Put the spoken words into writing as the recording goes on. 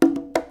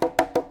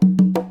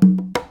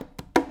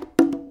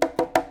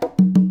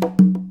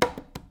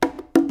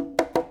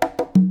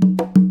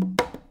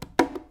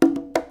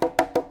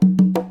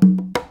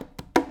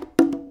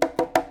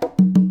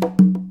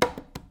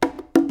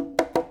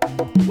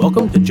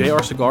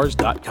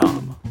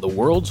jrcigars.com, the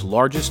world's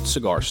largest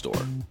cigar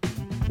store.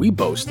 We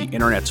boast the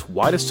internet's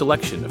widest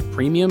selection of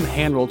premium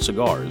hand-rolled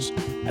cigars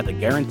at the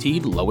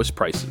guaranteed lowest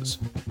prices.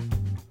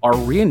 Our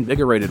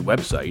reinvigorated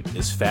website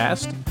is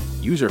fast,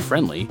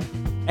 user-friendly,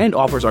 and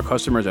offers our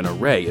customers an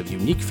array of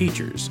unique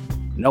features.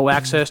 No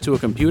access to a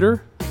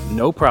computer?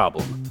 No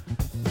problem.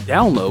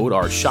 Download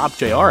our Shop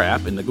JR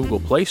app in the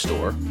Google Play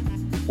Store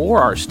or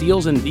our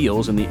Steals and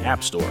Deals in the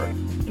App Store,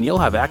 and you'll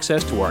have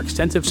access to our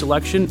extensive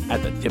selection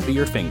at the tip of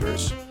your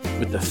fingers.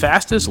 With the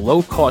fastest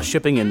low-cost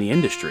shipping in the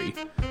industry,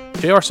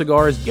 JR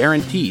Cigars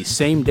guarantees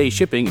same-day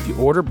shipping if you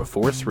order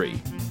before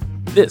 3.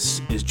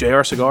 This is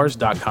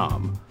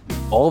jrcigars.com.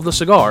 All of the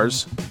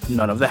cigars,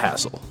 none of the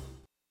hassle.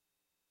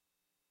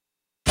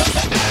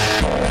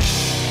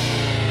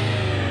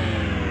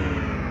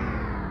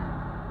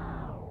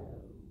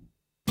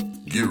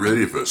 Get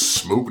ready for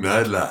Smoke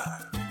Night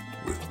Live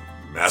with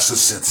Massa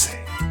Sensei.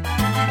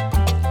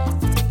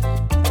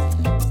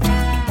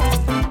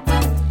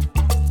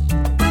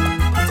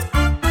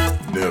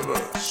 Never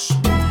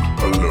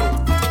smoke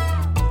alone.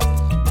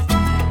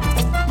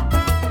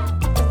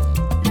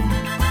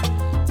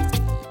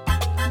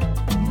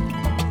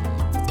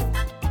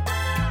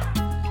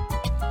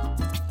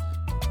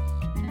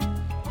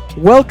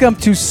 Welcome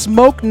to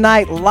Smoke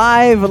Night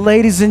Live,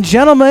 ladies and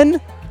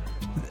gentlemen.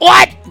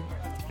 What?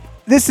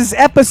 This is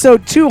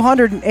episode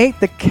 208,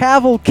 the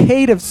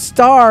Cavalcade of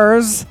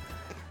Stars,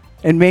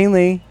 and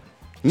mainly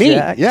Me?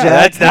 Jack,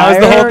 That was the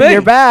Heyer, whole thing.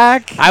 You're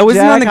back. I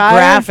wasn't Jack on the Heyer.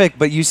 graphic,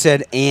 but you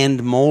said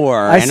and more,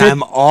 I and said-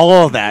 I'm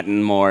all that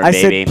and more, I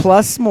baby. said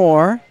plus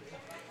more,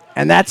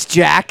 and that's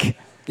Jack.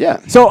 Yeah.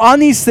 So on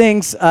these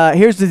things,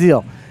 here's the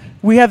deal.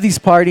 We have these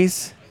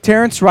parties.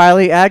 Terrence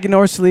Riley,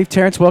 Aganor Salif.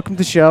 Terrence, welcome to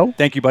the show.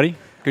 Thank you, buddy.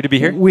 Good to be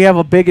here. We have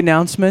a big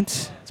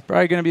announcement. It's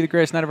probably going to be the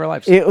greatest night of our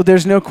lives.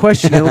 There's no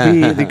question it'll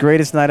be the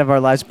greatest night of our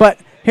lives. But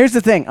here's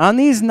the thing. On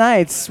these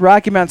nights,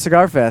 Rocky Mountain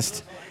Cigar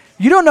Fest,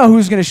 you don't know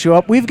who's going to show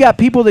up. We've got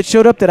people that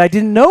showed up that I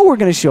didn't know were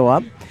going to show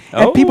up,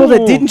 and people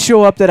that didn't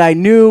show up that I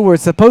knew were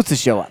supposed to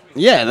show up.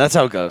 Yeah, that's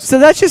how it goes. So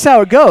that's just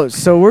how it goes.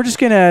 So we're just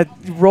going to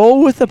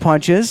roll with the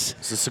punches.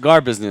 It's a cigar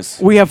business.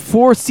 We have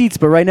 4 seats,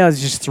 but right now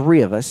it's just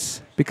 3 of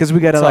us because we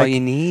got to That's all like you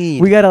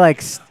need. we got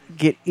to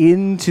get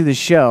into the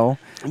show.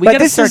 We But got to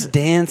this start is-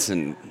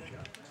 dancing.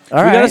 All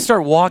We right. got to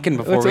start walking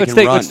before we can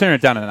run. Let's turn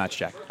it down a notch,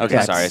 Jack. Okay,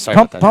 Yeah, sorry pump,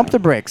 about that. pump the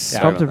brakes.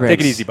 Pump the brakes. Take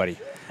it easy, buddy.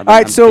 All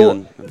right, so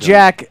I'm feeling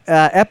Jack,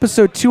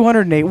 episode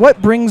 208.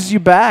 What brings you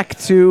back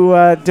to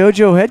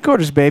Dojo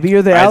headquarters, baby?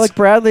 You're the As- Alec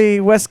Bradley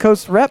West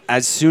Coast rep.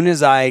 As soon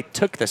as I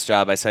took this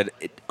job, I said,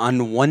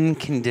 on one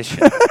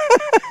condition.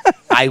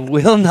 I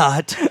will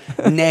not,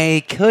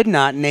 nay, could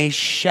not, nay,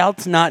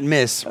 shalt not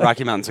miss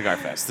Rocky Mountain Cigar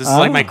Fest. This is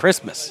like my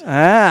Christmas.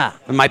 Ah,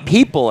 And my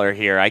people are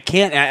here. I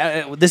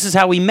can't. This is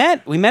how we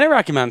met. We met at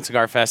Rocky Mountain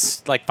Cigar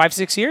Fest like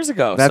 5-6 years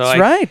ago. that's so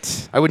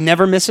right. I would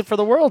never miss it for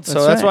the world. So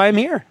That's that's right. why I'm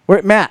here.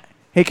 Wait, Matt,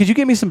 hey, could you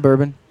get me some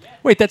bourbon?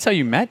 Wait, that's how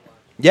you met?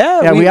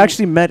 Yeah, we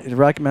actually met at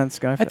Rocky Mountain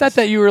Cigar I Fest. thought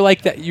that you were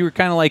like that. You were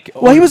kind of like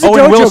Well, he was a Owen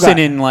Dojo Wilson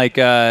guy. in like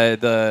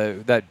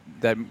that.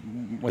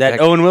 What the That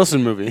heck? Owen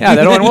Wilson movie. Yeah,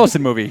 that Owen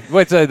Wilson movie.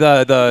 What's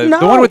the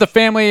No. one with the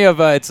family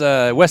of it's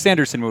a Wes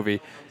Anderson movie.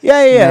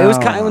 Yeah. It was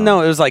No. kind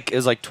of It was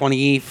like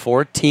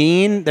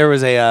 2014. There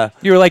was a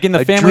You were like in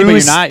the a family, but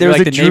Drew's- you're not. There You're was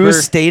like a the Drew neighbor.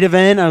 Estate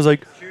event. I was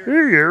like, hey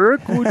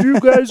Eric, would you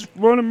guys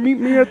want to meet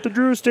me at the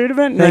Drew Estate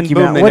event? And Thank then you,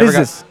 boom, Matt. they What never is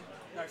got- this?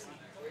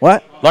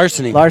 What?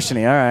 Larceny.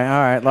 Larceny. All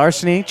right.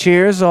 Larceny.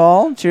 Cheers,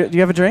 all. Do you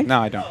have a drink? No,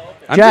 I don't.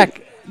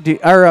 Jack,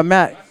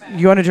 Matt,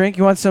 you want a drink?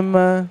 You want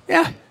some?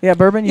 Yeah,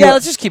 bourbon. Yeah,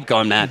 let's just keep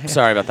going, Matt.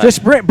 Sorry about that.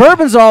 just bring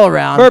bourbon's all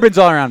around. Bourbon's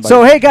all around, buddy.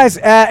 So hey guys,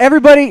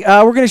 everybody,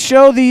 we're gonna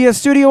show the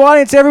studio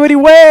audience. Everybody,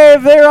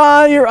 wave!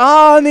 You're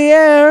on the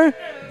air.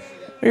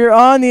 You're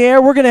on the air.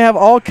 We're gonna have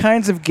all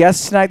kinds of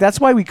guests tonight. That's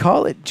why we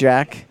call it,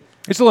 Jack.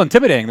 it's a little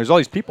intimidating. There's all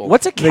these people.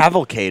 What's a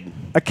cavalcade?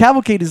 A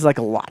cavalcade is like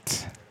a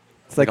lot.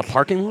 It's Like a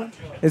parking lot?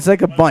 It's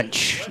like a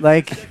bunch.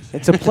 Like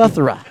it's a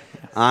plethora.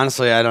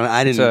 Honestly, I don't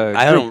It's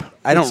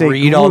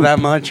read a all group. that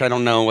much. I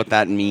don't know what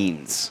that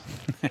means.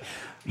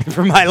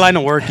 For my line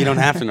of work, you don't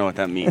have to know what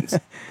that means.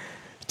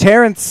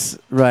 Terrence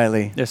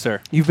Riley, Yes,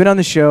 sir. you've been on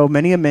the show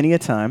many a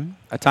time,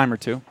 A time or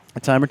two.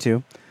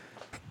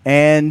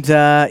 and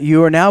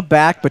you are now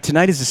back. But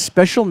tonight is a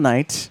special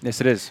night.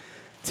 Yes, it is.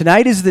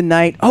 Tonight is the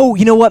night. Oh,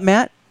 you know what,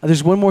 Matt?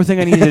 There's one more thing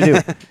I need you to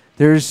do.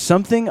 There's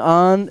something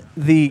on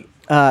the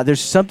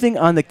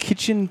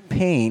kitchen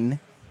pane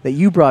that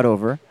you brought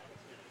over.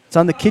 It's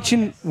on the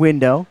kitchen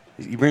window.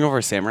 You bring over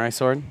a samurai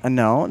sword?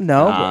 No.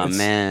 Oh, it's,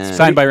 man.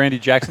 Signed by Randy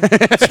Jackson.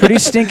 It's pretty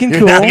stinking You're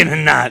cool. not going to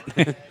not.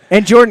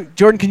 And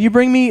Jordan, can you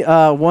bring me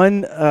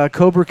one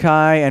Cobra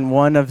Kai and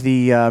one of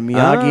the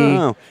Miyagi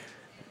Oh.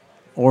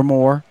 or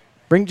more?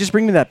 Just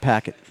bring me that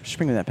packet. Just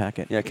bring me that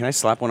packet. Yeah, can I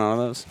slap one on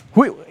those?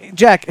 Wait,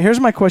 Jack, here's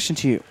my question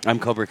to you. I'm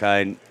Cobra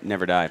Kai,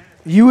 never die.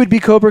 You would be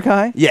Cobra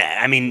Kai? Yeah,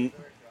 I mean,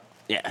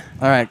 yeah.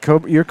 All right,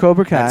 you're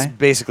Cobra That's Kai.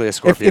 basically a If,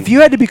 scorpion. if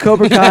you had to be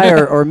Cobra Kai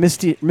or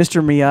Mr.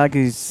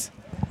 Miyagi's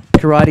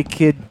Karate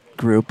Kid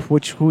group,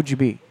 who would you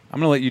be? I'm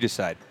going to let you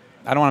decide.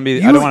 I don't want to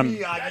be. I don't want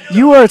to.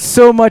 You are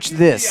so much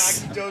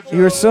this.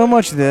 You are so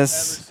much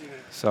this.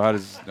 So how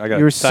does I got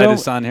You're to tie so-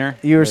 this on here?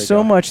 You are There so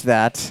go. much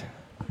that.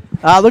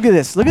 Look at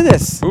this. Look at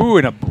this. Ooh,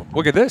 and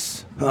look at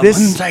this.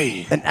 This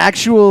an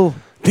actual.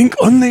 Think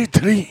only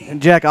 3.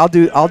 Jack, I'll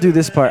do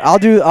this part. I'll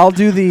do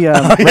the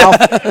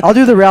Ralph. I'll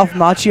do the Ralph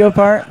Macchio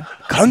part.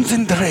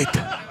 Concentrate.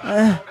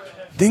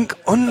 Think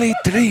only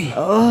 3.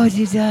 Oh,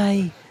 did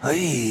I?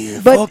 Aye,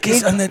 But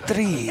focus it- on the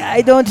 3.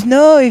 I don't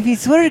know if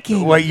it's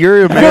working. Wait,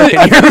 you're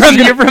American.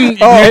 you're from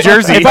New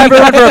Jersey. If I ever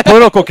run for a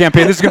political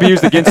campaign, this is going to be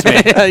used against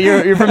me. Yeah,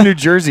 you're from New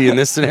Jersey in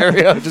this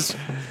scenario. Just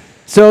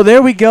So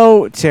there we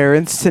go,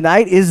 Terrence.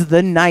 Tonight is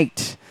the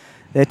night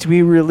that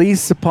we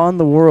release upon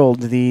the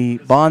world the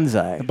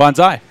Bonsai.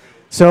 Bonsai.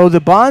 So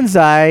the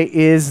Bonsai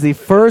is the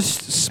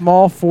first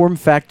small form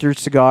factor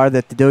cigar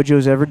that the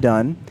dojo's ever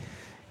done.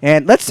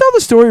 And let's tell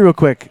the story real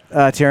quick,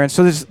 Terrence.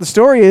 So the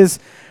story is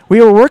we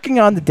were working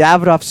on the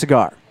Davidoff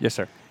cigar. Yes,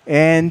 sir.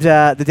 And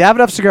the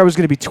Davidoff cigar was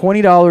going to be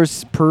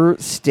 $20 per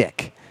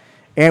stick.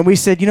 And we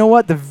said, you know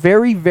what? The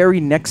very, very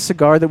next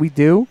cigar that we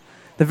do,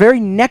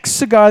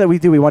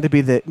 we want to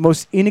be the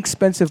most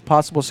inexpensive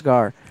possible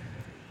cigar.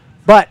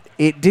 But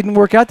it didn't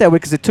work out that way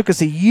because it took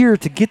us a year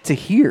to get to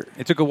here.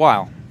 It took a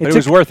while, but it took-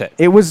 was worth it.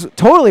 It was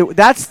totally.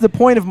 That's the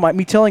point of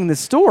me telling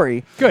this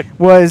story. Good.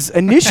 Was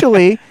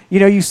initially,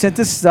 you sent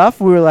us stuff.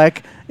 We were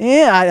like,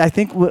 yeah, I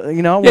think, we're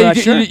Yeah, not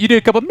sure. you did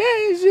a couple.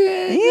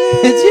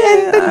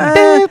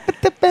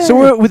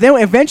 So then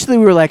eventually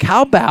we were like,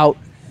 how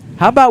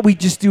about we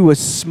just do a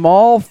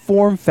small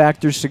form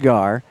factor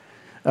cigar,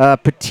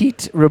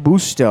 petite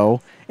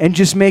robusto, and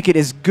just make it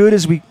as good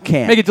as we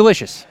can. Make it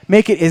delicious.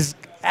 Make it as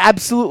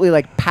absolutely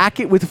like pack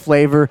it with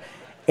flavor.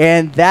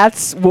 And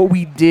that's what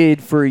we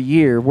did for a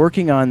year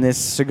working on this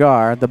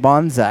cigar, the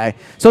Bonsai.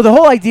 So the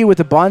whole idea with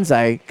the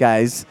Bonsai,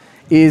 guys,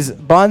 is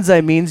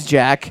Bonsai means,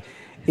 Jack,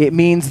 it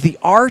means the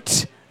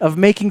art of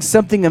making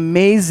something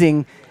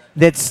amazing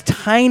that's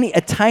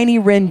a tiny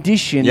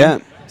rendition. Yeah.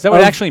 Is that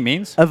what it of- actually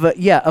means? Of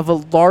a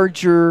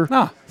larger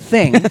Ah.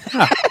 thing.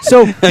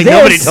 So nobody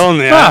this- told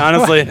me. Ah,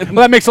 Honestly, Well,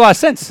 that makes a lot of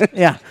sense.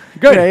 Yeah.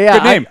 Good. Yeah,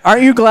 Good name.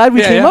 Aren't you glad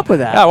we Yeah, came yeah. up with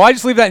that? Yeah, why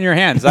just leave that in your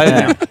hands?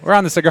 We're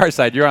on the cigar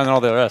side. You're on all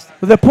the rest.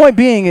 The point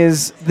being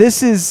is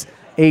this is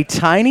a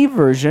tiny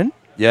version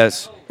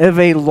yes. of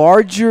a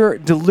larger,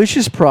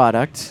 delicious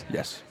product,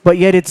 Yes. but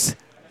yet it's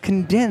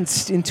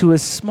condensed into a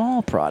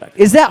small product.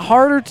 Is that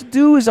harder to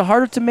do? Is it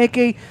harder to make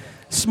a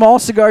small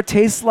cigar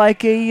taste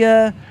like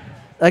a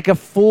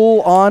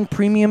full-on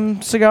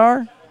premium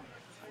cigar?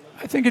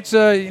 I think it's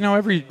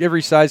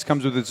every size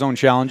comes with its own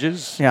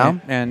challenges. Yeah.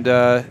 And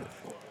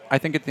I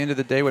think at the end of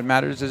the day, what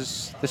matters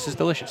is this is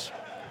delicious.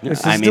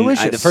 This I is mean,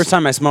 delicious. the first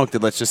time I smoked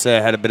it, let's just say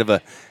I had a bit of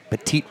a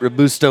petite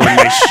robusto in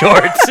my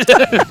shorts,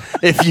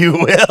 if you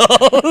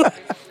will.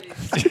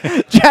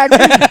 Jack,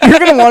 you're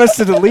going to want us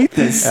to delete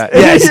this.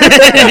 Yes.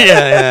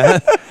 yeah.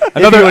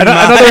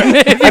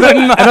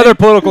 Another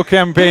political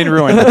campaign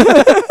ruined.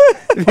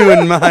 If you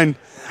wouldn't mind.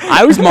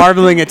 I was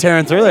marveling at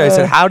Terrence earlier. I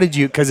said, "How did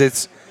you?" Because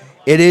it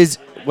is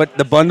what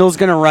the bundle's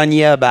going to run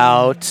you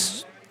about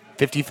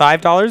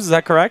 $55. Is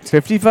that correct?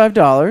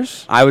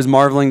 $55. I was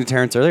marveling to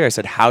Terrence earlier. I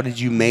said, "How did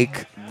you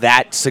make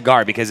that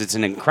cigar?" Because it's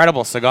an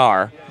incredible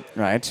cigar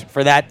Right.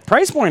 for that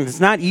price point. It's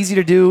not easy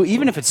to do,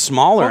 even if it's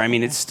smaller. I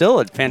mean, it's still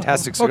a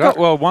fantastic cigar.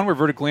 Well, one, we're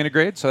vertically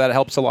integrated, so that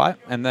helps a lot.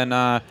 And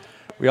then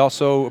we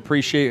also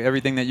appreciate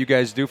everything that you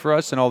guys do for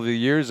us and all the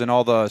years and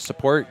all the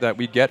support that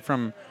we get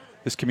from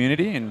this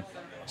community. And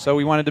so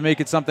we wanted to make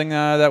it something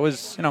that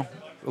was,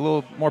 a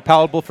little more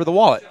palatable for the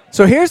wallet.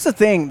 So here's the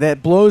thing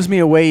that blows me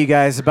away, you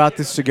guys, about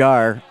this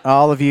cigar.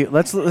 All of you,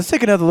 let's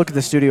take another look at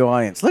the studio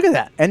audience. Look at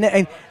that, and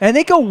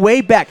they go way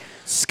back.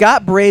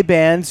 Scott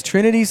Braband's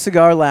Trinity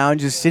Cigar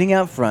Lounge is sitting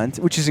out front,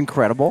 which is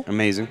incredible.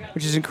 Amazing.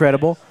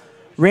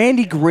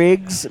 Randy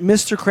Griggs,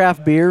 Mr.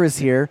 Craft Beer, is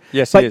here.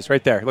 Yes, but, he is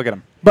right there. Look at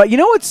him. But you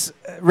know what's,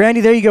 Randy?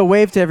 There you go.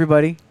 Wave to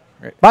everybody.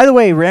 Right. By the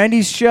way,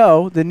 Randy's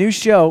show, the new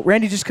show.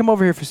 Randy, just come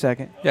over here for a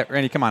second. Yeah,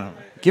 Randy, come on.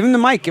 Give him the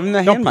mic. Give him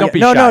the hand Don't mic. be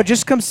No, shy.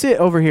 just come sit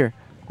over here.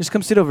 Just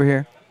come sit over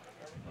here.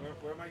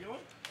 Where am I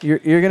going?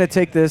 You're gonna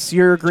take this.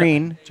 You're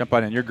green. Jump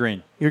on in. You're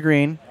green. You're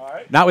green.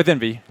 Not with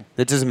envy.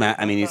 That doesn't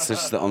matter. I mean, it's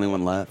just the only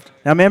one left.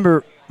 Now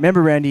remember,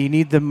 Randy, you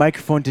need the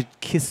microphone to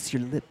kiss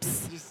your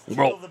lips.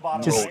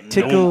 Just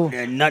tickle.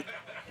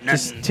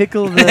 Just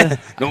tickle the.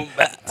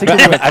 tickle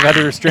the. I've had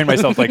to restrain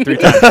myself like 3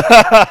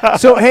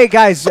 times. So hey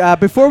guys,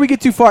 before we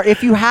get too far,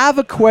 if you have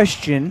a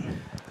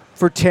question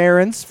for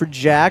Terrence, for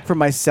Jack, for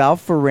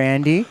myself, for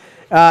Randy,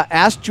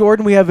 ask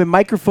Jordan. We have a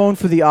microphone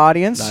for the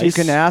audience. Nice. You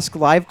can ask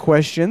live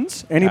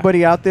questions.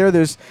 Anybody out there?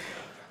 There's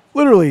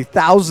literally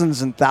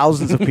thousands and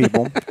thousands of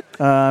people.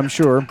 I'm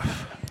sure.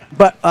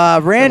 But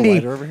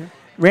Randy,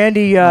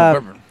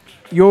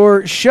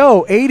 your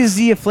show A to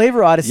Z, A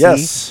Flavor Odyssey,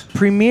 Yes.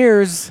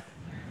 premieres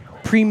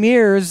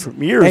premieres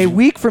Premieres. a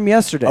week from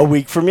yesterday. A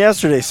week from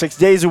yesterday, 6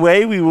 days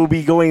away. We will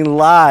be going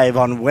live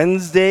on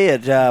Wednesday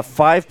at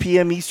 5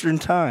 p.m. Eastern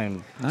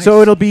Time. Nice.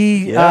 So it'll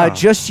be Yeah.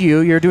 just you.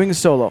 You're doing a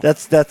solo.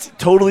 That's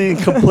totally and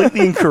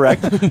completely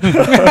incorrect.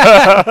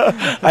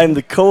 I'm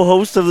the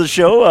co-host of the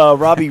show.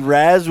 Robbie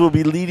Raz will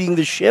be leading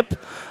the ship.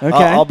 Okay.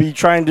 I'll be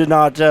trying to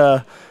not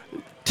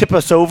tip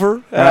us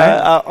over Right.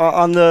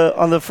 on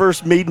the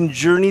first maiden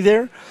journey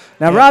there.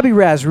 Now, Yeah. Robbie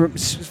Raz,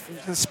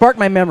 spark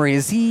my memory.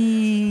 Is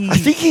he? I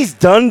think he's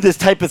done this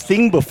type of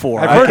thing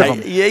before. I've heard of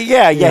him.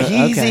 Yeah. Yeah,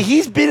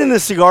 He's been in the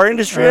cigar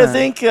industry. All I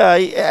think.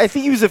 I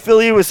think he was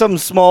affiliated with some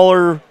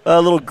smaller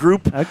little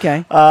group.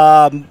 Okay.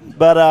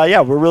 But yeah,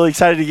 we're really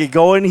excited to get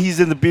going. He's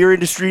in the beer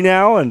industry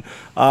now, and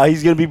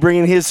he's going to be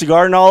bringing his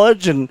cigar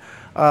knowledge. And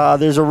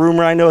there's a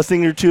rumor I know a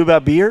thing or two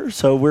about beer,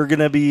 so we're going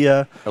to be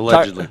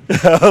Allegedly.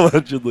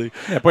 allegedly.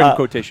 Yeah, put in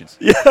quotations.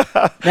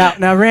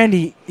 Now,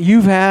 Randy,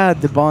 you've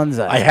had the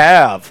bonsai. I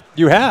have.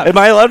 You have. Am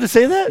I allowed to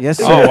say that? Yes,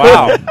 sir. Oh,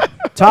 wow.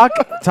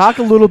 Talk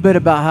a little bit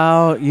about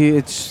how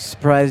it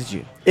surprised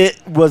you. It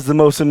was the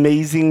most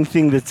amazing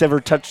thing that's ever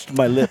touched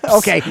my lips.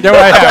 Okay. No,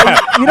 I-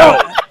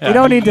 You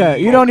don't need to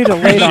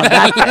lay it on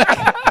that.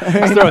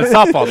 He's throwing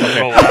softballs up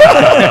there.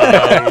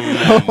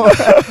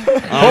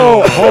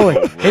 Oh, holy!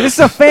 Hey, this is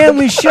a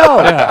family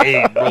show.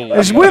 Hey, bro.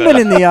 There's women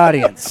in the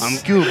audience. I'm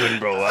Cuban,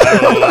 bro. I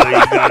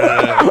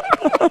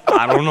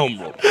don't know,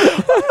 bro.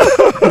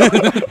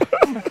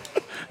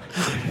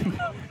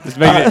 Just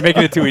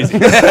making it too easy.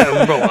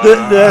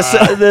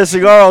 The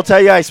cigar, I'll tell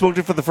you, I smoked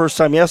it for the first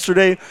time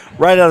yesterday,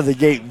 right out of the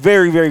gate.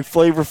 Very, very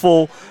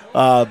flavorful.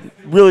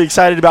 Really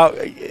excited about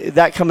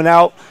that coming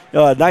out.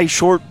 Nice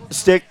short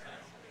stick,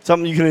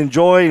 something you can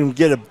enjoy and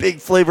get a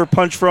big flavor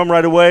punch from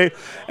right away.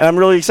 And I'm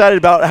really excited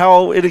about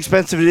how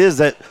inexpensive it is.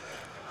 That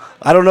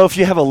I don't know if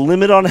you have a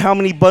limit on how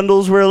many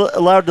bundles we're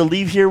allowed to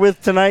leave here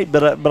with tonight,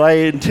 but I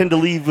intend to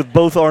leave with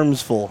both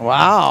arms full.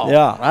 Wow.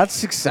 Yeah.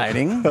 That's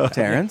exciting,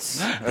 Terrence.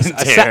 A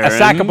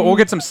sack of, we'll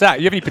get some sack.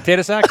 You have any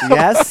potato sacks?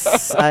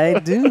 Yes, I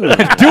do.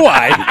 Do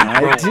I?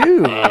 I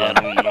do.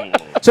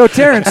 So,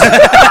 Terrence.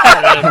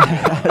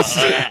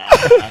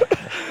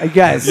 Hey,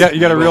 guys. Yeah, you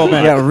got to reel them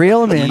in. Yeah,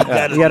 reel him in. You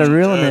got to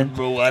reel him in.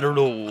 Bro, I don't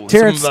know.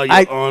 Terrence, Something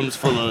about your arms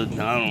full of,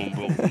 I don't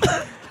know, bro.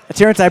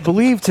 Terrence, I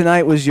believe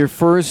tonight was your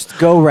first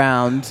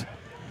go-round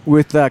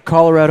with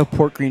Colorado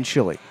pork green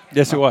chili.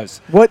 Yes, it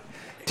was. What?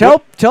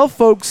 Tell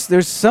folks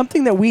there's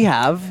something that we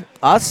have,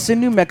 us in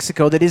New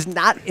Mexico, that is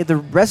not in the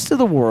rest of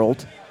the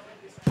world,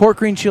 pork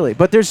green chili.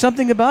 But there's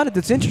something about it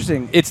that's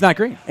interesting. It's not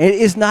green. It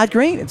is not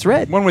green. It's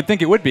red. One would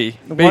think it would be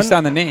based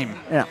on the name,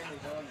 Yeah.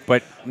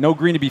 but no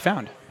green to be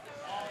found.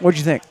 What'd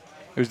you think?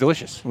 It was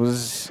delicious.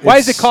 Why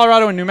Is it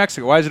Colorado and New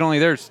Mexico? Why is it only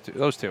those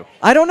two?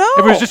 I don't know.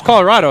 If it was just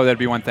Colorado, that'd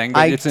be one thing. But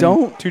I it's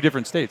don't- in two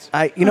different states.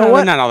 You know They're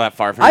what? not all that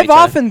far from I've each other.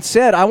 often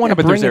said I want Yeah, to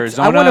but bring there's it.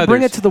 I want to Arizona, bring it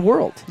there's- to the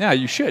world. Yeah,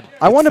 you should.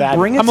 I want to fabulous.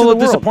 bring it I'm to a the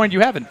little world. disappointed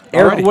you haven't.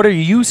 Eric, already. what are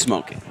you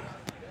smoking?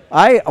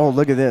 Oh,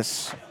 look at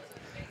this.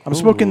 I'm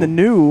smoking the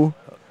new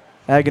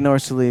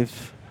Aganorsa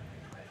Leaf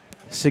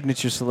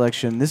signature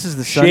selection. This is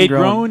the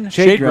Shade-grown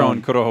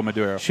Corojo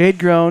Maduro.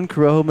 Shade-grown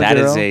Corojo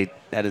Maduro.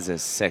 That is a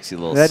sexy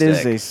little That stick.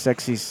 is a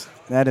sexy.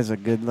 That is a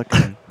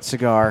good-looking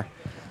cigar.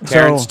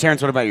 Terrence, So,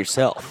 Terrence, what about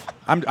yourself?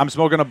 I'm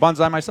smoking a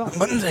bonsai myself.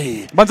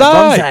 Bonsai.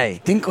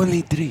 Bonsai! Think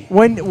only three.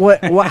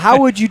 how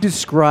would you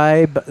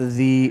describe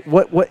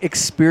what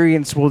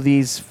experience will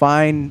these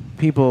fine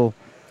people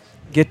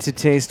get to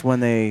taste when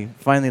they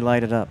finally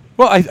light it up?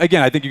 Well, I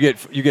think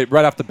you get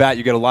right off the bat.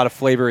 You get a lot of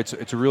flavor. It's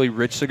a really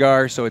rich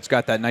cigar, so it's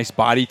got that nice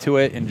body to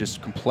it and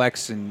just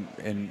complex.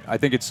 And I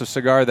think it's a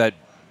cigar that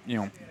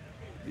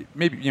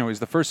maybe is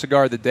the first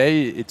cigar of the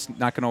day. It's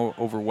not going to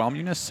overwhelm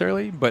you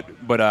necessarily, but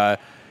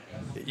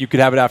you could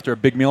have it after a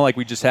big meal like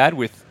we just had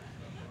with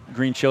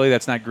green chili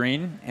that's not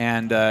green,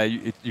 and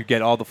you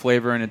get all the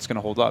flavor and it's going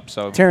to hold up.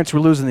 So Terrence, we're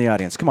losing the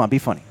audience. Come on, be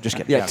funny. Just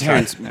kidding. Yeah,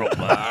 Terrence. Bro,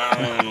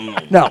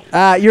 No,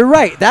 you're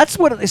right. That's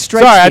what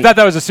strikes sorry, me. I thought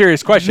that was a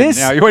serious question. This-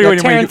 What do you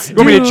Terrence,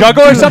 want me to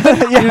juggle or something?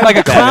 Like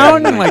a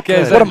clown? Like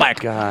what am I?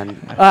 God.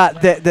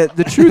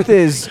 The truth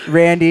is,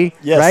 Randy,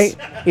 Yes. right?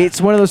 It's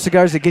one of those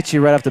cigars that gets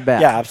you right off the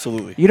bat. Yeah,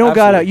 absolutely. You don't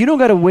Absolutely.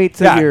 gotta wait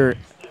till Yeah. you're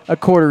a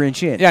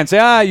quarter-inch in. Yeah, and say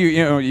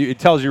it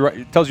tells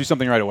you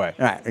something right away.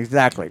 All right,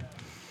 exactly.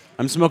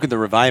 I'm smoking the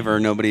Reviver.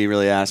 Nobody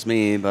really asked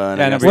me, but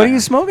Yeah, I guess What are you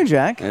smoking,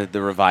 Jack?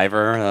 the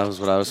Reviver. That was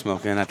what I was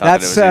smoking. I thought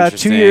That's that it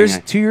was 2 interesting. years.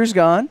 2 years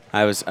gone.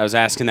 I was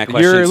asking that A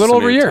question. year, a so little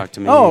over a somebody would year. talk to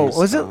me, Oh,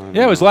 was it? so,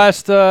 Yeah, it was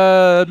last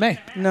May.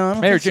 No, I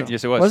don't May or think June. so.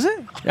 Yes, it was. Was it?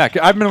 Yeah,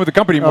 I've been with the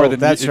company more Oh,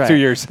 than that's right. 2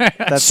 years.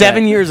 That's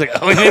 7 right. years ago.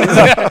 1 year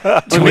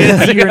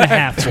and a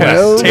half.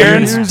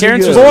 Terrence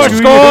Terrence was Four 2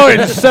 score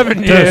in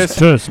 7 years.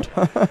 Toast.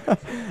 All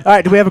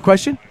right, do we have a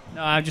question?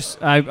 No, I'm just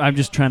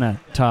trying to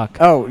talk.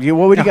 Oh,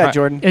 what would you got,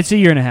 Jordan? It's a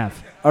year and a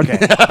half. Okay.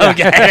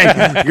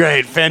 Okay,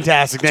 great,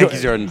 fantastic. Thank you,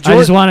 Jordan. I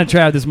just want to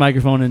try out this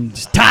microphone and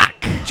just talk.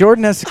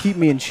 Jordan has to keep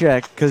me in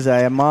check because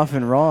I am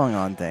often wrong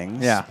on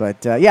things. Yeah.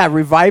 But,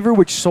 Reviver,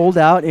 which sold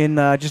out in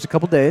just a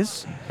couple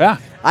days. Yeah.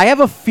 I have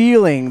a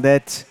feeling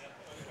that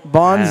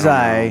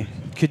Bonsai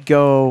could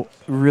go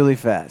really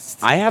fast.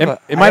 I have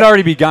It might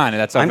already be gone.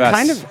 That's how I'm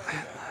fast.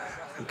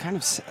 kind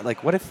of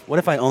like, what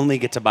if I only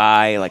get to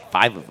buy like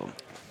 5 of them?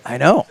 I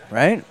know,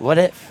 right? What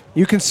if?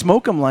 You can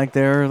smoke them like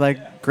they're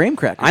like graham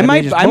crackers. I mean,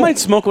 might just I boom. might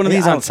smoke one of Yeah,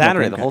 these I on don't smoke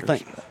Saturday, graham the whole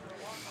crackers. thing.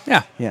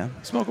 Yeah. Yeah.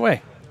 Smoke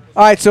away.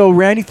 All right, so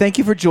Randy, thank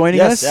you for joining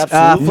Yes, us.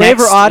 absolutely.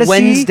 Flavor Next Odyssey.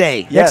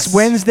 Wednesday. Next Yes.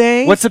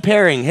 Wednesday. What's the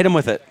pairing? Hit him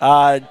with it.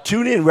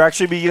 Tune in. We're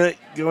actually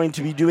going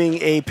to be doing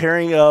a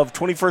pairing of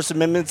 21st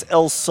Amendment's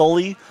El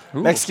Sully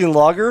Mexican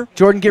Lager.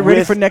 Jordan, get ready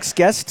with for next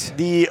guest.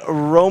 the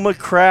Roma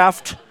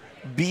Craft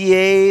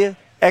BA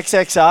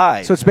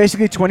XXI. So it's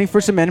basically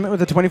 21st Amendment with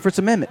the 21st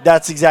Amendment.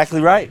 That's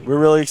exactly right. We're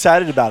really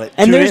excited about it.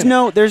 And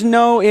Tune there's in.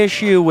 no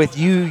issue with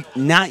you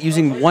not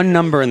using one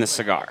number in the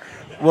cigar.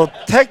 Well,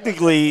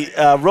 technically,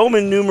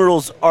 Roman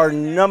numerals are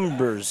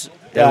numbers.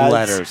 They're It's-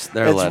 letters.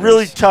 They're it's letters.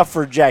 really tough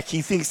for Jack.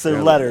 He thinks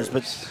they're letters,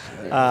 but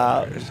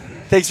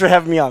thanks for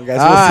having me on, guys.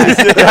 All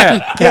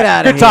right. Get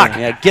out of here. talk.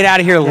 Yeah, get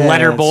out of here, Yeah,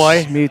 letter let's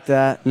boy. Mute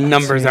that.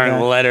 Numbers Let's mute aren't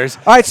that. letters.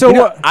 All right, so You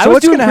know, what? I so was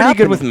what's doing gonna pretty happen?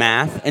 good with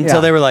math until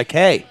Yeah. they were like,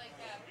 "Hey,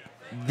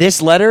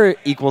 this letter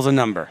equals a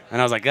number," and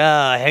I was like,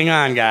 hang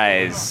on,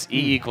 guys.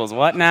 E equals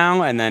what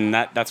now?" And then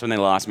that's when they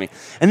lost me.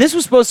 And this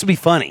was supposed to be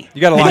funny.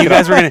 You gotta And lock you it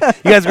guys up.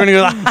 were gonna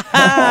go.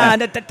 Da,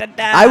 da, da,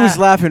 da. I was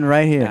laughing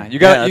right here. Yeah, you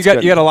got that's you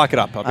good. got to lock it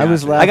up. I'll be I was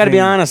honest with you. laughing. I got to be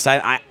honest.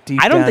 I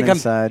deep don't down think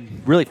inside.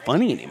 I'm really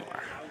funny anymore.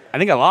 I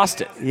think I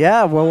lost it.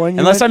 Yeah, well, when you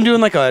Unless went, I'm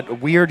doing like a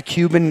weird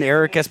Cuban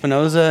Eric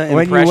Espinosa when you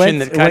impression went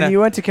that kind when you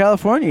of. went to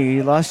California,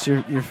 you lost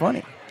your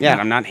funny. Yeah,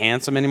 and I'm not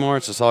handsome anymore.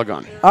 It's just all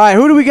gone. All right,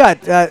 who do we got?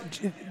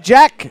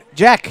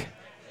 Jack.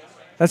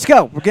 Let's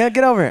go. We're gonna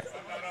get over here.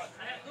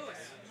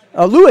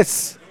 Oh,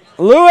 Luis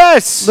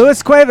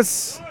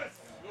Cuevas.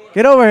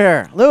 Get over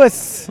here,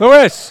 Luis.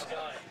 Luis.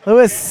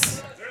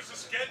 There's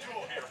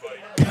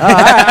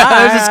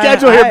There's a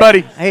schedule here,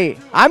 buddy. Hey,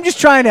 I'm just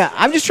trying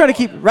to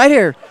keep right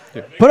here.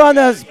 Put on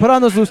those,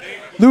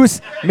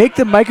 Luis. Make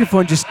the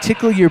microphone just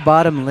tickle your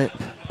bottom lip.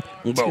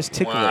 Just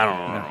tickle I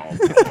it.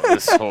 don't know.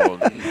 This whole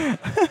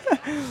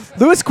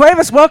Luis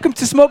Cuevas, welcome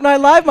to Smoke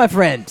Night Live, my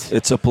friend.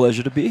 It's a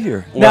pleasure to be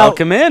here. Now-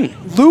 welcome in.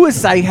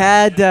 Luis, I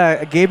had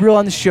Gabriel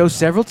on the show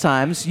several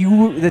times.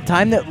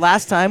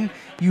 Last time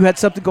you had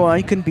something going on,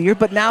 you couldn't be here,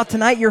 but now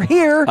tonight you're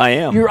here. I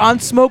am. You're on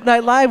Smoke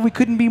Night Live. We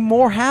couldn't be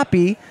more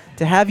happy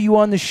to have you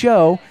on the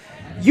show.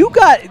 You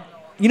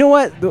know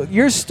what?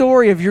 Your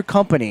story of your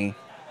company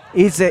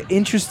is an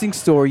interesting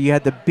story. You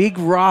had the big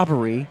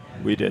robbery.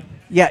 We did.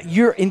 Yeah,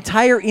 your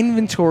entire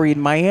inventory in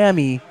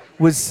Miami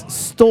was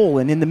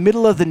stolen in the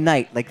middle of the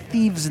night, like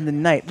thieves in the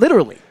night,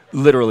 literally.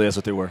 Literally, that's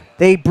what they were.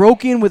 They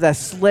broke in with a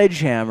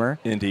sledgehammer.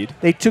 Indeed.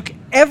 They took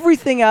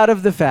everything out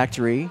of the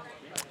factory,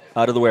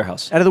 Out of the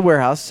warehouse. out of the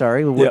warehouse.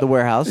 Sorry, Yeah. the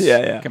warehouse.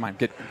 Yeah. Come on,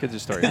 get the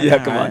story. Yeah,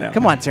 come on now.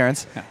 Come on,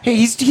 Terrence. Hey,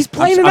 he's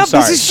playing I'm it up.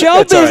 sorry. This is show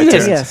It's all right,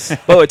 business. Terrence. Yes.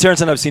 Oh,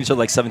 Terrence and I have seen each other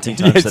like 17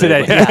 times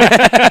today.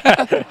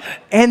 Today.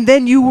 And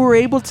then you were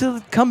able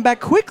to come back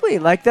quickly.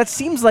 Like, that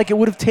seems like it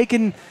would have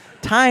taken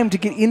time to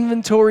get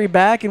inventory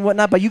back and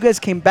whatnot, but you guys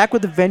came back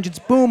with a vengeance.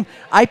 Boom.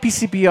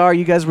 IPCPR,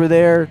 you guys were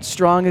there,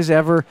 strong as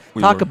ever.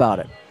 We Talk were. about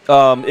it.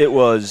 It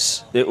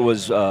was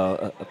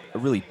a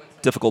really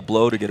difficult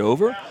blow to get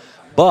over,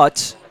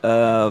 but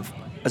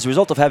as a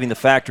result of having the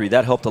factory,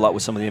 that helped a lot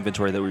with some of the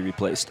inventory that we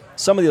replaced.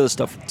 Some of the other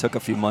stuff took a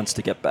few months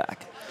to get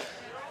back.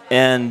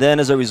 And then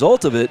as a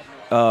result of it,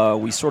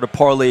 we sort of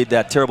parlayed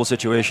that terrible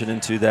situation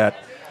into that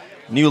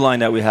new line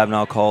that we have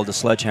now called the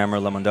Sledgehammer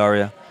La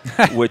Mandaria,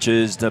 which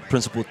is the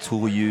principal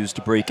tool used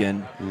to break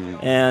in.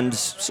 And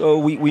so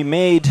we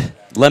made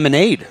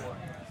Lemonade.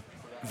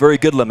 very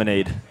good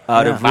lemonade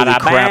out of really Bada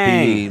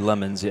crappy bang.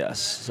 lemons, yes.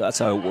 So that's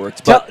how it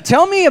worked. But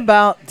Tell me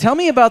about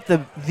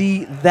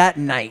that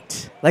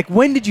night. Like,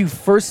 when did you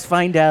first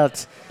find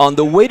out? on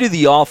the way to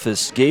the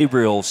office,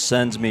 Gabriel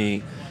sends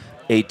me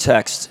a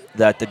text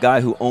that the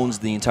guy who owns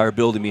the entire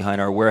building behind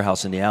our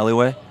warehouse in the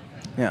alleyway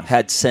Yeah.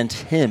 had sent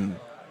him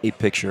a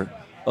picture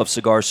of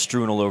cigars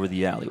strewn all over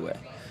the alleyway.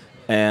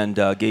 And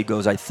Gabe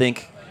goes, I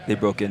think they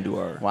broke into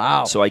our...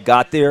 Wow. So I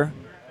got there.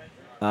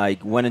 I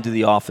went into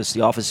the office.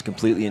 The office is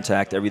completely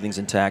intact. Everything's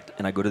intact.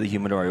 And I go to the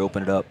humidor. I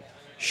open it up.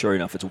 Sure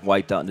enough, it's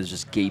wiped out and there's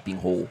just gaping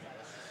hole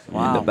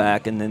in the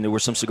back. And then there were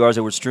some cigars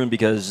that were strewn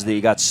because they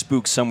got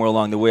spooked somewhere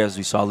along the way, as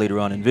we saw later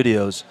on in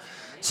videos.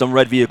 Some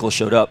red vehicle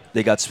showed up.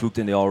 They got spooked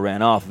and they all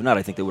ran off. If not,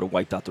 I think they would have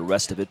wiped out the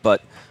rest of it.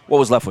 But what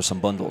was left was some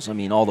bundles. I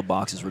mean, all the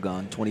boxes were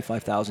gone.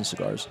 25,000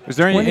 cigars. Was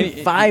there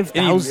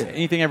 25,000.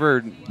 anything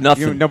ever?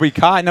 Nothing. Nobody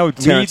caught. No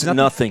Terrence, leads.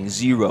 nothing.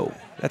 Zero.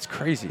 That's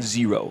crazy.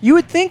 Zero. You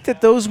would think that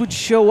those would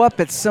show up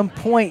at some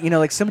point,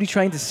 like somebody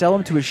trying to sell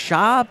them to a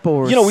shop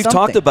or We've talked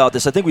something. about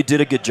this. I think we did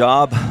a good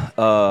job,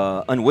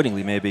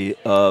 unwittingly maybe,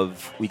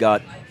 we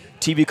got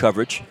TV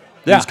coverage,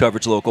 news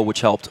coverage local,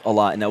 which helped a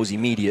lot, and that was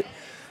immediate.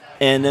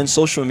 And then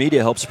social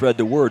media helped spread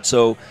the word.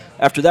 So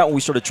after that, when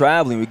we started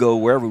traveling, we go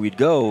wherever we'd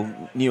go,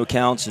 new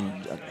accounts in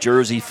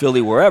Jersey,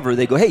 Philly, wherever,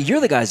 they go, hey, you're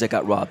the guys that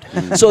got robbed.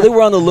 So they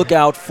were on the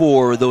lookout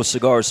for those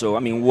cigars. So,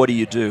 I mean, what do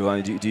you do?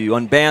 I mean, do you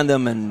unban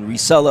them and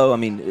resell them? I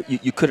mean,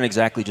 you couldn't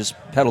exactly just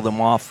peddle them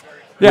off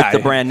with the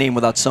brand name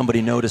without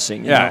somebody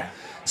noticing. You know?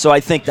 So I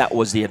think that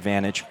was the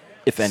advantage,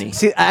 if any.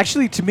 See,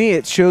 actually, to me,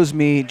 it shows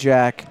me,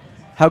 Jack,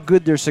 how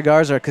good their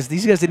cigars are because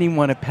these guys didn't even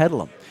want to peddle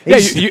them. Yeah,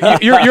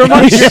 you're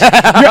among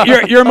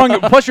you're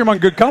among plus you're among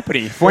good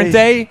company.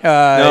 Fuente,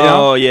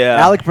 yeah.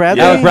 Alec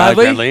Bradley. Alec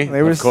Bradley.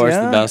 They were- of course,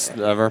 yeah. the best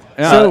ever.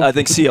 So- I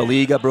think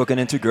CLE got broken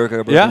into, Gurkha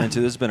got broken Yeah.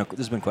 into. There's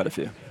been quite a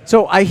few.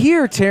 So I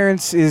hear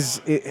Terrence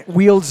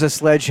wields a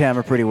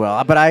sledgehammer pretty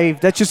well,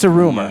 but that's just a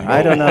rumor.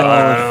 I don't know.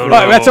 Oh,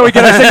 that's how we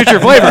get our signature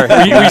flavor.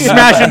 We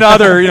smash into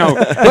other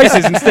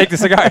places and stake the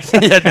cigars.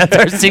 Yeah, that's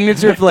our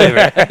signature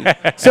flavor.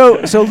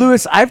 So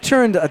Louis, I've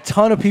turned a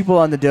ton of people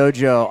on the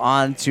dojo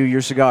onto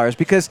your cigars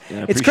because Yeah,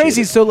 I it's appreciate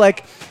crazy. it. So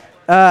like,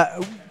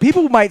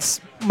 people might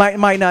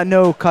not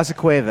know Casa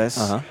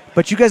Cuevas,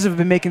 but you guys have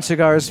been making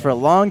cigars for a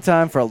long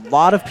time for a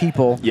lot of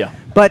people. Yeah.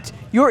 But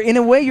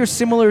you're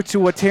similar to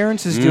what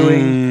Terrence is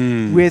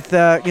doing with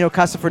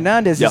Casa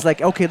Fernandez. Yeah. Is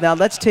like, okay, now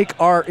let's take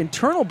our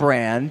internal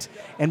brand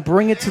and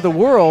bring it to the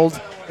world,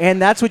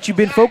 and that's what you've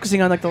been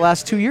focusing on like the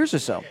last 2 years or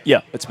so.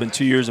 Yeah, it's been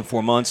 2 years and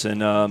 4 months,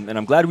 and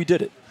I'm glad we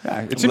did it. Yeah,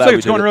 it I'm seems glad like we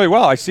it's did going it. really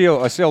well. I see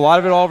a lot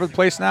of it all over the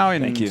place now,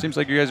 and Thank you. it seems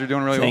like you guys are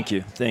doing really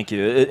Thank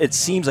you. It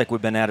seems like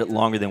we've been at it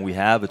longer than we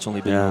have. It's only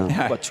been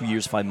Yeah. about 2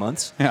 years, 5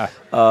 months.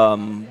 well.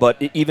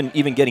 But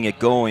even getting it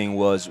going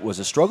was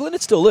a struggle, and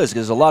it still is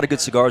because there's a lot of good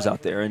cigars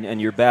out there,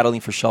 and you're battling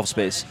for shelf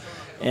space.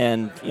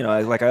 And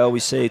like I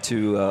always say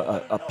to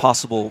a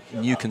possible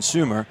new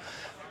consumer,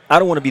 I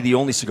don't want to be the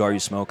only cigar you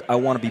smoke. I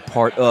want to be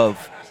part of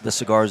the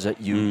cigars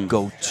that you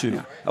go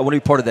to. I want to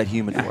be part of that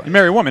humidor. You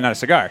marry a woman, not a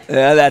cigar.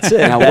 Yeah, that's it.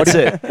 Now, That's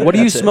it. What are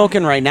you That's it.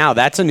 smoking right now?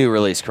 That's a new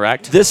release,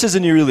 correct? This is a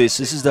new release.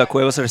 This is the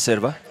Cuevas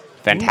Reserva.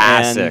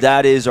 Fantastic. And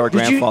that is our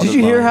grandfather's Did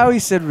you hear line. how he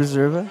said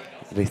Reserva?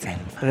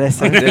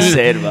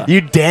 Reserva.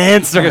 You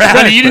danced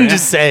around it. You didn't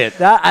just say it.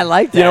 I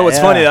like that. You know what's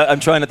yeah. funny? I'm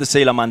trying not to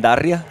say La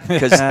Mandaria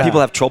because people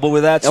have trouble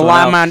with that. So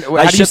La now Man- I how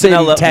do you ship say it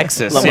now in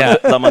Texas? La, Yeah.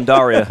 La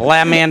Mandaria.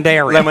 La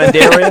Mandaria. La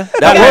Mandaria.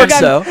 That works,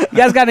 though. You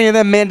guys got any of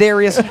them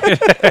Mandarias?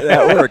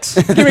 That works.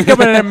 Give me a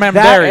couple of them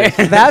berries.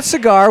 that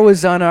cigar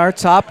was on our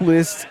top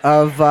list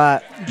of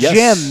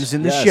gems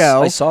in the Yes,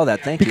 show. I saw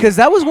that. Thank you. Because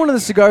that was one of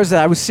the cigars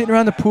that I was sitting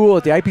around the pool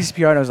at the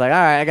IPCPR and I was like, all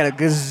right, I got a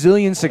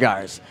gazillion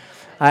cigars.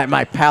 I had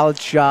my palate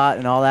shot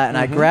and all that, and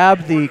I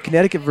grabbed the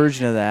Connecticut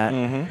version of that.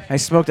 I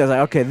smoked it. I was like,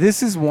 okay,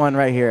 this is one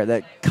right here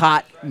that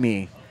caught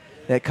me,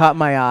 that caught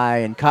my eye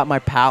and caught my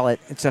palate.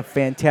 It's a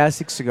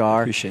fantastic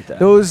cigar. Appreciate that.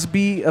 Those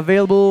be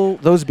available.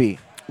 Those be.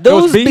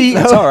 Those be.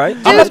 That's all right.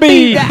 I'm a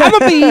bee. I'm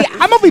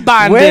gonna be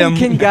buying When them.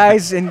 can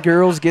guys and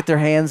girls get their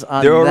hands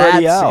on They're that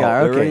already out. cigar?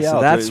 They're Okay, already so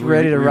out. that's We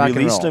ready to rock and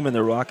released roll. them and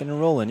they're rocking and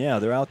rolling. Yeah,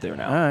 they're out there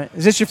now. All right.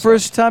 Is this your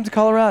first time to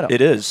Colorado? It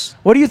is.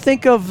 What do you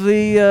think of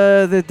the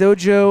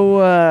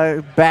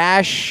dojo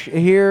bash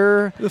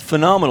here?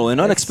 Phenomenal and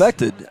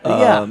unexpected.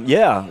 Yeah.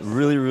 Yeah,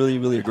 really, really,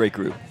 really a great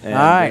group. And, All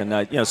right. and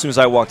as soon as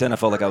I walked in, I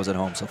felt like I was at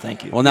home. So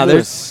thank you. Well, now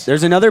there's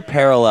another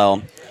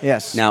parallel.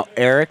 Yes. Now,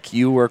 Eric,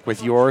 you work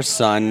with your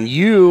son.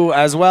 You,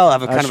 as well,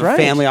 have a kind That's of a right.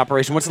 family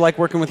operation. What's it like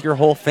working with your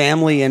whole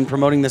family and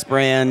promoting this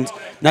brand?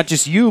 Not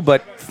just you,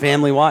 but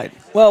family-wide.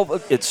 Well,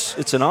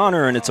 it's an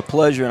honor and it's a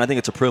pleasure, and I think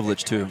it's a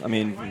privilege too. I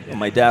mean,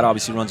 my dad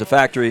obviously runs a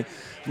factory.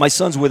 My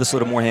son's with us a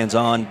little more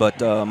hands-on,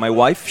 but my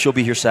wife, she'll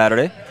be here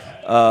Saturday.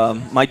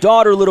 My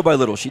daughter, little by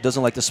little, she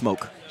doesn't like to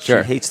smoke.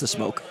 Sure. She hates to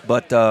smoke,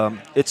 but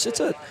it's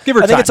a. Give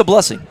her I think time. it's a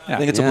blessing. Yeah. I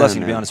think it's a Yeah,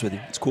 blessing to be man. honest with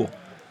you. It's cool.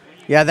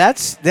 Yeah,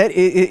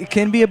 it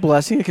can be a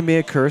blessing. It can be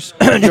a curse.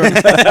 No,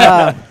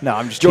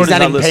 I'm just Jordan's He's not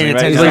not even paying listening,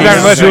 right? attention. He's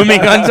He's not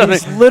zooming on something.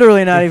 He's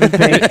literally not even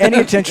paying any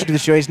attention to the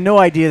show. He has no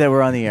idea that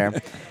we're on the air.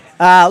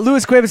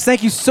 Louis Cuevas,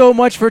 thank you so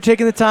much for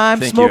taking the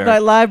time. Thank Smoke you, Night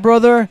Eric. Live,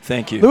 brother.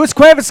 Thank you. Louis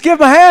Cuevas, give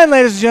him a hand,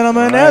 ladies and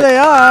gentlemen. All There right. they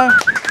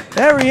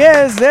are. There he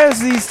is. There's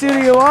the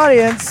studio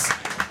audience.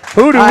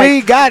 Who do I-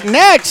 we got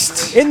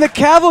next? In the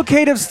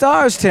cavalcade of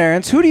stars,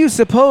 Terrence, who do you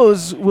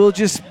suppose will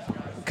just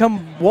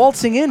come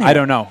waltzing in here? I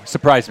don't know.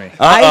 Surprise me.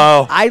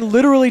 Uh-oh. I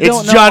literally don't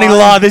It's know. Johnny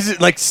Law. This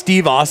is like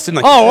Steve Austin.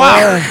 Like, Oh,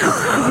 wow.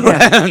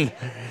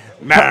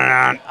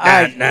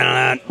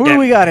 Who do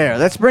we got here?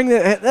 Let's bring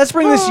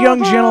this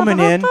young gentleman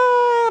in.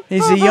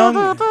 He's a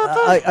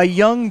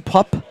young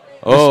pup.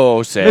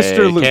 Oh, say,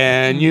 Mr. Loop.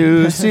 can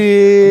you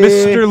see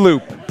Mr.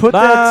 Loop. Put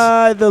that.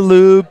 by the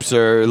loops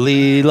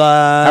early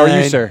line? How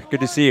are you, sir?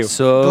 Good to see you.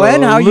 So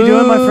Glenn, how you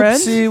doing, my friend?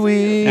 loopsy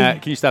we- Can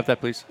you stop that,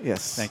 please?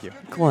 Yes. Thank you.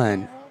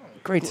 Glenn,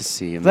 great to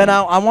see you. Glenn,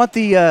 man. I want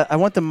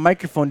the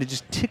microphone to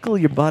just tickle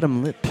your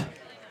bottom lip.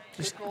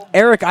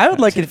 Eric, I would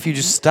like it if you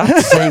just stopped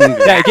saying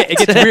that. Yeah, it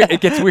gets weird.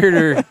 It gets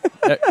weirder.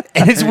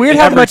 And it's weird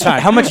how Every much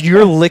time.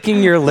 you're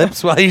licking your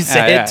lips while you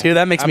say it too.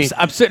 That makes me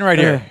I'm sitting right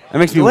here. that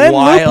makes me Glenn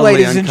wildly Loop,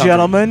 ladies and uncomfortable.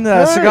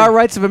 gentlemen, Cigar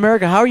Rights of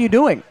America. How are you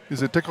doing?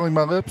 Is it tickling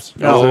my lips?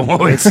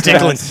 Oh, it's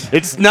tickling.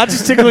 It's not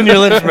just tickling your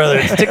lips, brother.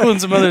 It's tickling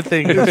some other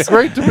things. It's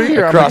great to be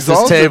here. I'm Across this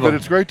exhausted, table. but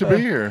it's great to be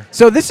here.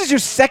 So this is your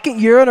second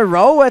year in a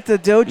row at the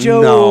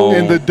Dojo. No.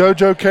 In the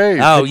Dojo Cave.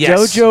 Oh, yes.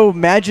 Dojo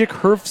Magic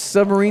Herf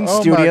Submarine Oh,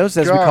 my Studios,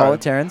 as we call God.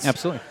 it, Terrence.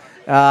 Absolutely.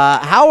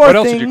 How What are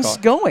else did you things call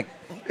going?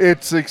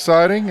 It's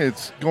exciting.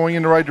 It's going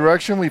in the right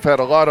direction. We've had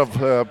a lot of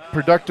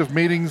productive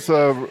meetings,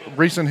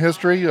 recent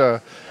history.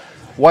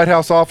 White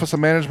House Office of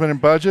Management and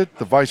Budget,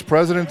 the Vice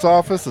President's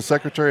Office, the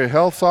Secretary of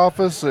Health's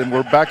office, and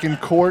we're back in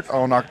court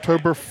on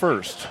October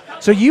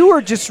 1st. So you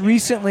were just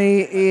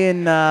recently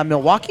in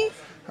Milwaukee?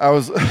 I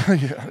was,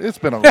 yeah, it's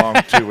been a long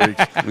 2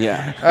 weeks.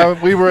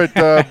 Yeah. We were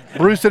at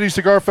Brew City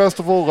Cigar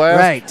Festival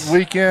last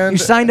weekend. You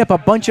signed up a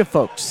bunch of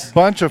folks.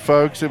 Bunch of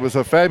folks. It was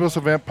a fabulous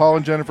event. Paul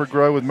and Jennifer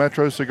Grow with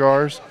Metro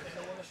Cigars.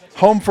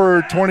 Home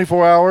for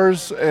 24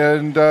 hours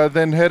and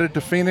then headed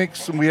to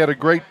Phoenix. And we had a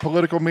great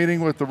political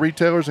meeting with the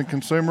retailers and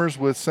consumers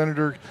with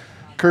Senator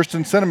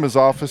Kirsten Sinema's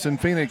office in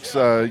Phoenix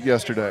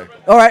yesterday.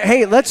 All right,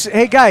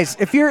 hey guys,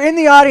 if you're in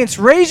the audience,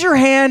 raise your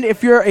hand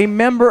if you're a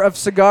member of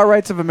Cigar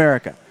Rights of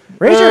America.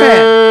 Raise your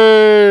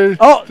hand.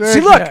 Oh,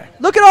 see, look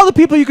at all the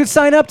people you could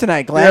sign up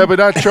tonight, Glenn. Yeah, but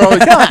not Charlie.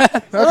 Look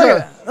at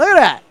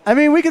that. I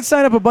mean, we could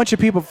sign up a bunch of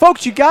people.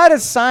 Folks, you got to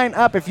sign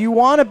up if you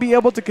want to be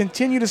able to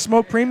continue to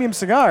smoke premium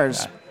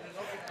cigars.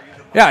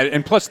 Yeah,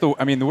 and plus the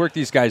work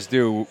these guys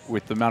do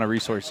with the amount of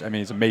resource, I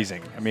mean, it's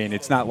amazing. I mean,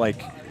 it's not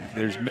like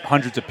there's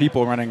hundreds of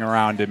people running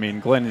around. I mean,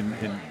 Glenn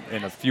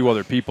and a few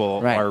other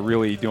people are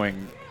really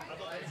doing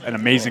an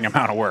amazing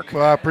amount of work.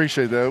 Well, I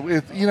appreciate that.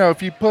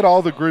 If you put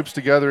all the groups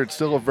together, it's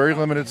still a very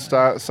limited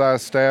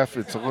size staff.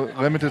 It's a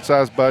limited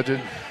size budget.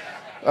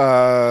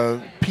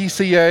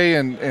 PCA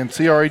and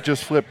CRA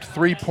just flipped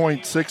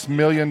 $3.6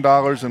 million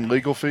in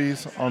legal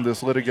fees on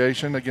this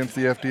litigation against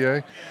the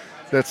FDA.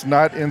 That's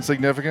not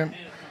insignificant.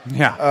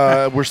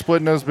 Yeah. We're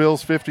splitting those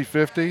bills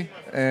 50-50.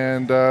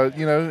 And,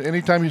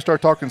 anytime you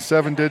start talking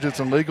 7 digits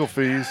in legal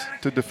fees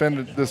to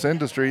defend this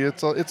industry,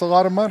 it's a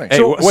lot of money.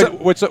 Hey,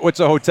 what's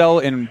a hotel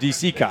in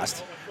D.C.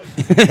 cost?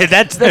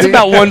 that's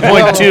about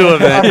 1.2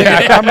 of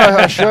it. I'm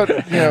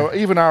not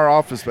even our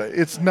office space.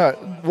 It's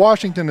not.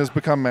 Washington has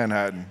become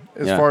Manhattan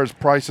as far as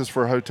prices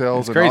for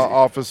hotels and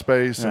office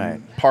space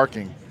and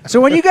parking. So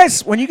when you guys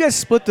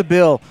split the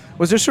bill,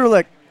 was there sort of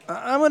like,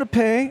 I'm going to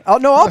pay. Oh,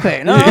 no, I'll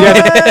pay. No,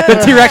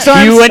 the T-Rex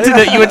arms? You went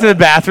to the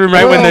bathroom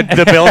when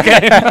the bill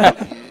came?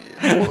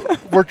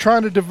 We're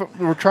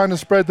trying to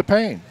spread the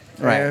pain.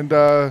 Right. And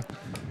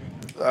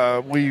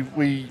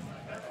we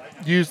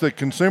use the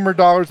consumer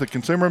dollars, the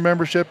consumer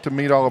membership to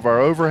meet all of our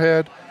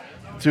overhead,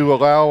 to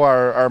allow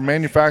our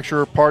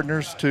manufacturer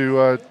partners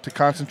to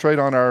concentrate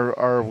on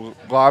our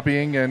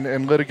lobbying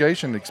and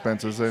litigation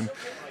expenses. And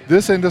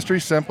this industry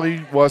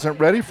simply wasn't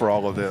ready for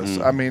all of this.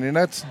 I mean, and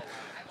that's...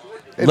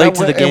 Late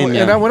to the game,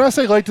 And when I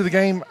say late to the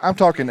game, I'm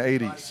talking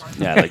 80s.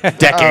 Yeah, like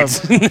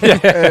decades.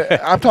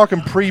 I'm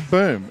talking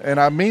pre-boom, and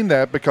I mean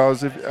that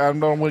because I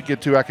don't want to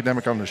get too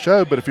academic on the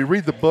show, but if you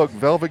read the book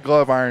Velvet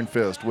Glove, Iron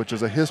Fist, which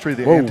is a history of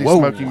the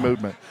anti-smoking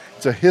movement,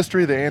 it's a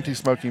history of the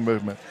anti-smoking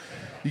movement.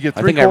 You get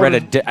I think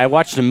I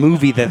watched a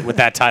movie with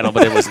that title,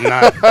 but it was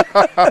not.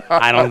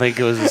 I don't think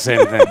it was the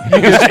same thing.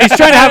 He's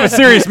trying to have a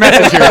serious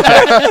message here.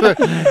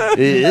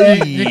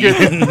 you get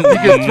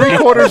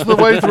 3/4 of the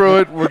way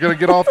through it. We're going to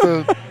get off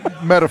the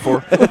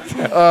metaphor,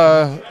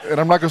 and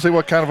I'm not going to say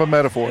what kind of a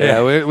metaphor.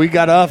 Yeah, we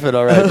got off it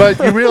already. But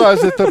you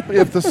realize that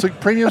if the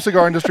premium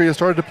cigar industry has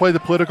started to play the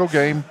political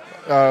game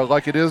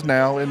like it is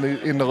now in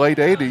the late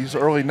 80s,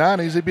 early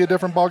 90s, it'd be a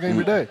different ballgame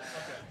today.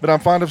 But I'm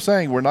fond of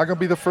saying we're not going to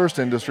be the first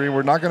industry.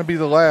 We're not going to be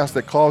the last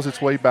that claws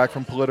its way back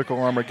from political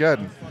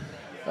Armageddon.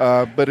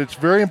 But it's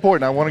very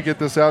important. I want to get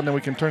this out, and then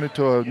we can turn it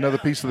to another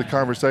piece of the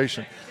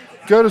conversation.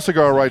 Go to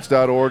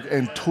cigarrights.org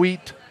and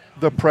tweet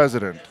the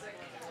president.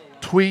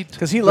 Tweet.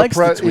 Because he likes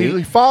to tweet.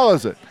 He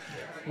follows it.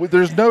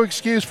 There's no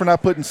excuse for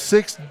not putting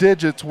 6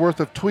 digits worth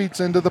of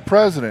tweets into the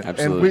president.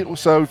 Absolutely. And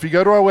so if you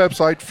go to our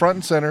website, front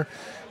and center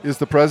is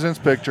the president's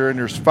picture, and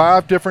there's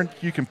 5 different.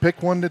 You can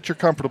pick one that you're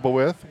comfortable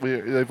with.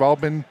 They've all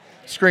been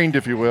screened,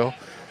 if you will.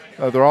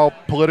 They're all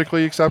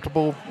politically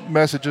acceptable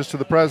messages to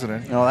the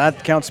president. Oh,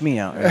 that counts me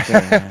out right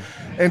there.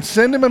 And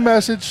send him a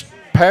message,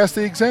 pass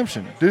the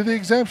exemption, do the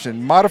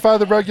exemption, modify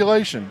the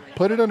regulation,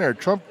 put it in there,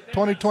 Trump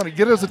 2020,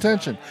 get his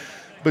attention.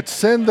 But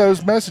send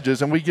those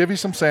messages, and we give you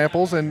some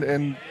samples,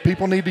 and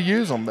people need to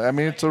use them. I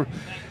mean,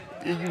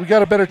 we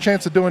got a better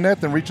chance of doing that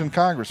than reaching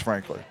Congress,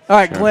 frankly. All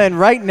right, Glenn,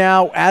 right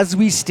now, as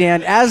we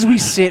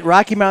sit,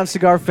 Rocky Mountain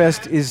Cigar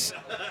Fest is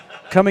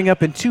coming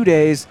up in 2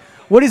 days.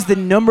 What is the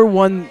number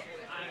one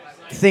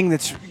thing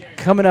that's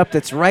coming up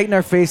that's right in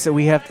our face that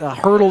we have, a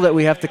hurdle that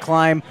we have to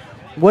climb?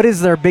 What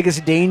is our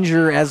biggest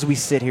danger as we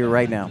sit here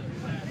right now?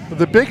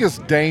 The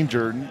biggest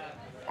danger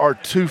are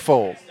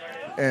twofold.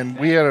 And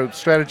we had a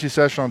strategy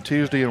session on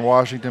Tuesday in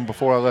Washington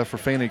before I left for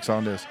Phoenix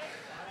on this.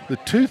 The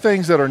 2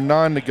 things that are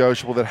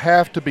non-negotiable, that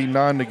have to be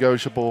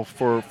non-negotiable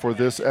for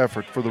this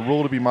effort, for the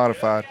rule to be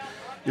modified,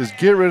 is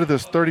get rid of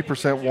this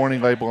 30%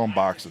 warning label on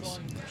boxes.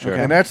 Sure.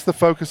 And that's the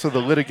focus of the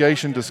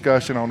litigation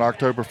discussion on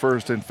October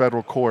 1st in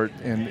federal court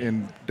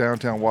in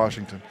downtown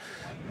Washington.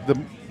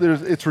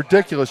 It's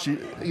ridiculous.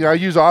 I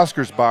use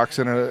Oscar's box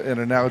in an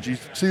analogy.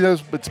 See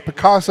those? It's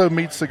Picasso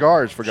meets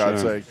cigars, for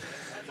God's sake.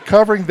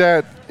 Covering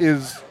that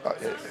is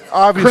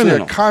obviously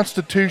a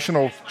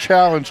constitutional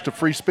challenge to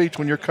free speech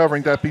when you're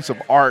covering that piece of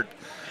art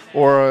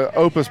or an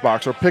Opus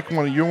box, or pick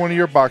one of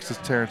your boxes,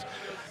 Terrence.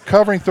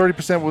 Covering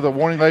 30% with a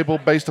warning label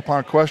based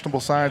upon questionable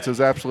science is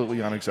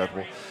absolutely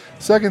unacceptable.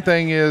 Second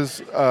thing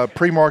is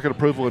pre-market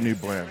approval of new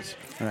blends.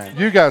 Right.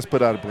 You guys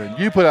put out a blend.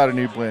 You put out a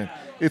new blend.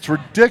 It's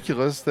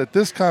ridiculous that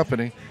this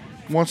company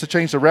wants to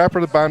change the wrapper,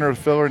 the binder, the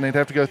filler, and they'd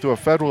have to go through a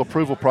federal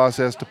approval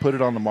process to put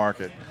it on the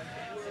market.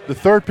 The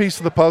third piece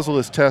of the puzzle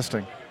is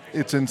testing.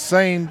 It's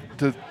insane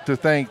to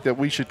think that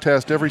we should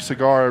test every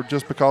cigar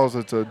just because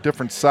it's a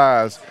different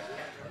size,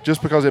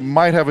 just because it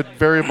might have a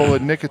variable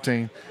in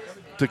nicotine,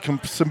 to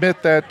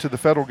submit that to the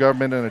federal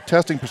government in a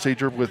testing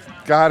procedure with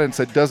guidance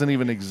that doesn't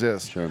even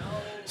exist. Sure.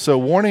 So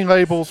warning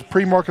labels,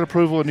 pre-market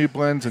approval of new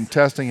blends, and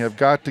testing have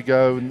got to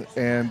go,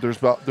 and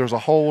there's a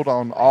hold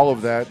on all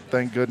of that,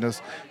 thank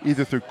goodness,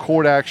 either through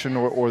court action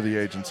or the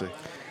agency.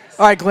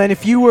 All right, Glenn,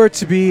 if you were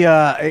to be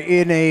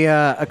in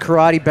a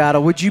karate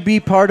battle, would you be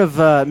part of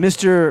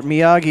Mr.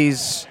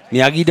 Miyagi's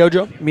Miyagi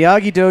Dojo?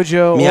 Miyagi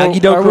Dojo,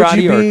 Miyagi-Do or would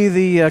karate, you or- be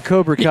the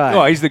Cobra Kai?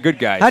 Oh, he's the good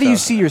guy. How do you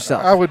so. see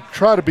yourself? I would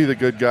try to be the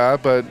good guy,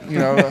 but, you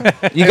know.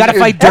 You got to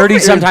fight dirty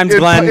sometimes,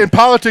 Glenn. In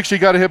politics, you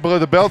got to hit below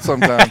the belt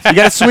sometimes. You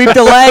got to sweep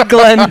the leg,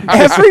 Glenn.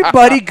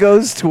 Everybody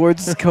goes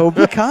towards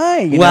Cobra Kai.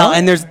 You Well, know?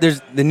 and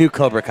there's the new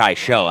Cobra Kai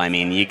show. I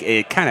mean,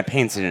 it kind of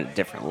paints it in a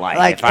different light.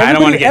 like If I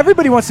don't want to get.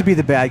 everybody wants to be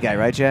the bad guy,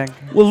 right, Jack?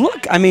 Well,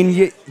 look, I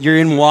mean, you're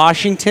in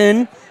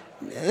Washington.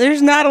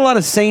 There's not a lot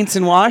of saints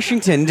in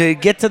Washington. To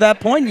get to that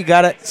point,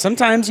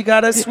 sometimes you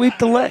gotta sweep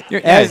the leg.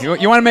 You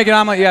want to make an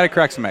omelet, you got to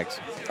crack some eggs.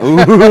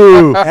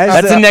 Ooh, As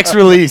that's the next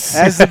release.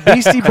 As the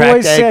Beastie Cracked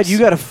Boys said, eggs. you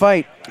got to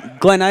fight.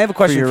 Glenn, I have a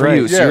question your for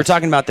you. right. So you were Yes.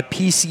 talking about the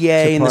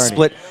PCA and the party.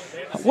 split.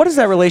 What is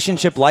that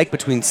relationship like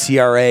between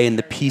CRA and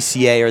the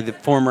PCA or the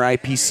former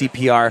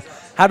IPCPR?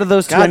 How do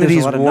those two God, there's a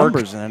entities lot of work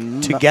numbers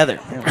and together?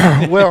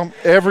 Well,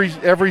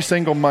 every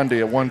single Monday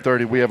at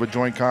 1:30, we have a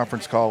joint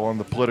conference call on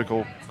the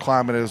political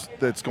climate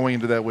that's going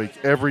into that week.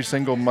 Every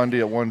single Monday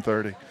at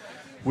 1:30,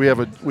 we have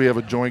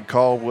a joint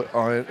call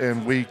on it,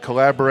 and we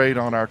collaborate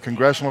on our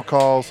congressional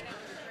calls.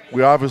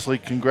 We obviously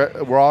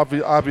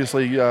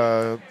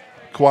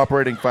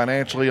cooperating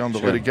financially on the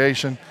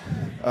litigation.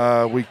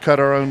 We cut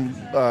our own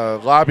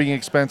lobbying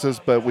expenses,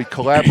 but we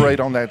collaborate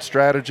on that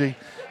strategy.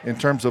 In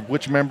terms of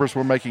which members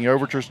we're making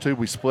overtures to,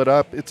 we split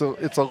up. It's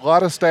a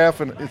lot of staff,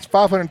 and it's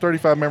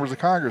 535 members of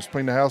Congress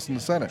between the House and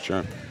the Senate.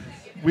 Sure.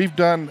 I've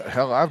done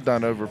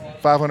over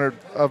 500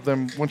 of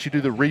them. Once you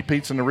do the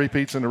repeats and the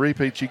repeats and the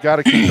repeats, you got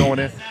to keep going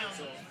in.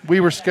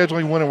 We were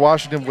scheduling one in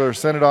Washington with our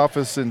Senate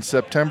office in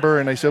September,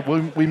 and they said,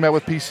 we met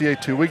with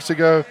PCA 2 weeks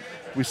ago.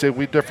 We said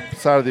we're different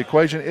side of the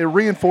equation. It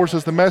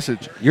reinforces the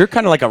message. You're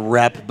kind of like a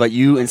rep, but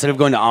you instead of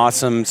going to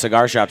awesome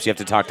cigar shops, you have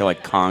to talk to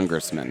like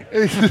congressmen.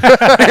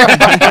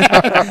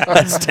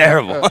 That's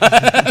terrible.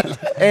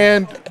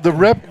 And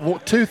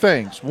two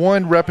things.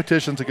 One,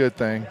 repetition's a good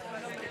thing.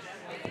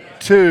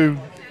 Two,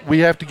 we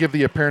have to give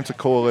the appearance of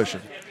coalition.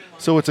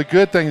 So it's a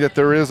good thing that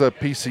there is a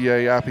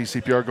PCA,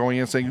 IPCPR going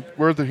in saying,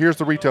 here's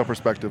the retail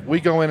perspective. We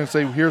go in and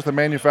say, here's the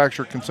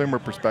manufacturer consumer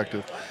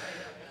perspective.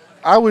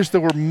 I wish there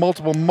were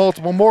multiple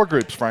more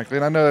groups, frankly,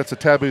 and I know that's a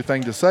taboo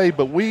thing to say,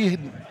 but we,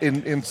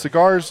 in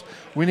cigars,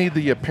 we need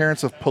the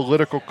appearance of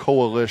political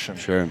coalition.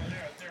 Sure.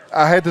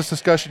 I had this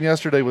discussion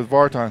yesterday with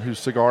Vartan, whose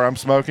cigar I'm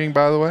smoking,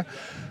 by the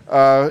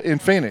way, in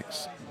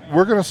Phoenix.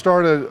 We're going to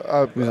start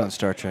He was on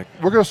Star Trek.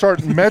 we're going to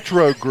start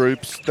metro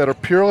groups that are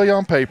purely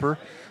on paper,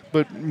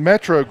 but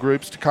metro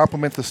groups to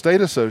complement the state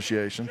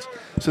associations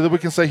so that we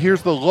can say,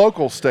 here's the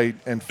local, state,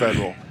 and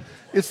federal.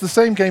 It's the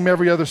same game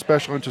every other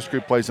special interest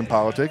group plays in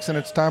politics, and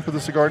it's time for the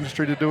cigar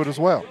industry to do it as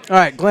well. All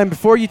right, Glenn,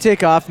 before you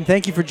take off, and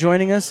thank you for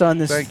joining us on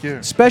this Thank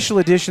you. special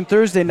edition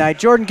Thursday night.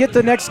 Jordan, get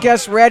the next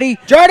guest ready.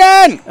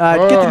 Jordan! Get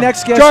the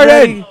next guest Jordan!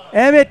 ready.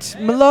 Emmett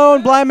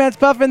Malone, Blind Man's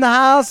Puff in the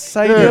house.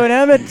 How you doing,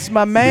 Emmett? It's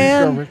my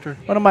man. Victor.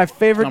 One of my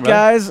favorite Not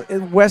bad. guys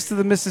west of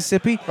the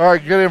Mississippi. All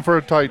right, get in for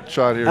a tight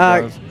shot here,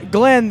 guys.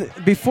 Glenn,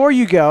 before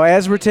you go,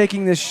 as we're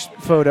taking this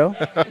photo,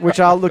 which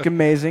I'll look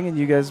amazing, and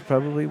you guys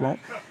probably won't.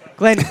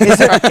 Glenn,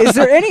 is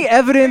there any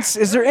evidence?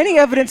 Is there any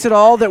evidence at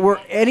all that we're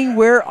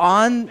anywhere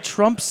on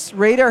Trump's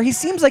radar? He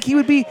seems like he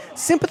would be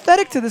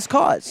sympathetic to this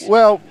cause.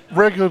 Well,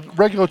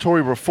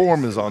 regulatory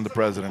reform is on the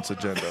president's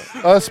agenda.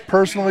 Us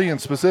personally and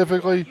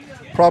specifically,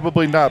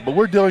 probably not. But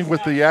we're dealing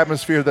with the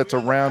atmosphere that's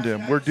around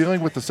him. We're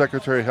dealing with the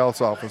Secretary of Health's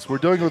office. We're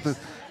dealing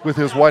with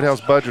his White House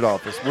budget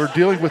office. We're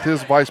dealing with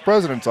his vice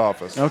president's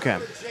office. Okay.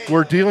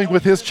 We're dealing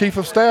with his chief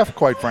of staff,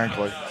 quite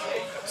frankly.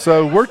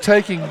 So we're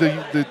taking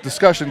the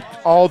discussion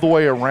all the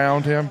way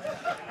around him,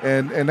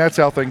 and that's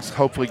how things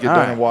hopefully get All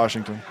done right. in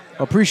Washington.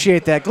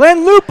 Appreciate that.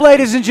 Glenn Loop,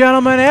 ladies and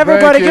gentlemen.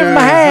 Everybody Thank give him a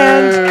you.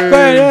 hand. Hey.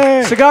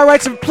 Glenn, Cigar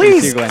Rights.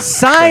 Please you, Glenn.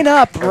 sign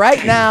up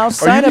right now. Are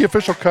Sign you the up.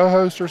 official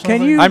co-host or something?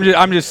 Can you?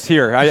 I'm just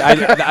here.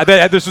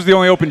 This was the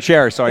only open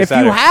chair, so I If sat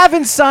you here.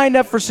 haven't signed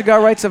up for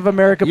Cigar Rights of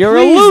America, You're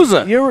a please,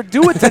 loser.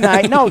 Do it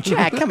tonight. No,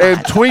 Jack, come on.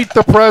 And tweet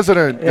the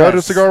president. Go to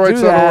Yes,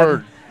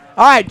 cigarrights.org.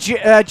 All right,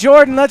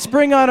 Jordan, let's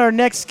bring on our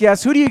next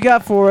guest. Who do you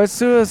got for us?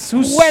 Who's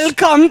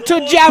Welcome to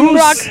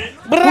Jamrock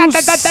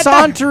who's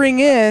sauntering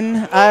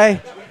in?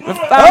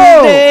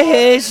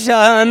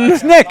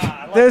 Foundation. Nick.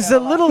 There's a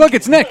little. Look,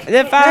 it's Nick.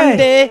 The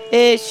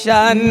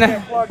foundation.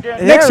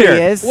 There Nick's he here.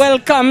 is.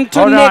 Welcome to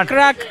Hold on. Nick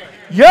Rock.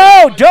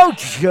 Yo,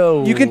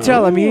 Dojo. You can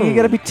tell. I mean, you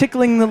got to be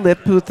tickling the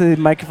lip with the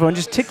microphone,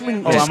 just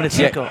tickling. Oh, I'm just gonna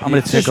tickle. I'm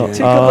gonna just tickle.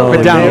 tickle a little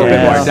But down a little bit.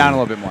 bit Yeah. more. Down a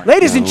little bit more.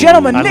 Ladies and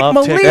gentlemen, I Nick love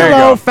tickle. There you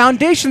Melillo, go.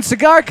 Foundation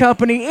Cigar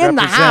Company in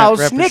the Represent, house.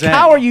 Nick, represent.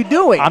 how are you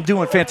doing? I'm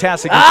doing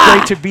fantastic. It's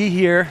great to be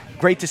here.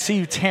 Great to see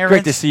you, Terrence.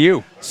 Great to see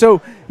you.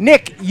 So,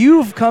 Nick,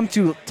 you've come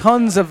to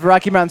tons of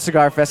Rocky Mountain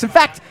Cigar Fest. In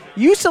fact,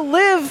 you used to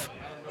live.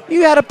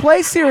 You had a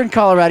place here in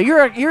Colorado.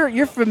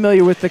 You're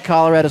familiar with the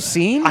Colorado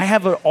scene. I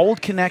have an old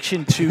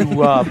connection to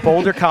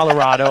Boulder,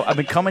 Colorado. I've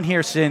been coming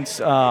here since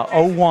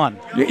 01.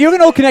 You have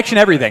an old connection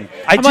to everything.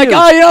 I'm do. like,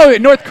 oh, you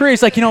know, North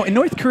Korea's like, you know, in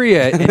North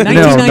Korea in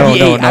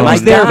 1998, I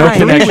was there. No for 3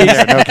 connection weeks.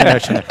 there. No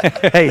connection.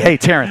 Hey,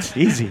 Terrence,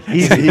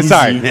 easy.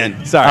 Sorry,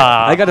 man. Sorry.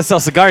 I got to sell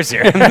cigars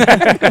here.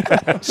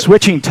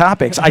 Switching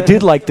topics, I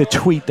did like the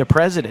tweet the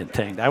president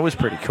thing. That was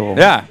pretty cool.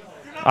 Yeah.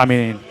 I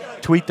mean,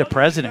 tweet the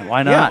president.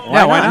 Why not?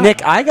 Yeah, why not?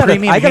 Nick, I got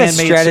Premium a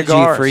handmade strategy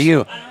cigars. for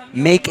you.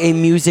 Make a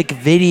music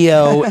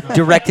video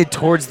directed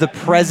towards the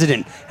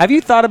president. Have you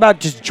thought about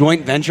just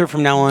joint venture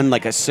from now on,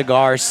 like a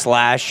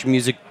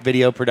cigar/music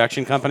video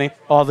production company?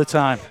 All the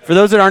time. For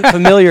those that aren't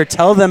familiar,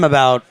 tell them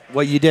about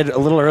what you did a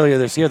little earlier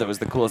this year. That was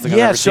the coolest thing I've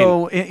Yeah, ever seen.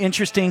 so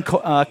interesting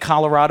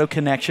Colorado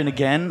connection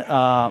again.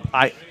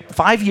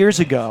 5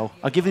 years ago,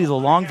 I'll give you the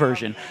long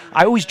version.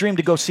 I always dreamed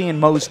of go seeing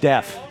Mos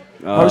Def.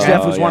 Mos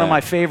Def was one of my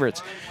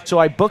favorites. So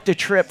I booked a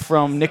trip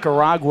from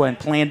Nicaragua and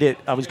planned it.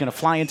 I was going to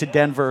fly into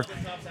Denver.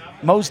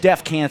 Mos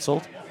Def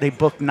canceled. They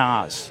booked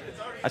Nas.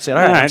 I said,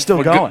 all right, I'm still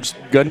well, going.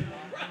 Good.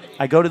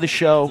 I go to the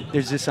show.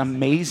 There's this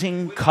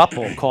amazing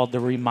couple called The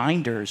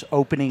Reminders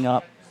opening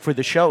up for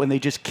the show, and they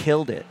just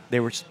killed it. They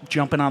were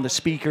jumping on the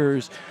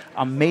speakers,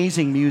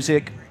 amazing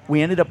music.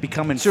 We ended up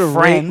becoming sort of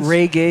friends.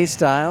 reggae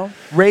style.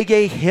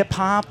 Reggae, hip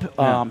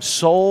hop,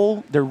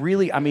 soul. They're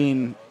really, I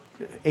mean,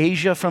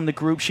 Asia from the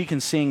group, she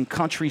can sing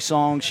country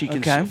songs, she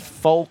can sing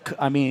folk.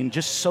 I mean,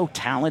 just so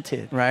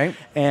talented. Right.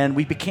 And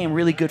we became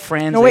really good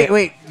friends. No,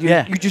 wait.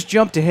 Yeah. You just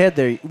jumped ahead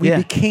there. We Yeah.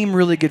 became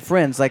really good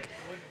friends. Like,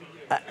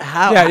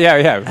 how?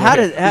 Yeah. How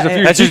did? There's a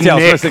few That's just details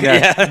Nick. missing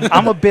there.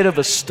 I'm a bit of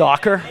a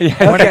stalker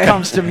when it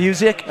comes to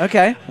music.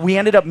 Okay. We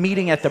ended up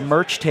meeting at the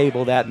merch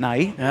table that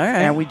night. All right.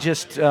 And we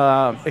just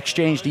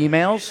exchanged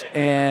emails,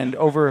 and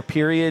over a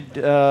period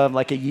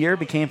like a year,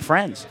 became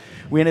friends.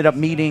 We ended up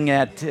meeting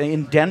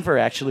in Denver,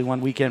 actually,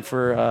 one weekend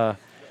for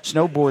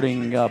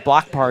snowboarding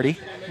block party.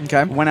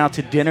 Okay. Went out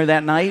to dinner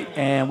that night,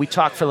 and we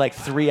talked for like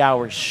 3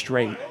 hours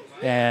straight.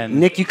 And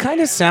Nick, you kind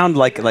of sound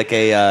like a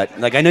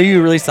like I know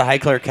you released the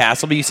Highclere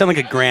Castle, but you sound like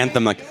a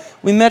Grantham. Like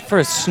we met for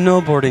a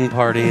snowboarding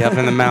party up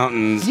in the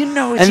mountains. You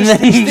know, it's and just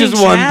then these just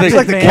things one happen, thing,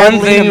 like the one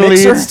Catalina thing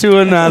mixer. leads to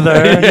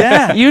another.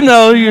 Yeah. You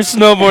know your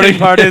snowboarding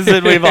parties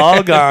that we've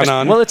all gone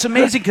on. Well, it's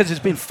amazing because it's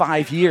been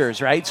 5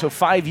 years, right? So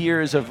 5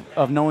 years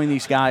of knowing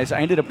these guys.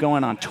 I ended up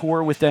going on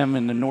tour with them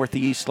in the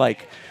Northeast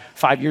like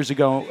 4 years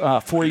ago,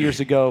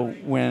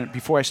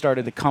 before I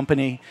started the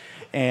company.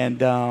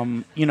 And,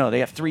 you know,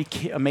 they have three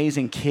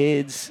amazing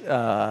kids,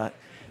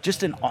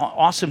 just an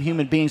awesome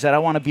human beings that I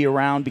want to be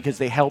around because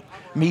they help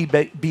me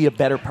be a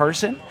better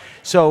person.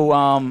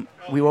 So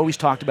we always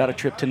talked about a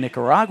trip to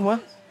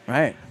Nicaragua.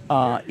 Right.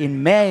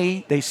 In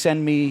May, they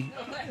send me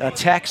a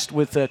text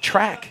with a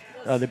track,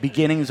 the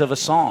beginnings of a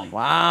song.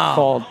 Wow.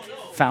 Called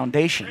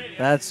Foundation.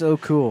 That's so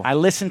cool. I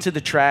listened to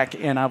the track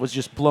and I was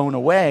just blown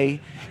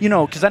away, you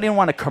know, because I didn't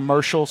want a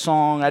commercial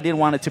song. I didn't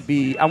want it to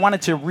be, I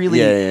wanted to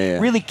really,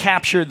 really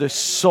capture the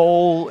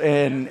soul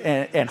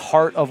and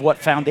heart of what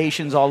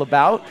Foundation's all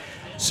about.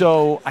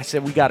 So I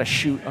said, we got to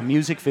shoot a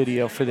music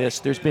video for this.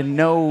 There's been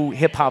no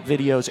hip hop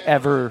videos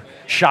ever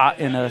shot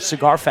in a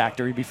cigar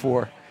factory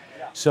before.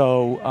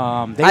 So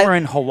they were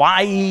in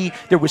Hawaii.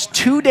 There was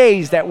 2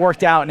 days that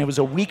worked out, and it was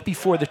a week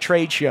before the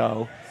trade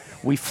show.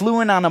 We flew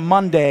in on a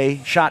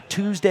Monday, shot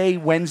Tuesday,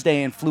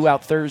 Wednesday, and flew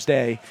out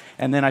Thursday.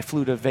 And then I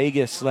flew to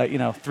Vegas, like, you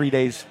know, 4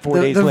 days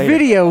later. The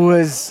video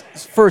was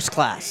first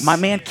class. My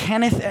man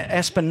Kenneth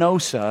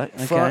Espinosa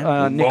from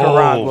Okay.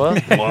 Nicaragua.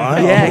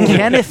 Yeah,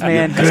 Kenneth,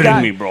 man. He's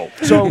got- me, bro.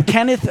 So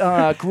Kenneth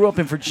grew up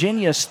in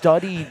Virginia,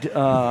 studied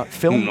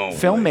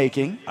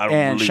filmmaking, I don't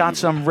and believe shot you.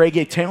 some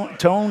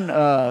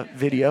reggaeton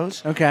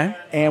videos. Okay.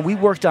 And we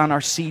worked on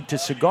our Seed to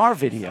Cigar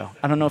video.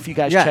 I don't know if you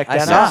guys Yeah, checked I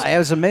that saw out. it. It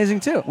was amazing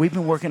too. We've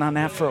been working on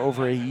that for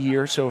over a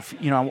year. So, if,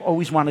 you know, I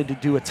always wanted to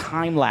do a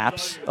time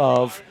lapse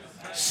of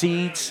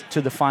seeds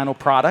to the final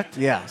product.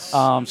 Yes.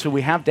 So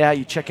we have that.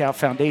 You check out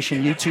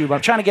Foundation YouTube.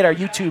 I'm trying to get our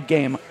YouTube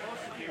game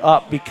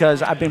up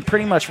because I've been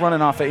pretty much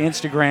running off of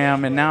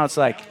Instagram, and now it's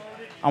like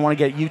I want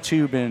to get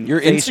YouTube and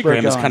Your Facebook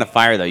Instagram is going. kind of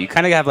fire, though. You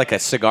kind of have like a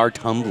cigar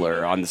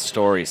tumbler on the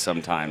story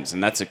sometimes,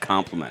 and that's a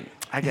compliment.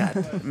 I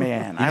got,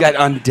 man. You got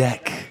on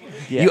deck.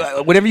 Yeah.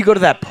 You, whenever you go to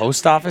that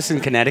post office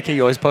in Connecticut,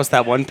 you always post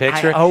that one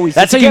picture. That's how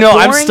Does it you get know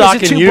I'm boring?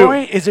 stalking Is it too you.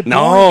 Boring? Is it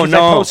No, boring? 'Cause I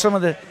no. post some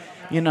of the,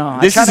 you know,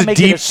 This I try is to a make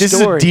deep. it a This is a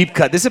story. deep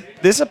cut. This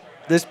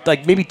this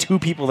like maybe 2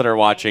 people that are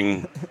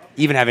watching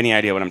even have any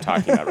idea what I'm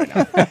talking about right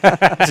now.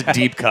 It's a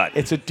deep cut.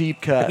 It's a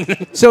deep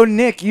cut. So,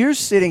 Nick, you're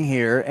sitting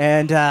here,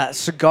 and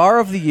Cigar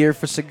of the Year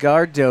for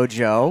Cigar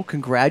Dojo.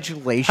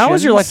 Congratulations. How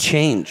has your life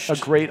changed? A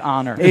great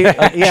honor.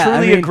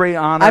 Truly a great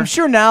honor. I'm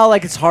sure now,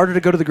 like, it's harder to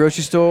go to the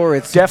grocery store.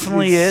 It's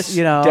Definitely it's, is.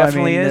 You know,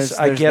 definitely I mean, is.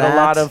 I there's get that. a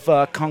lot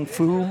of kung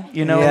fu.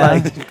 You know, Yeah.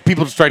 like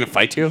People just trying to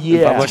fight you in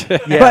yeah,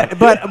 public? yeah.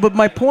 But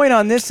my point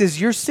on this is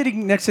you're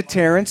sitting next to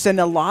Terrence, and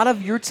a lot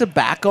of your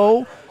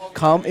tobacco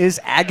is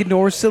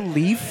Aganorsa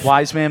leaf.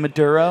 Wise Man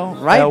Maduro,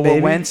 Right, El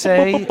baby.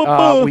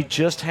 Wawense. We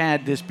just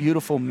had this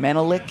beautiful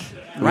Menelik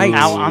Right.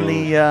 out on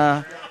the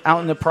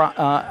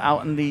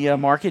out in the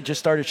market. Just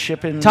started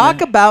shipping. Talk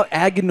about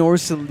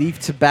Aganorsa leaf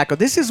tobacco.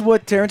 This is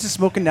what Terrence is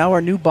smoking now,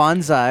 our new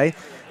bonsai.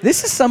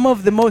 This is some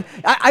of the most.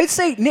 I'd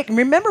say, Nick,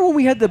 remember when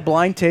we had the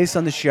blind taste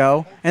on the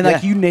show and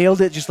like Yeah. you nailed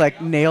it, just like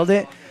nailed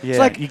it. Yeah, It's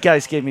like you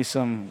guys gave me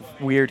some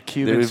weird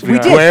Cuban. we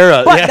did,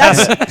 Guerra, but yeah.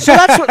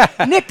 that's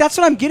what Nick. That's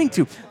what I'm getting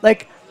to.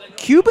 Like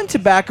Cuban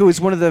tobacco is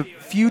one of the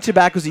few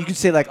tobaccos that you can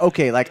say like,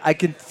 okay, like I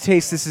can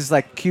taste this is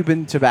like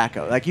Cuban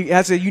tobacco. Like it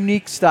has a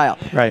unique style.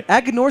 Right.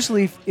 Aganorsa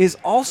leaf is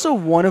also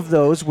one of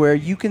those where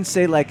you can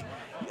say like,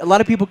 a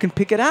lot of people can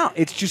pick it out.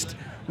 It's just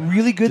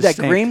really good.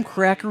 Distinct. That graham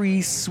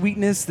crackery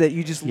sweetness that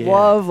you just Yeah.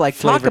 love. Like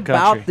talk Flavor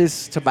about country.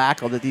 this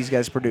tobacco that these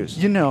guys produce.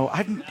 You know,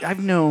 I've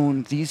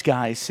known these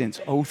guys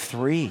since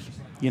 '03.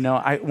 You know,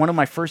 one of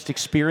my first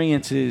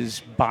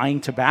experiences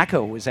buying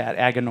tobacco was at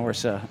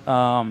Aganorsa.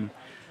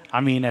 I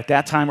mean, at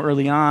that time,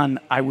 early on,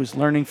 I was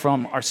learning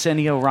from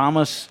Arsenio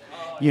Ramos,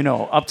 you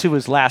know, up to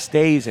his last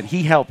days, and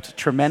he helped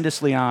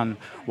tremendously on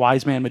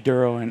Wise Man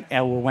Maduro and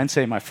El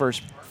Wawense, my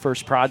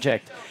first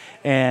project.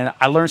 And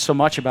I learned so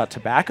much about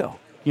tobacco,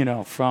 you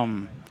know,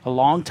 from a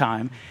long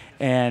time,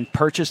 and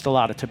purchased a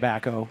lot of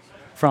tobacco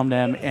from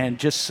them, and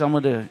just some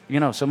of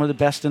the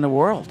best in the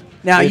world.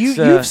 Now It's,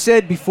 you've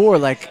said before,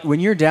 like when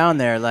you're down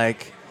there,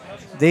 like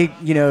they,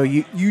 you know,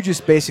 you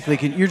just basically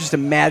you're just a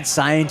mad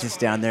scientist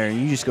down there, and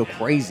you just go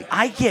crazy.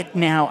 I get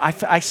now.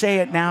 I say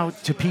it now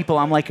to people.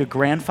 I'm like a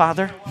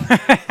grandfather.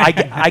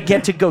 I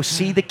get to go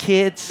see the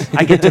kids.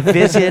 I get to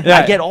visit.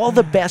 I get all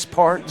the best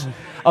parts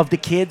of the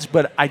kids,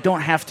 but I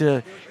don't have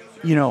to,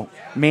 you know,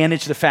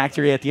 manage the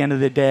factory at the end of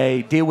the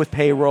day, deal with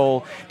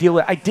payroll,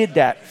 I did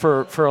that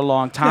for a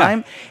long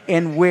time,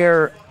 and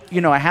where,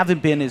 you know, I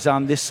haven't been is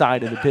on this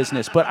side of the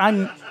business, but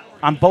I'm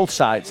on both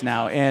sides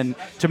now, and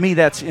to me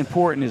that's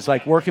important, is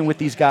like working with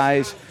these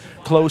guys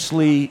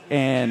closely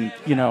and,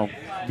 you know,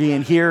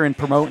 being here and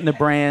promoting the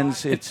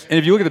brands. It's And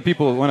if you look at the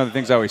people, one of the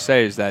things I always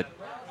say is that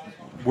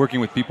working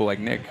with people like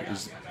Nick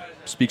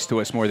speaks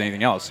to us more than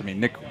anything else. I mean,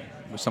 Nick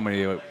was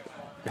somebody.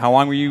 How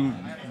long were you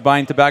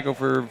buying tobacco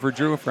for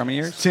Drew? For how many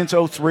years? since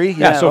 '03.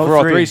 Yeah, so for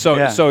all 3. So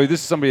yeah. so this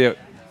is somebody that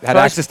had So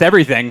I- access to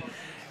everything,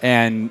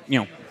 and you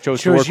know chose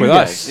to Chose work you with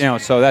guys. us. You know,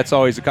 so that's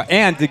always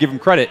and to give him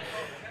credit,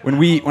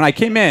 when I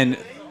came in,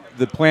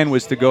 the plan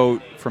was to go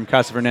from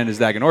Casa Fernandez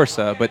to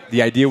Aganorsa, but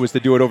the idea was to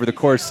do it over the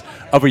course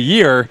of a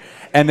year.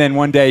 And then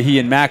one day he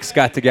and Max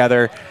got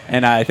together,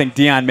 and I think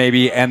Dion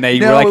maybe, and they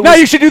were like, it "No, was-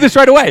 you should do this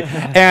right away."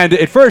 And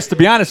at first, to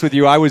be honest with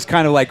you, I was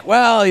kind of like,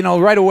 "Well, you know,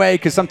 right away,"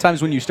 because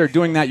sometimes when you start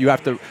doing that, you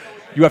have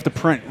to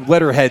print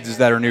letterheads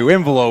that are new,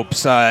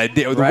 envelopes, the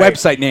Right.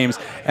 website names,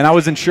 and I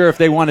wasn't sure if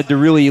they wanted to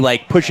really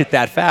like push it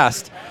that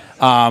fast.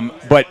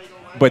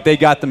 But they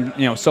got them,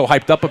 you know, so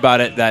hyped up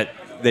about it that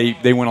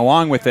they went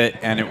along with it,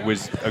 and it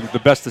was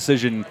the best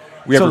decision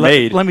we ever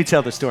made. Let me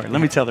tell the story.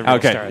 Let me tell the real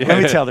Okay. story.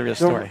 Let me tell the real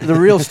story. The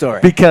real story.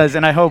 Because,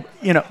 and I hope,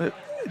 you know,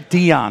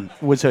 Dion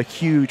was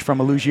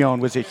from Illusion,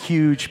 was a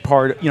huge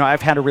part. You know,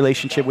 I've had a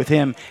relationship with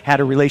him, had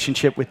a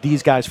relationship with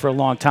these guys for a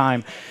long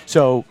time.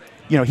 So,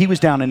 you know, he was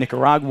down in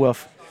Nicaragua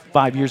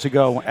 5 years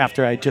ago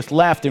after I just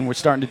left, and we're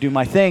starting to do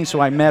my thing,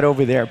 so I met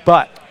over there.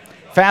 But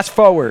fast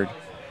forward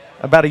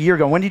about a year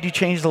ago. When did you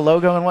change the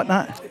logo and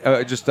whatnot?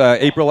 Just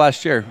April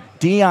last year.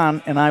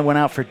 Dion and I went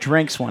out for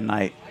drinks one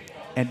night,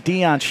 and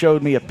Dion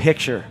showed me a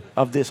picture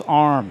of this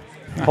arm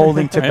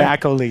holding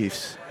tobacco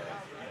leaves,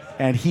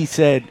 and he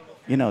said,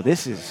 "You know,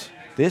 this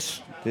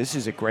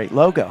is a great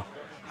logo."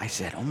 I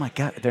said, "Oh my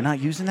God, they're not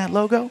using that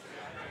logo?"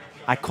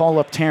 I call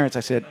up Terrence. I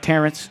said,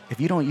 "Terrence, if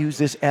you don't use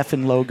this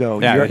effing logo,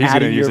 Yeah, you're he's out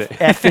gonna of use your it.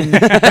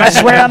 effing." I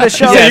swear on the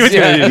show, Yeah, he was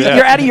gonna use it.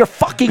 you're out of your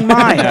fucking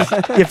mind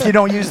if you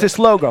don't use this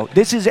logo.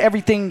 This is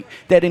everything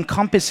that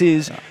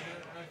encompasses.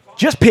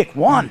 Just pick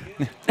one,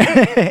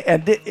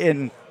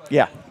 and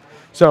yeah.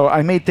 So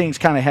I made things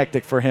kind of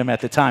hectic for him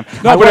at the time.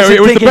 No, I but wasn't it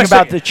was the thinking best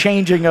about thing. the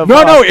changing of.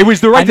 No, it was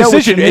the I right know what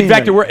decision. you In mean.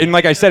 fact, and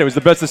like I said, it was the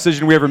best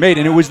decision we ever made,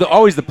 and it was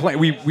always the plan.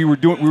 We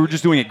were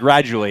just doing it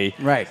gradually,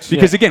 Right.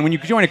 Because again, when you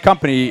join a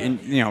company, and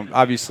you know,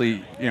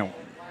 obviously, you know,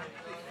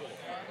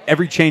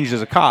 every change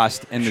is a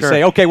cost, and Sure. to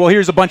say, okay, well,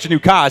 here's a bunch of new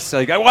costs,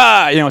 like,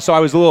 wow, you know, so I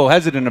was a little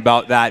hesitant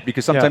about that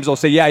because sometimes they'll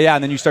say, yeah,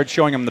 and then you start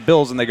showing them the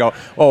bills, and they go,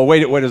 oh,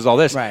 wait, what is all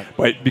this? Right.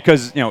 But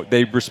because you know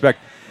they respect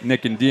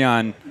Nick and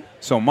Dion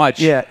so much,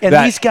 Yeah, and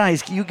that- these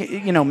guys,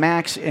 you know,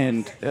 Max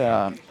and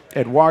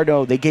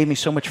Eduardo, they gave me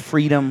so much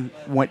freedom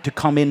to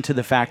come into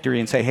the factory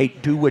and say, hey,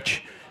 do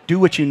do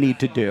what you need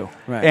to do.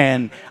 Right.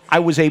 And I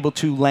was able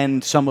to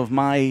lend some of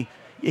my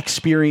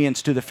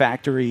experience to the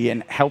factory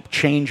and help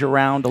change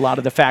around a lot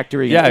of the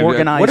factory, Yeah, and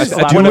organize What does a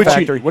lot do of the what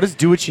factory. you, what does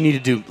do what you need to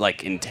do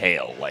like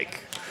entail? Like,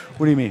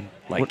 What do you mean?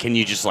 like can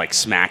you just like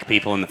smack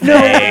people in the No,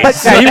 face?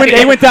 but- Yeah,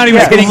 he went down. He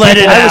was hitting. Let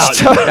it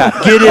people.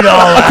 out. Get it all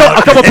out.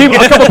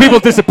 A couple people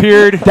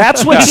disappeared.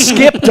 That's what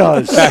Skip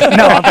does.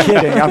 No, I'm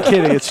kidding. I'm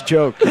kidding. It's a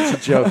joke. It's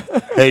a joke.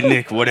 Hey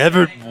Nick,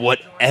 whatever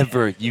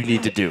you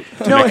need to do.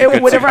 to No, make a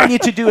good whatever I cigar.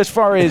 need to do as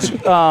far as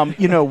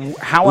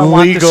how I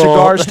want the Legal.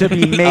 cigars to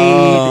be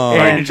made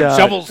and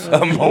shovels.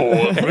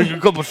 Bring a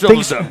couple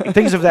shovels out.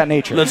 things of that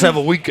nature. Let's have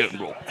a weekend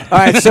roll. All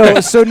right,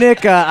 so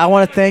Nick, I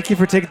want to thank you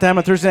for taking time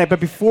on Thursday night. But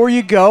before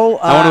you go,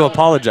 I want to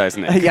apologize,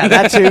 Nick. yeah,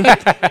 that too.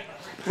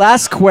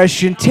 Last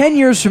question: 10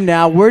 years from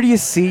now, where do you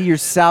see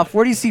yourself?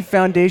 Where do you see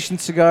Foundation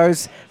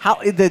Cigars? How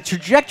the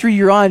trajectory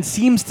you're on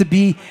seems to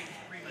be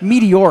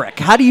meteoric.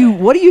 What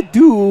do you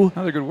do?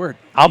 Another good word.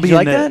 I'll Did be you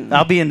in like that?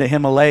 I'll be in the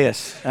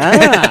Himalayas.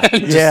 Ah,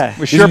 Yeah.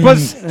 With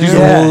Sherpas. Just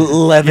Yeah.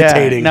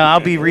 levitating. No,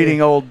 I'll be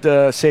reading old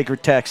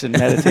sacred texts and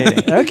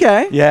meditating.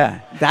 okay. Yeah.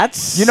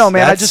 That's Man, I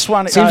That's- just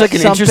want Seems like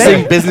an something.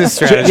 interesting business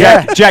strategy.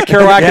 Jack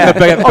Kerouac in the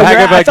bag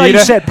I of thought you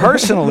Agita. said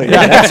personally.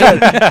 That's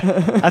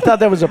what- I thought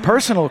that was a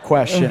personal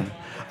question.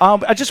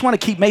 I just want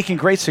to keep making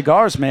great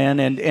cigars, man,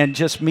 and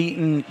just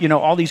meeting,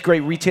 all these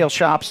great retail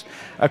shops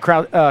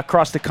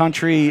across the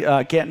country,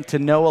 getting to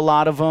know a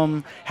lot of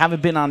them.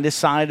 Haven't been on this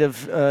side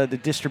of the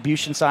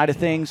distribution side of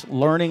things,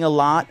 learning a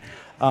lot.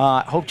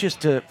 Hope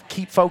just to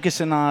keep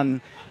focusing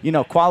on,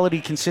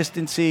 quality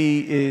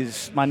consistency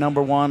is my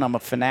number one. I'm a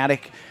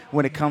fanatic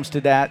when it comes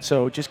to that.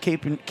 So just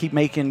keep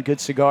making good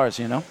cigars,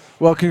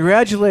 Well,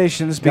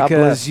 congratulations, God because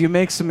bless. you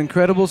make some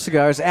incredible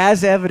cigars,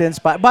 as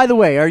evidenced by. By the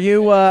way, are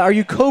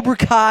you Cobra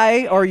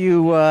Kai? Are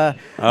you Mr.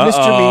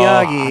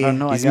 Miyagi? I don't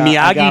know. He's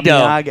I got Miyagi-Do.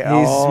 Miyagi.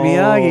 He's Oh.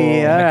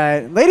 Miyagi. All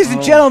right, ladies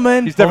and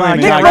gentlemen, He's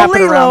definitely Nick Miyagi. Wrap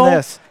it around Melillo,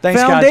 this. Thanks,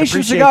 guys. Foundation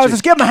Appreciate Cigars. you.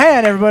 Let's give him a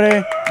hand,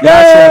 everybody.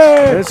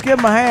 Gracias. Yay! Let's give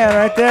him a hand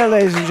right there,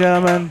 ladies and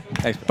gentlemen.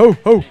 Thanks. Ho,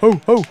 ho,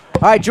 ho, ho.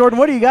 All right, Jordan,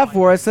 what do you got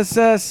for us?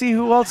 Let's see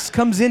who else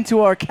comes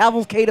into our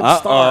cavalcade of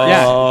stars.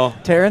 Yeah.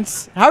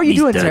 Terrence, how are you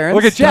doing, Terrence?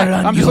 Look at Jack.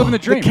 I'm just living the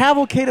The dream.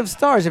 cavalcade of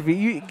stars. If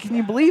can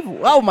you believe?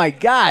 Oh my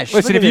gosh!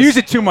 Listen, Look if at you this. use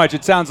it too much,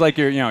 it sounds like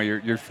you're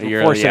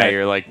forcing it.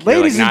 You're like, Ladies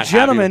you're and like not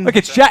gentlemen, Look,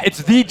 it's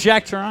the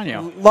Jack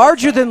Tarano.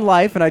 larger than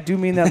life, and I do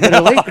mean that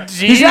literally.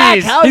 jeez. Jack,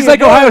 how He's you like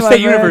doing, Ohio my State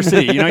friend?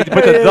 University. You need to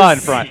put There the it "the" in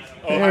is. front.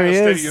 There he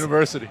State is.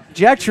 University.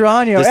 Jack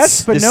Tarano, the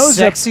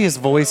Espinosa, sexiest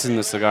voice in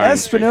the cigar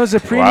industry. Espinosa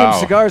Premium Wow.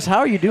 Cigars. How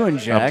are you doing,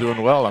 Jack? I'm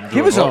doing well. I'm doing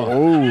Give us a well.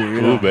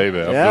 oh, Baby.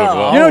 I'm Yeah. doing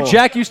well. You know,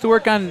 Jack used to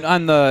work on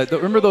the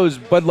remember those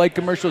Bud Light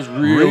commercials?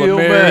 Real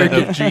Man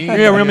American. of Genius.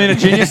 Yeah, Real Man of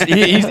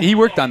Genius. He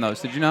worked on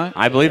those. Did you not?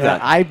 I believe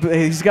that.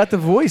 He's got the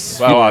voice.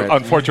 Well, for it.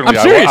 unfortunately,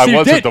 I'm serious. I he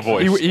wasn't did. the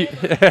voice. He-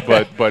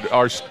 but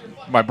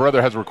my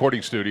brother has a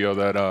recording studio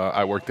that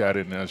I worked at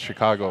in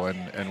Chicago,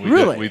 and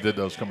Really? we did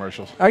those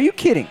commercials. Are you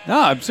kidding? no,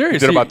 I'm We serious.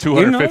 did He- about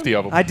 250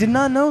 of them. I did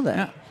not know that.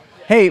 Yeah.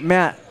 Hey,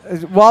 Matt,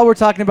 while we're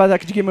talking about that,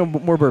 could you give me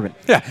more bourbon?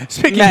 Yeah.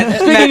 Speaking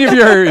of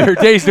your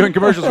days doing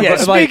commercials, for Yeah,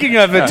 Bud Light, speaking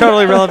of a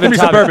totally relevant give me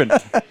some topic.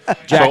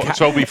 bourbon.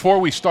 So before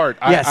we start,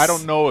 Yes. I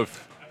don't know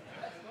if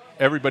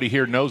everybody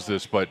here knows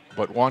this, but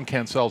Juan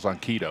Cancel's on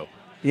keto.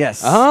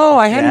 Yes. Oh,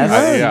 I hadn't Yes.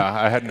 heard.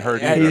 I hadn't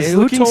heard Yeah, either. He's Who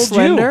looking told you?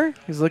 slender.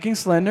 He's looking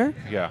slender.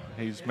 Yeah,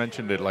 he's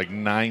mentioned it like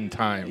 9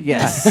 times.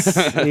 Yes,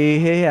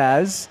 he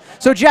has.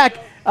 So, Jack.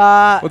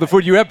 Well, the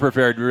food you have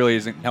prepared really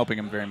isn't helping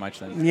him very much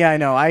then. Yeah, I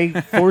know. I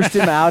forced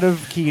him out of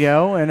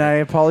keto, and I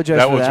apologize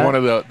That for was that. one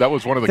of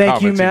the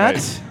Thank you,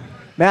 comments Matt.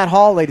 Matt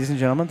Hall, ladies and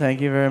gentlemen.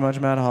 Thank you very much,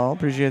 Matt Hall.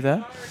 Appreciate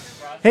that.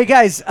 Hey,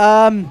 guys.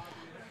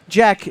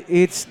 Jack,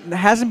 it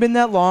hasn't been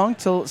that long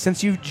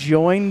since you've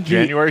joined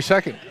January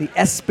 2nd. the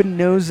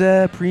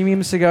Espinosa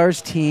Premium Cigars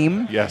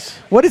team. Yes.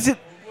 What has it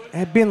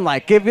been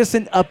like? Give us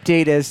an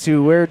update as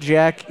to where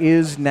Jack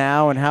is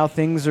now and how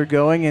things are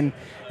going, and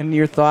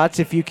your thoughts,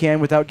 if you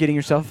can, without getting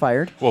yourself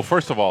fired. Well,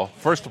 first of all,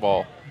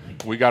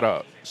 we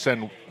gotta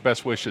send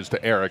best wishes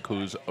to Eric,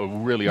 who's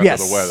really under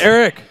Yes. the weather.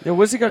 Eric, Yeah,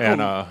 what's he got?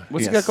 And,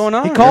 what's he yes. got going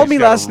on? He called me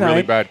He's got last a really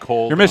night. bad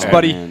cold. You're missed, and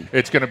buddy.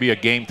 It's going to be a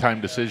game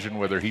time decision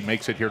whether he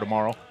makes it here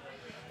tomorrow.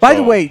 By So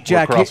the way, we're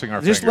Jack, crossing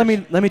our just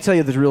fingers. let me tell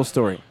you the real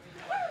story.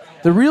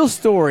 The real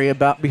story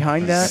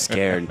behind that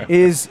Scared.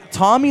 is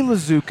Tommy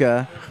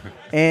Lazuka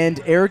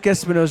and Eric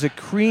Espinosa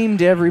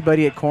creamed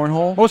everybody at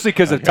Cornhole. mostly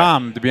because of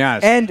Tom, to be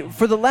honest. And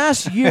for the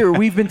last year,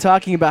 we've been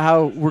talking about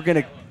how we're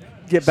going to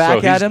get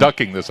back so at he's him.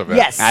 ducking this event.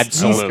 Yes,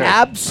 Absolutely. He's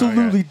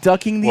absolutely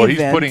ducking the Well, event.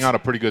 he's putting on a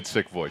pretty good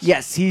sick voice.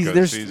 Yes,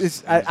 Because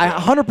it's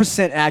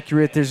 100%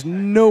 accurate. There's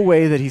no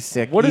way that he's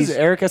sick. What he's, does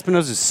Eric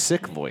Espinosa's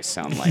sick voice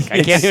sound like?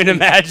 I can't even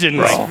imagine.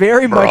 It's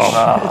very much.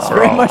 It's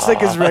very much like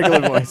his regular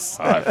voice.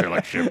 I feel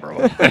like shit,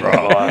 bro.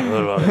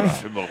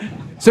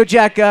 So,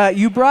 Jack,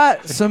 you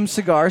brought some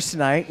cigars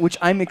tonight, which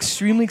I'm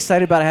extremely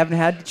excited about. I haven't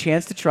had the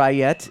chance to try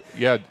yet.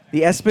 Yeah.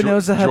 The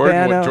Espinosa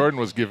Jordan, Habano. Jordan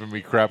was giving me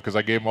crap because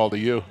I gave them all to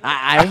you.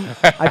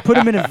 I put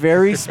him in a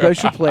very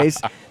special place.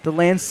 The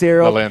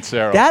Lancero. The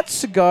Lancero. That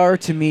cigar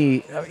to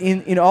me,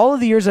 in all of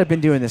the years I've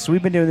been doing this,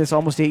 we've been doing this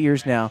almost 8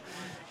 years now.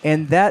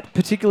 And that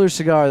particular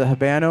cigar, the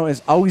Habano,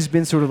 has always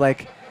been sort of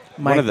like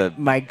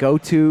my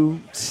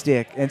go-to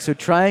stick. And so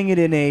trying it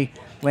in a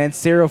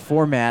Lancero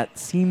format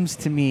seems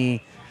to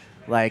me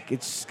like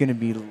it's going to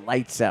be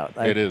lights out.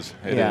 It is.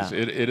 It is.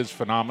 It is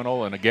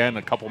phenomenal. And again,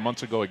 a couple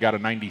months ago, it got a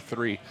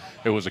 93.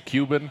 It was a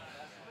Cuban,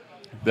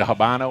 the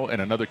Habano,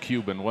 and another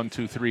Cuban, 1,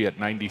 2, 3 at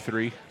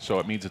 93. So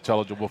it means it's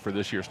eligible for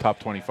this year's top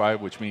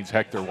 25, which means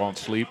Hector won't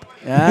sleep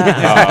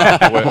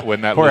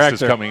when that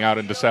list is coming out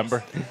in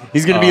December.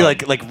 He's gonna be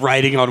like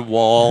writing on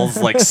walls,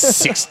 like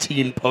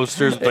 16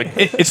 posters, with, like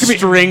it's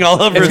string all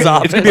over his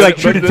office. It's gonna be like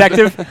True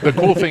Detective. The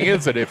cool thing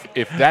is that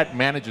if that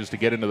manages to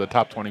get into the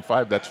top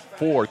 25, that's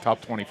 4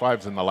 top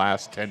 25s in the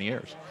last 10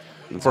 years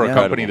for a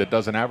company that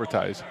doesn't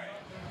advertise.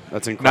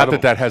 That's incredible.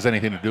 Not that has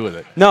anything to do with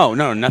it. No,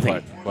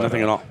 nothing. But,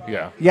 nothing at all.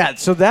 Yeah. Yeah,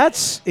 so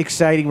that's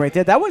exciting right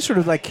there. That one sort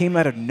of like came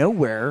out of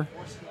nowhere.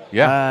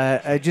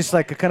 Yeah. Just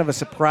like a kind of a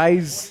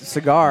surprise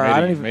cigar.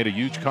 Made a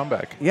huge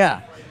comeback.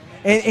 Yeah.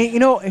 And you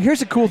know,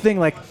 here's a cool thing.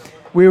 Like,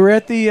 we were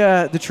at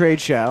the trade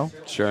show.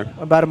 Sure.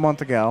 About a month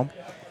ago.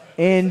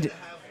 And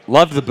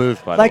loved the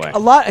booth, by the way. Like a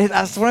lot,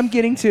 that's what I'm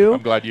getting to.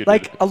 I'm glad you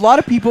like did it. A lot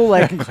of people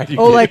like,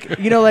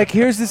 like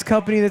here's this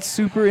company that's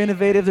super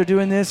innovative. They're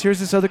doing this. Here's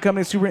this other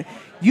company that's super.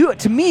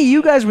 To me,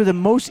 you guys were the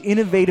most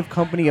innovative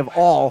company of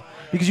all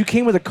because you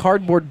came with a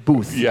cardboard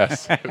booth.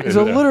 Yes, it was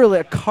literally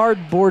a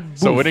cardboard booth.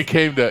 So when it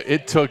came to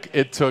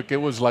it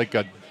was like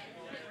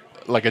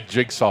a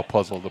jigsaw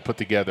puzzle to put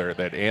together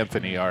that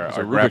Anthony, our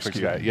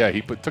graphics guy,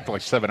 he took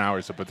like 7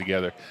 hours to put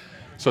together.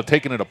 So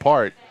taking it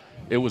apart,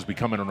 it was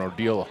becoming an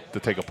ordeal to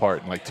take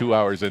apart. And like 2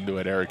 hours into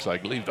it, Eric's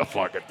like, leave the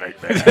fucking thing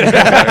there.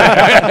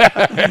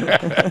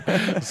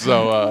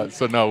 So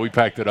no, we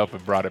packed it up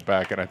and brought it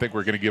back. And I think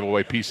we're going to give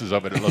away pieces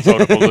of it at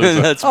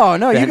Lozoda. Oh,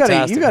 no, you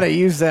gotta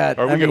use that.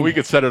 Or we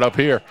could set it up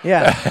here.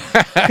 Yeah.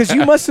 Because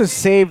you must have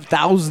saved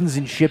thousands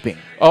in shipping.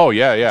 Oh,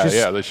 yeah.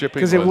 The shipping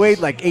because it weighed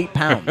like 8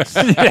 pounds,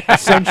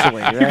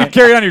 essentially. Right? You could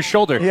carry it on your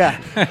shoulder. Yeah.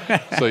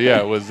 So yeah,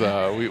 it was.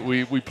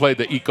 We played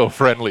the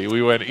eco-friendly.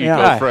 We went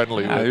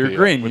eco-friendly. You're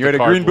green. You had a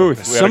green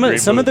booth.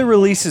 Some of the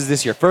releases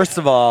this year. First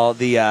of all,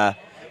 the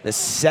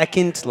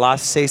second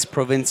Las Seis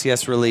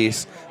Provincias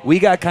release, we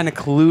got kind of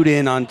clued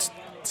in on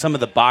some of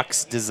the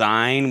box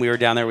design. We were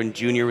down there when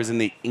Junior was in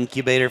the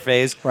incubator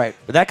phase. Right.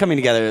 But that coming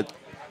together,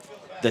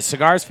 the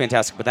cigar is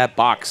fantastic. But that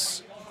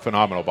box.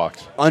 Phenomenal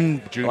box.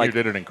 Junior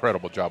did an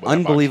incredible job with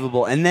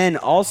unbelievable. And then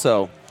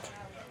also,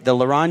 the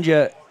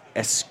Laranja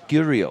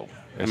Escurio.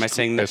 Am I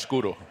saying that?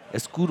 Escuro.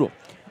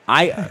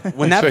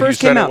 When that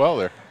first came out, well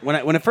there.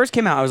 when it first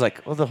came out, I was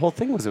like, well, the whole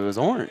thing was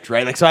orange,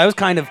 right? Like, so I was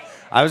kind of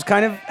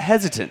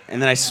hesitant,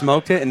 and then I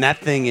smoked it, and that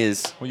thing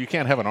is. Well, you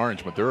can't have an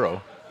orange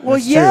Maduro. Well,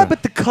 yeah,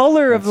 but the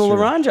color of the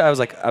Laranja, I was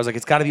like,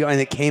 it's got to be, and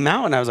it came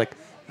out, and I was like,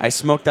 I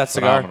smoked that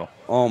cigar. Phenomenal.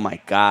 Oh my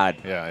God.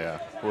 Yeah.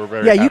 We're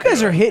very. Yeah, you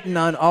guys are hitting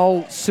on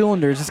all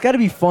cylinders. It's got to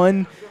be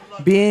fun.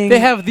 They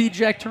have the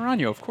Jack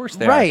Turano, of course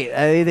they are. Right.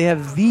 They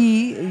have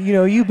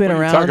you've been what around.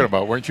 What are you talking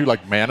about? Weren't you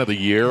like man of the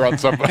year on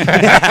something?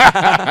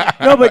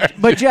 No,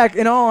 but Jack,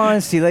 in all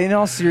honesty, like, in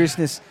all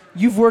seriousness,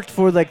 you've worked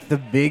for like the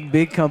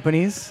big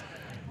companies,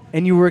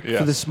 and you worked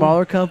for the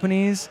smaller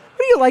companies. What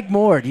do you like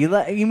more? Do you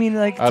like? You mean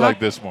like? I like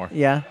this more.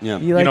 Yeah.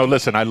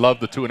 Listen, I love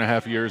the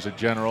 2.5 years in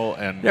general,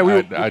 and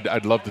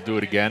I'd love to do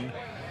it again.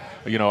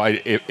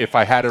 If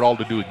I had it all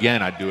to do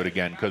again, I'd do it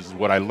again because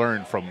what I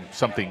learned from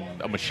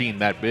a machine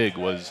that big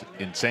was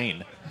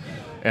insane.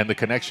 And the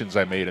connections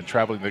I made and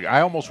traveling.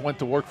 I almost went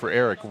to work for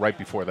Eric right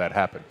before that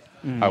happened.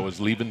 I was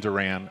leaving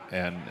Duran,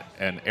 and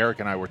Eric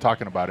and I were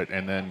talking about it,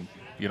 and then,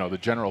 the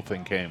general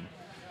thing came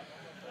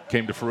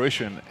to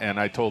fruition, and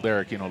I told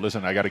Eric,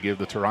 listen, I got to give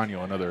the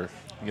Turano another,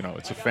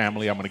 it's a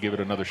family, I'm going to give it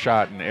another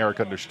shot, and Eric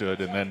understood.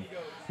 And then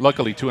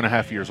luckily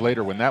 2.5 years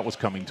later, when that was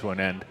coming to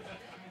an end,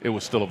 it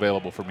was still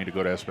available for me to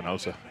go to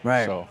Espinosa.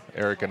 Right. So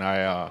Eric and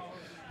I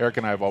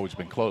have always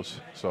been close.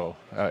 So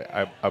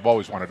I've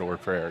always wanted to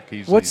work for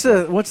Eric. What's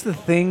the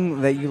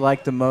thing that you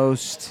like the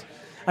most?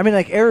 I mean,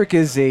 like, Eric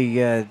is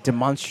a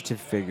demonstrative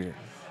figure.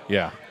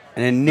 Yeah.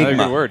 An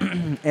enigma. Good word.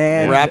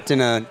 And wrapped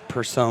in a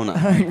persona.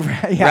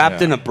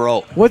 Wrapped in a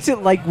bro. What's it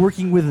like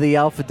working with the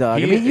alpha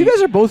dog? You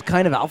guys are both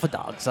kind of alpha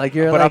dogs. Like,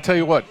 you're. But I'll tell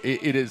you what,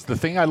 it is the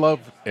thing I love,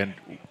 and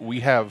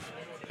we have.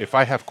 If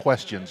I have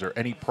questions or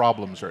any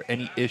problems or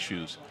any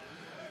issues,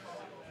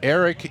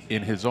 Eric,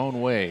 in his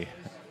own way,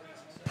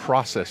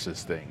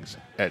 processes things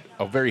at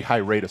a very high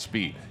rate of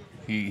speed.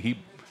 He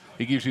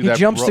gives you that.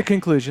 He jumps to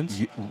conclusions.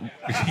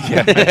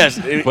 Yes,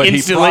 but instantly.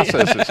 he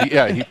processes.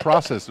 He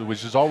processes,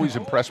 which has always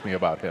impressed me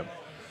about him.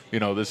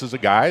 This is a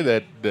guy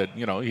that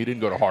he didn't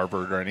go to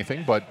Harvard or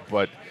anything,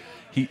 but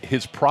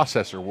his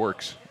processor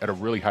works at a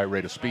really high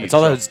rate of speed. It's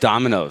all those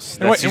dominoes.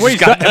 And what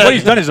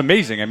he's done is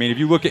amazing. I mean, if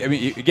you look at,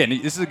 again,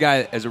 this is a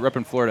guy, as a rep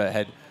in Florida,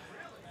 had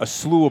a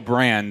slew of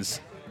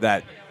brands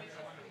that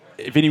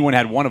if anyone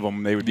had one of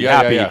them, they would be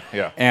happy.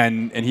 Yeah.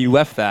 And he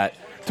left that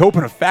to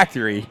open a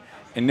factory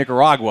in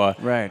Nicaragua.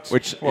 Right.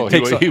 Which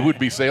he would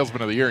be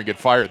salesman of the year and get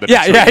fired.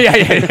 Yeah.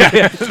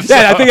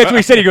 I think that's what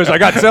he said. He goes, I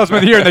got salesman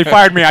of the year and they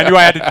fired me. I knew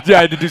I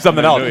had to do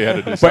something else. He had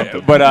to do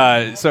something.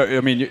 But so,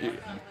 I mean,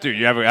 dude,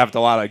 you have a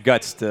lot of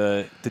guts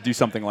to do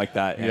something like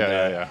that. And,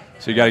 Yeah.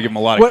 So you got to give them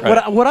a lot of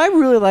credit. What I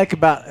really like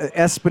about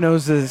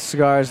Espinosa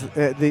Cigars,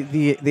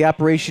 the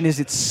operation is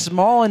it's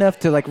small enough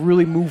to like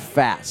really move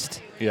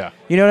fast. Yeah.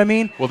 You know what I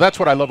mean? Well, that's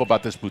what I love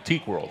about this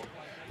boutique world.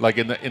 Like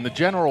in the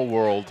general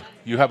world,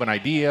 you have an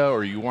idea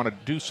or you want to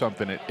do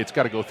something, it's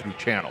got to go through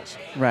channels.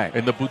 Right.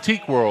 In the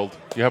boutique world,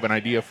 you have an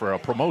idea for a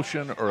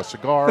promotion or a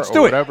cigar Let's or do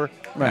it. whatever.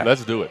 Right.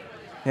 Let's do it.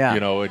 Yeah.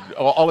 You know,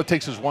 all it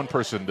takes is one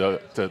person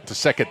to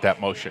second that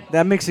motion.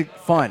 That makes it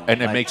fun.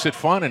 And it Like, makes it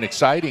fun and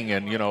exciting.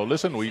 And, you know,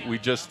 listen,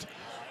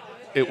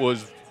 it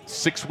was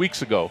 6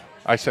 weeks ago,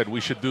 I said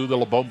we should do the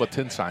La Bomba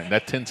tin sign.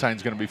 That tin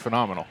sign's going to be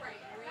phenomenal.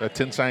 That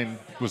tin sign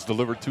was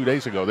delivered 2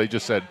 days ago. They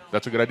just said,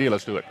 that's a good idea,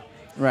 let's do it.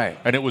 Right.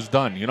 And it was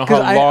done. You know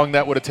 'Cause how long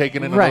that would have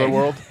taken in Right. another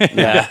world?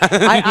 Yeah.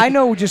 I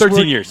know just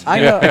 13 years.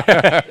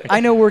 I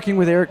know working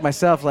with Eric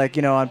myself, like,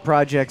 you know, on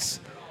projects,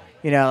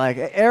 you know, like,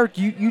 Eric,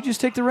 you just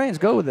take the reins,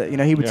 go with it. You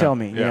know, he would tell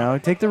me, you know,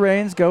 take the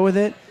reins, go with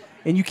it.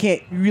 And you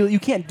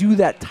can't do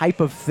that type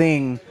of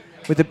thing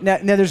with the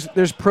now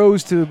there's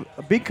pros to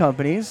big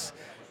companies,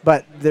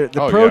 but the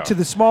pro to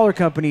the smaller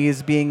company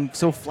is being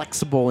so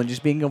flexible and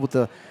just being able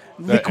to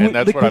And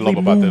that's what I love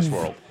about this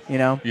world. You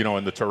know,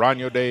 in the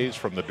Terrano days,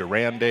 from the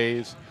Duran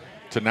days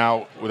to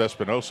now with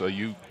Espinosa,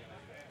 you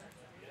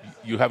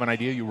have an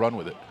idea, you run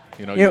with it.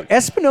 You know,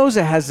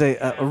 Espinosa has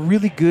a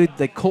really good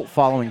like cult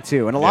following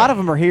too, and a lot of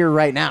them are here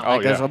right now. Oh,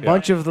 Like, there's yeah, a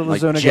bunch of the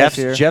Like Lazona guys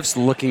here. Jeff's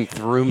looking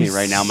through me He's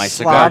right now, my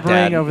cigar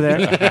slobbering dad. over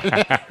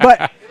there.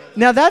 But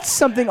now that's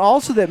something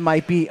also that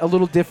might be a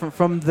little different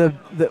from the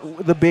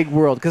big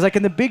world, because like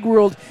in the big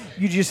world,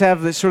 you just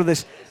have this sort of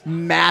this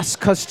mass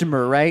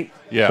customer, right?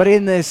 Yeah. But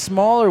in the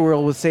smaller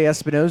world, with say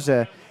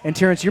Espinosa and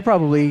Terrence, you're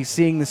probably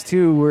seeing this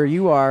too, where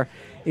you are,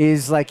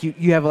 is like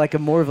you have like a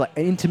more of like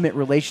an intimate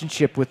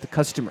relationship with the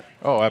customer.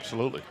 Oh,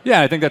 absolutely.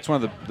 Yeah, I think that's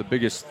one of the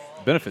biggest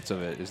benefits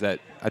of it is that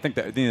I think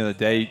that at the end of the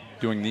day,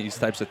 doing these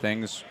types of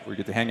things, we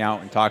get to hang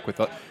out and talk with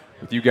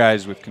you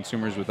guys, with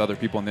consumers, with other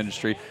people in the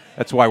industry.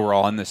 That's why we're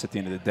all in this at the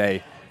end of the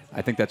day.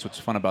 I think that's what's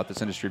fun about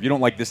this industry. If you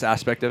don't like this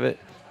aspect of it,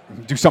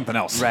 do something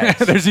else. Right.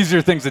 There's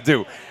easier things to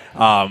do.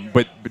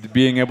 But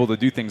being able to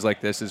do things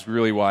like this is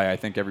really why I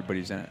think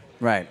everybody's in it.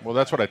 Right. Well,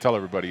 that's what I tell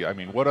everybody. I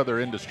mean, what other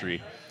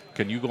industry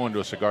can you go into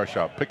a cigar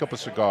shop, pick up a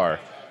cigar,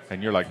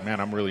 and you're like,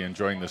 man, I'm really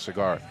enjoying this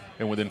cigar.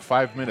 And within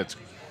 5 minutes,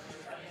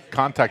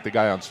 contact the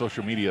guy on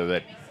social media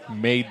that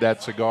made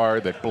that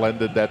cigar, that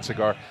blended that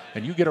cigar,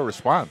 and you get a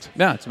response.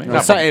 Yeah, it's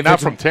amazing.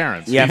 Not from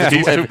Terrence. Yeah,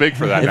 he's too big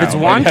for that if now. it's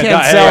Juan Cancel,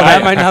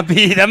 that might not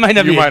be a you might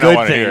good not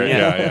want to thing. hear it.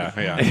 Yeah.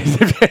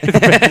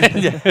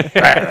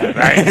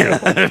 Thank you.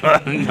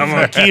 I'm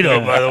on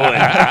keto, by the way.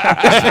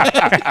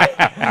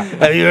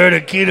 Have you heard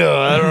of keto?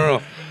 I don't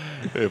know.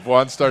 If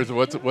Juan starts,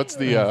 what's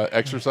the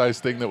exercise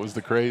thing that was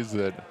the craze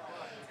that?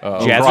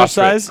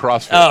 Jazzercise?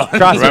 CrossFit. Oh,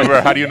 CrossFit.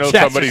 Remember, how do you know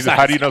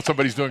Jazzercise.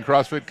 somebody's doing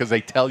CrossFit? Because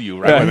they tell you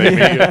right when they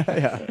meet you.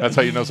 That's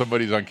how you know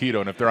somebody's on keto.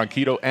 And if they're on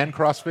keto and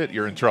CrossFit,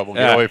 you're in trouble.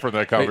 Get away from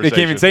that conversation. They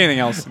can't even say anything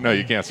else. No,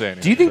 you can't say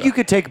anything. Do you think you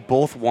could take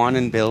both Juan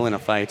and Bill in a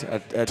fight?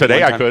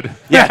 Today one I time? could.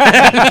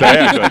 Yeah.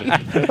 Today I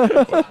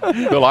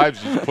could. Bill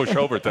Ives just push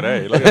over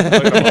today. Look at him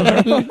over there.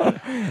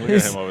 Look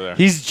at him over there.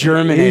 He's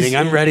germinating.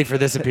 I'm ready for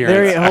this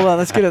appearance. Hold on,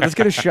 let's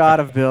get a shot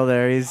of Bill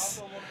there.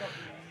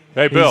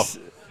 Hey, Bill.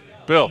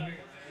 Bill.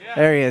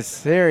 There he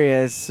is. There he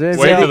is.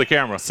 Wave to the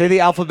camera. Say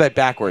the alphabet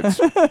backwards.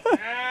 The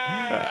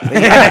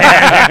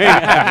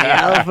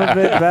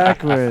alphabet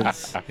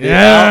backwards.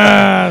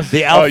 Yes.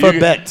 The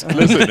alphabet.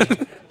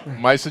 Listen,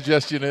 my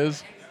suggestion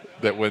is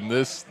that when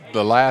the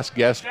last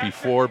guest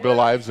before Bill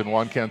Ives and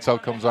Juan Cancel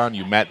comes on,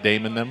 you Matt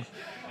Damon them.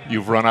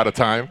 You've run out of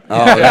time.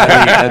 Oh,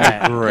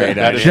 that's a great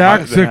That idea. is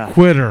Jack's a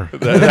quitter.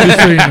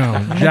 Just so you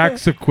know,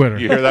 Jack's a quitter.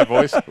 You hear that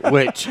voice?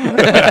 Which?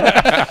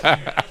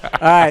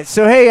 All right.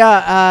 So, hey,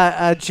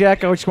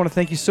 Jack, I just want to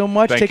thank you so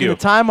much for Thank taking you.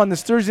 the time on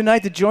this Thursday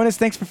night to join us.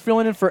 Thanks for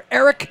filling in for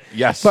Eric.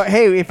 Yes. But,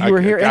 hey, if you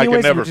were here I anyways,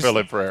 can never we're just- fill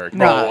in for Eric.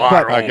 No,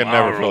 but I can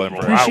never fill in for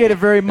Eric. appreciate it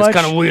very much. It's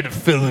kind of weird to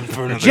fill in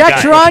for another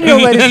Jack guy.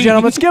 Tarano, ladies and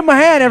gentlemen. Let's give him a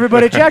hand,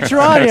 everybody. Jack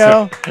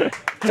Tarano.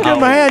 Let's give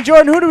him a hand.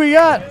 Jordan, who do we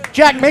got?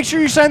 Jack, make sure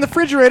you sign the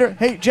refrigerator.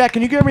 Hey, Jack,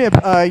 can you give me a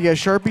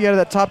Sharpie out of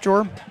that top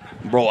drawer?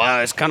 Bro,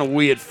 it's kind of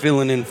weird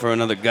filling in for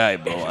another guy,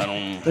 bro. I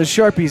don't... The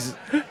Sharpies.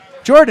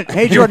 Jordan,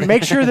 hey, Jordan,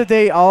 make sure that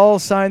they all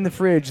sign the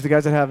fridge, the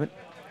guys that haven't.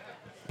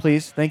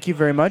 Please. Thank you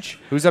very much.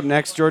 Who's up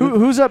next, Jordan?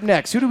 Who's up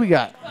next? Who do we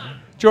got?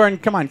 Jordan,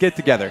 come on, get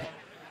together.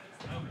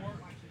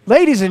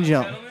 Ladies and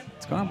gentlemen.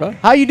 What's going on, brother?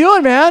 How you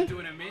doing, man?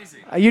 Doing amazing.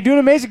 You're doing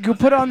amazing. Go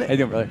put on the... How you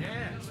doing, brother?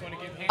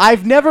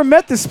 I've never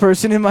met this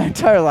person in my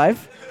entire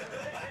life.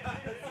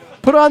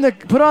 Put on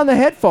the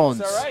headphones.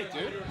 It's all right,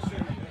 dude.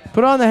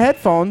 Put on the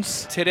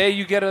headphones. Today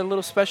you get a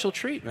little special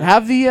treat, man.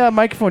 Have the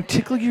microphone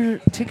tickle your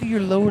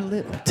lower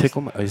lip.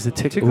 Tickle my... Is it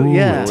tickle? Tickle,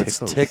 yeah. It's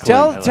tickling.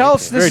 Tell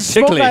us, Very this is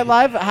Smoke tickly. Night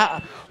Live.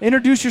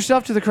 Introduce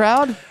yourself to the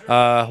crowd.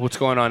 What's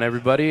going on,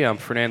 everybody? I'm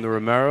Fernando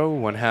Romero,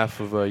 one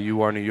half of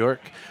You Are New York.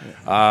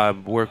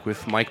 Work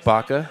with Mike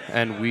Baca,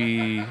 and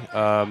we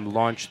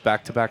launched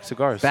Back-to-Back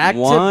Cigars.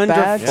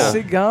 Back-to-Back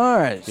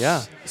cigars.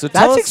 Yeah. So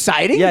that's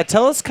exciting. Yeah,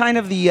 tell us kind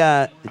of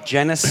the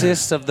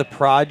genesis of the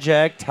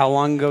project, how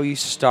long ago you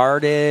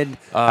started,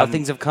 how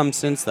things have come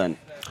since then.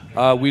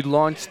 We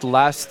launched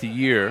last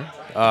year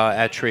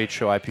at trade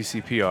show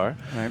IPCPR,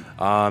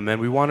 right. And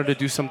we wanted to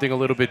do something a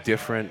little bit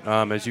different.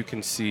 As you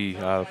can see,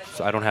 so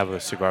I don't have a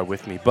cigar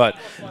with me, but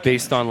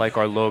based on like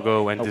our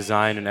logo and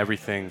design and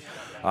everything,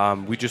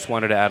 we just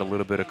wanted to add a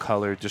little bit of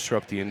color,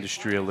 disrupt the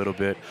industry a little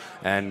bit,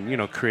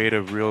 and create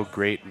a real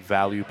great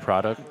value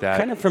product that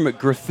kind of from a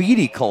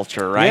graffiti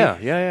culture,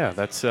 right? Yeah.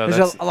 That's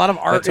there's a lot of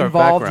art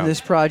involved in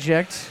this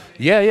project.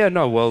 Yeah.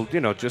 No, well,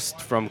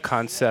 just from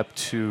concept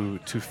to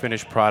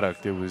finished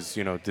product, it was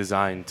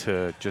designed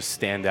to just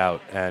stand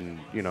out, and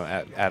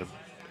at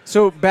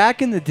So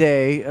back in the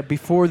day,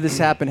 before this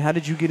happened, how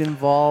did you get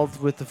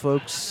involved with the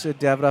folks at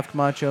Davidoff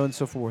Camacho and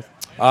so forth?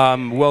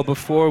 Well,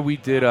 before we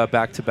did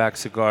Back-to-Back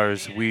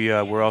Cigars, we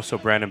were also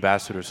brand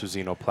ambassadors for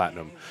Zeno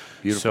Platinum.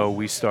 Beautiful. So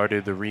we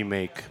started the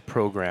Remake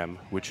program,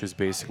 which is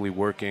basically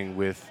working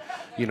with,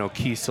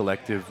 key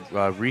selective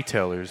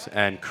retailers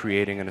and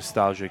creating a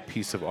nostalgic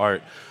piece of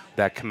art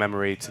that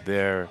commemorates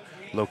their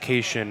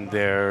location,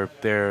 their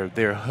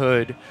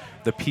hood,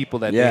 the people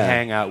that they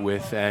hang out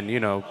with, and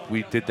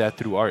we did that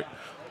through art.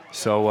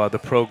 So the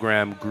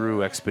program grew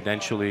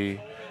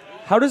exponentially.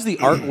 How does the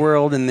art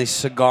world and the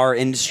cigar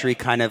industry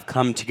kind of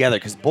come together?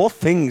 Because both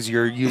things,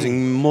 you're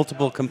using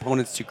multiple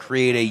components to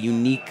create a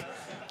unique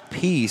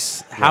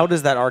piece. Yeah. How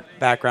does that art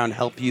background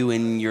help you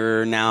in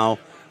your now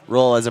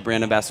role as a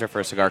brand ambassador for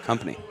a cigar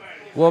company?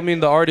 Well, I mean,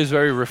 the art is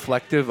very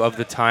reflective of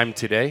the time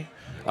today.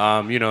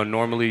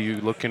 Normally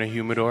you look in a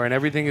humidor and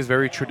everything is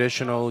very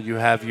traditional. You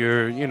have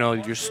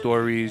your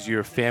stories,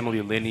 your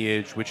family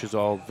lineage, which is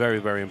all very,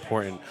 very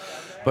important.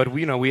 But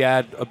we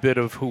add a bit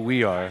of who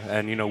we are,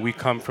 and we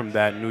come from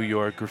that New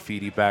York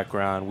graffiti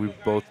background. We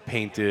both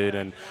painted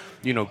and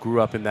grew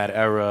up in that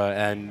era,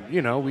 and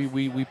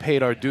we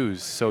paid our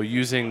dues. So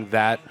using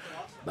that,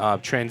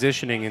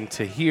 transitioning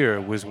into here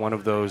was one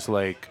of those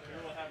like,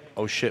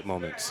 oh shit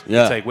moments.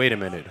 Yeah. It's like, wait a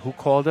minute, who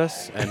called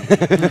us? And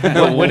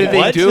what did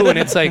they do? And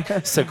it's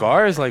like,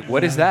 cigars? Like,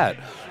 what is that?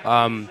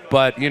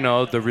 But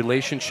the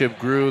relationship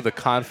grew, the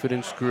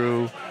confidence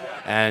grew.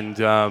 And,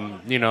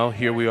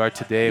 here we are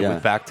today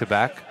with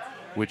Back-to-Back,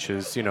 which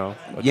is,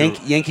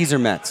 Yankees or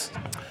Mets?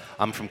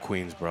 I'm from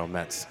Queens, bro.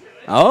 Mets.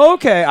 Oh,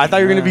 okay. I thought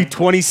you were going to be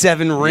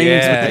 27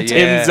 rings with the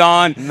Timbs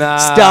on. Nah.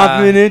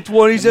 Stop it,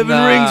 27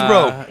 rings,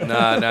 bro.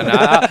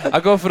 Nah.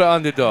 I go for the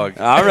underdog.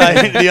 All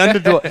right, the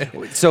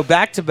underdog. So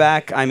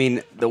Back-to-Back, I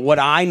mean, what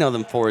I know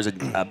them for is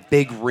a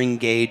big ring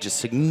gauge, a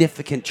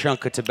significant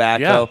chunk of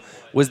tobacco. Yeah.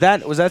 Was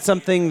that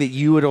something that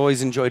you had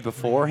always enjoyed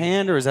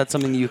beforehand, or is that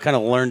something you kind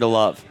of learned to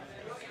love?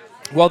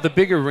 Well, the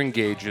bigger ring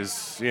gauge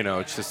is,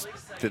 it's just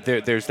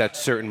there's that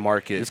certain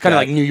market. It's kind of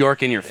like New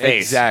York in your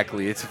face.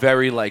 Exactly. It's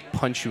very like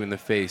punch you in the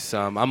face.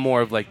 I'm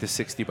more of like the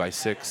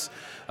 60x6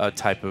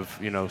 type of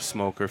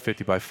smoker,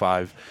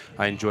 50x5.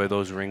 I enjoy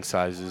those ring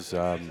sizes,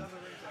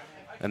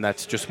 and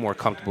that's just more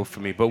comfortable for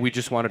me. But we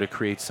just wanted to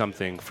create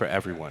something for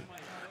everyone,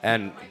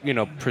 and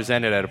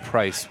present it at a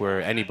price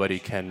where anybody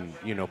can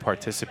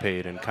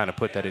participate and kind of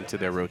put that into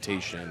their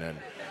rotation. And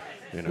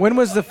when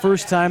was the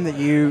first time that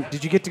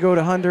did you get to go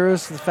to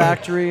Honduras, the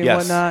factory and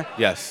whatnot?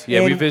 Yes.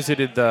 Yeah, we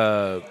visited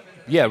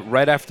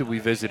right after we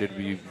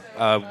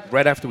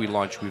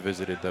launched, we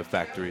visited the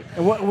factory.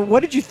 And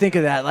what did you think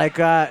of that? Like,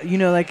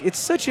 it's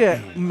such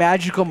a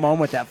magical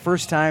moment that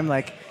first time,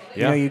 like,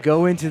 you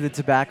go into the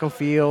tobacco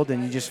field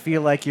and you just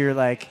feel like you're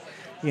like,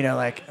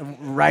 like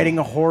riding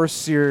a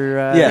horse. You're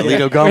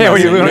Lito Gomez.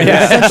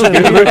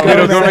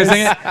 Lito Gomez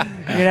sing it.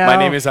 My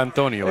name is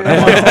Antonio. And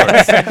I'm on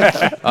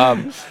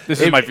a horse. This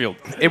is my field.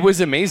 It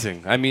was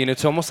amazing. I mean,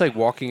 it's almost like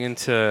walking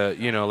into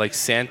like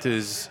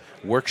Santa's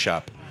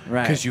workshop,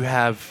 right? Because you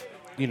have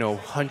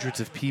hundreds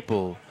of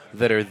people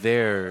that are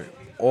there,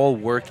 all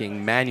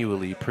working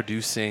manually,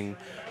 producing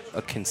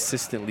a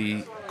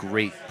consistently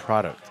great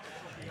product.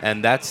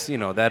 And that's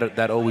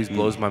that always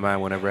blows my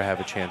mind whenever I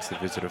have a chance to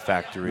visit a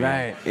factory.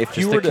 Right. If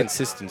you were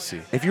consistency.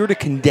 If you were to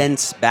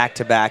condense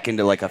Back-to-Back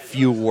into like a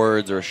few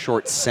words or a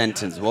short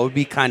sentence, what would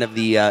be kind of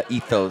the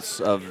ethos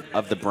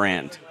of the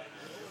brand?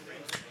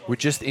 We're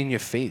just in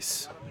your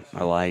face.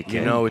 I like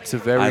it. It's a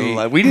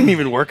very. We didn't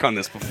even work on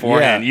this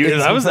beforehand.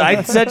 Yeah,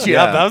 I set you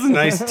up. That was a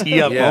nice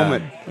tee-up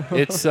moment.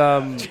 It's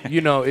it's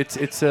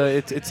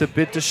a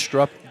bit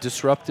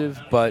disruptive,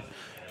 but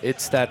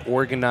it's that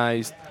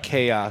organized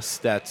chaos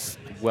that's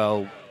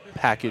well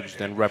packaged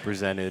and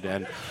represented,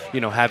 and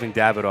having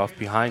Davidoff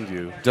behind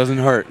you doesn't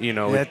hurt.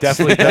 It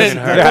definitely doesn't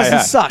hurt. It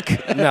doesn't suck.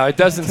 No, it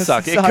doesn't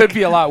suck. It could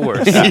be a lot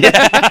worse.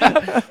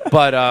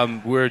 But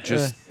we're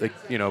just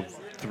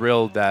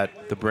thrilled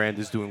that the brand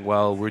is doing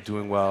well. We're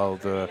doing well.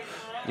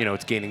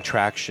 It's gaining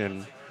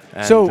traction.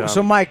 And,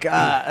 so Mike,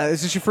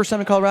 is this your first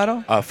time in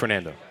Colorado?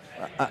 Fernando.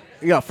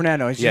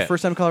 Fernando. Is it your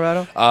first time in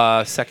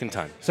Colorado? Second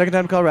time. Second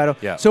time in Colorado.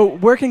 Yeah. So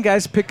where can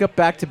guys pick up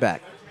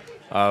back-to-back?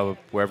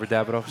 Wherever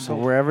Davidoff is. So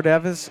wherever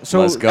Dav is.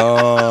 So Let's go.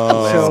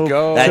 So, Let's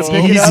go. That's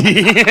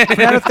easy.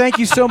 Fernando, thank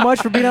you so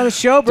much for being on the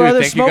show,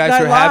 brother. Dude, thank Smoke you guys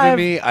Night for Live.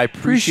 having me. I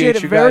appreciate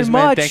it you very guys,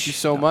 much. man. Thank you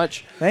so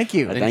much. Thank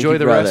you. Enjoy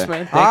the rest,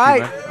 man. Thank All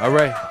you, right. man. All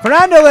right.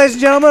 Fernando, ladies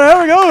and gentlemen,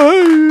 there we go.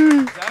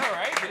 Is that all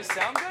right? Did it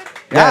sound good?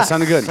 Yeah, it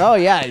sounded good. Oh,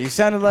 yeah. You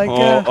sounded like...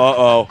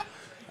 Uh-oh.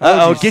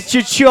 Get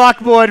your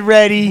chalkboard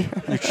ready.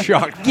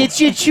 Get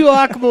your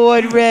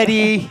chalkboard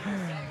ready.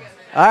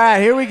 All right,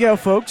 here we go,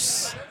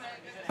 folks.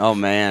 Oh,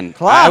 man.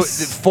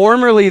 Klaus.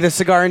 Formerly the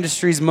cigar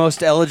industry's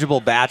most eligible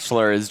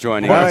bachelor is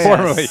joining us.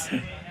 Formerly.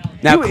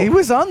 Now, He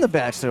was on The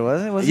Bachelor,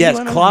 wasn't he? yes,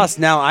 Klaus.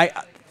 Now,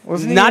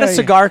 Wasn't he not a a-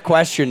 cigar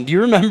question. Do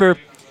you remember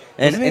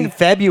Wasn't he- in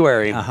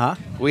February, Uh-huh.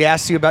 we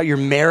asked you about your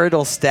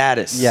marital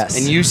status? Yes.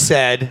 And you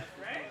said...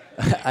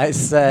 I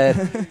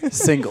said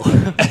single.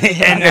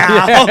 and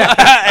now?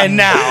 and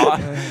now?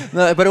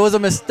 No, but it was a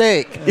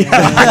mistake.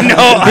 I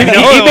know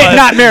it was.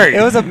 Not married.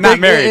 It was a not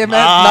big, married. It meant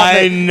not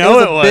I ma- know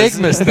it it was a was.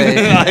 big mistake.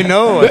 I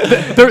know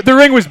it. The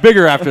ring was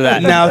bigger after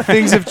that. Now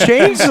things have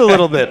changed a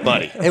little bit,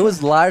 buddy. It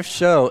was live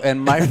show,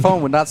 and my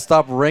phone would not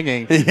stop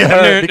ringing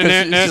because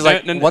she's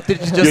like, "What did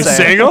you just You're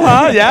say?" single,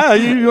 huh? Yeah.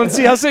 You want to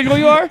see how single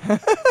you are?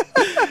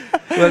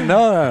 But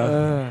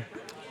no.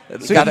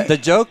 The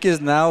joke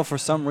is now, for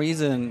some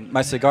reason,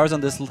 my cigars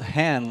on this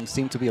hand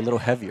seem to be a little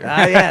heavier.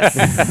 Yes.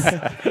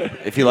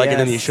 If you like it,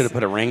 then you Yes. should have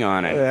put a ring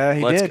on it. Yeah,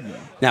 he did.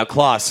 Now,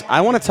 Klaus, I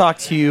want to talk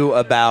to you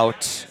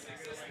about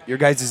your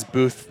guys'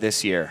 booth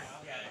this year.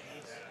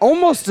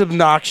 Almost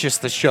obnoxious,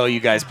 the show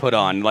you guys put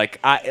on.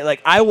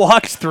 I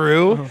walked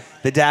through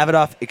the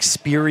Davidoff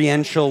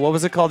experiential. What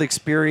was it called?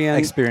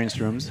 Experience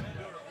rooms.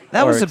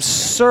 That was Or-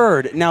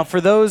 absurd. Now,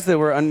 for those that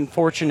were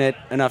unfortunate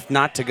enough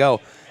not to go,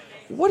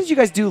 what did you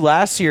guys do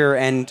last year?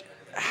 And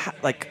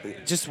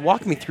just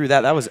walk me through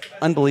that. That was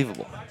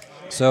unbelievable.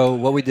 So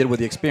what we did with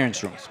the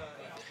experience rooms,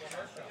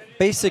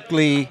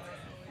 basically,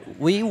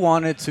 we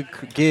wanted to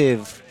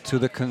give to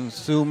the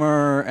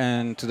consumer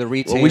and to the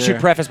retailer. Well, we should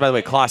preface, by the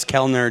way, Klaus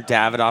Kellner,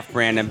 Davidoff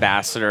brand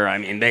ambassador. I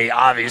mean, they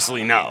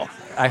obviously know.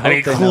 I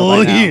hope they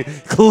know by now.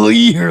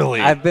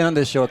 Clearly. I've been on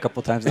this show a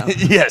couple times now.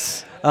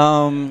 Yes.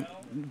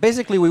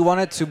 Basically, we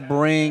wanted to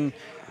bring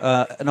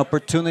an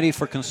opportunity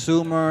for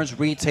consumers,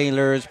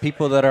 retailers,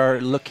 people that are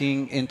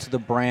looking into the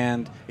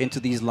brand, into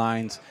these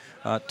lines,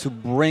 to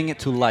bring it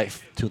to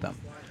life to them.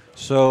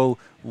 So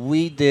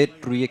we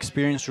did 3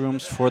 experience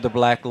rooms for the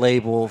Black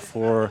Label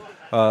for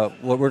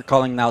what we're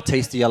calling now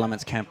Tasty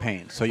Elements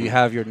campaign. So you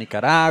have your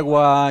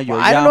Nicaragua, your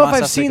I don't know if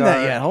Yamasa I've seen that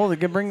cigar. yet. Hold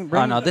it. Bring.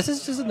 Oh, no, this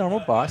is just a normal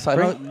box. I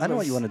know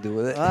what you want to do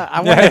with it.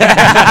 I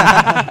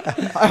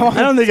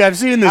don't think I've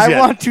seen this yet. I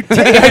want to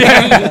take.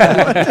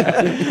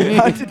 I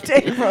want to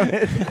take from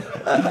it.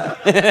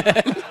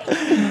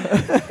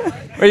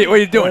 What are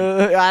you doing?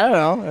 I don't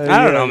know.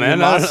 I don't know, man.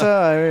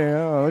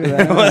 Masa.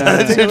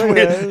 Look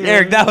at that.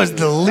 Eric, that was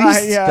the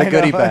least. Yeah, The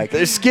goodie I know.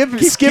 bag. Skip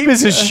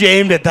is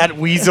ashamed at that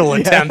weasel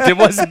attempt. It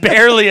was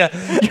barely a.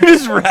 You're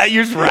just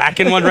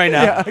racking one right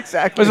now. Yeah,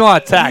 exactly. There's a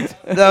lot of tact.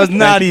 That was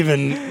not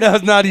even an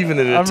I'm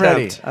attempt.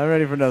 ready. I'm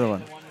ready for another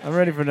one.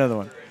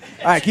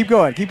 All right, keep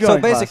going. Keep going. So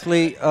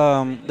basically,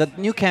 the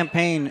new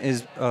campaign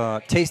is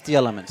Tasty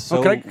Elements.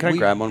 So can I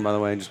grab one, by the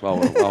way, just while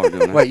we're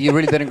doing it? Wait, you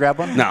really didn't grab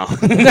one? No.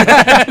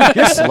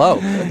 You're slow.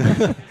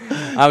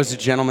 I was a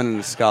gentleman and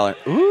a scholar.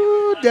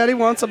 Ooh, Daddy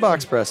wants a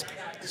box press.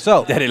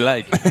 So Daddy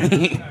like.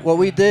 what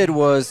we did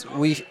was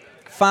we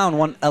found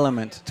one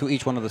element to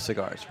each one of the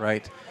cigars,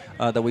 right,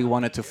 that we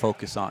wanted to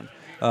focus on.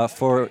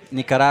 For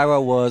Nicaragua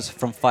was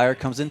From Fire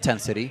Comes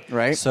Intensity.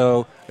 Right.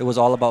 So it was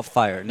all about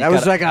fire. That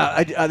was like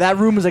that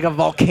room was like a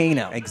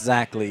volcano.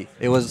 Exactly.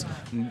 It was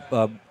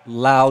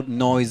loud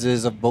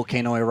noises of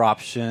volcano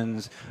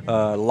eruptions,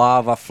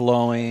 lava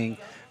flowing.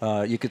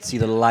 You could see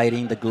the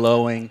lighting, the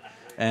glowing.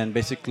 And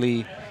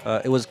basically,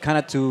 it was kind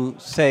of to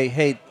say,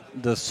 hey,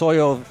 the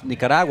soil of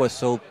Nicaragua is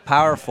so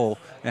powerful.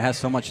 It has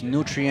so much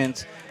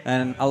nutrients.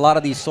 And a lot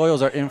of these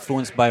soils are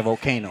influenced by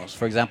volcanoes.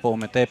 For example,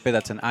 Ometepe,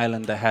 that's an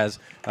island that has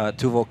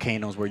 2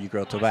 volcanoes where you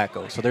grow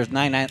tobacco. So there's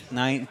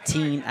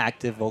 19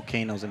 active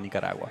volcanoes in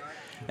Nicaragua.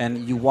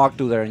 And you walk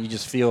through there and you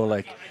just feel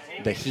like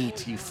the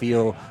heat. You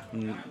feel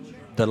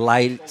the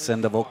lights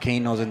and the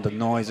volcanoes and the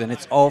noise. And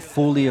it's all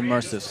fully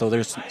immersive. So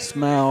there's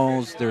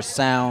smells, there's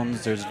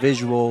sounds, there's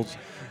visuals.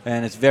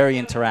 And it's very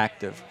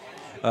interactive.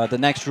 The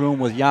next room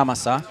was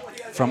Yamasa.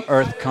 From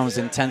Earth Comes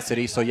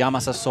Intensity. So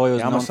Yamasa soil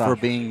is known for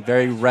being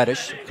very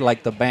reddish,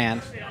 like the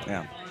band.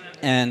 Yeah.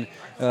 And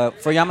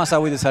for Yamasa,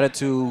 we decided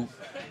to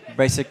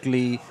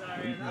basically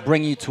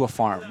bring you to a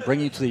farm, bring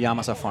you to the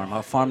Yamasa farm,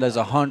 a farm that's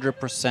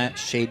 100%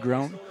 shade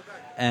grown.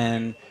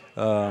 And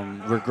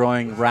we're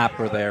growing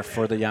wrapper there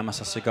for the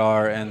Yamasa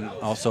cigar and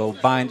also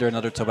binder and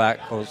other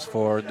tobaccos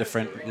for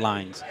different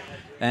lines.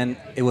 And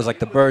it was like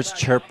the birds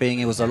chirping.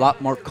 It was a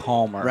lot more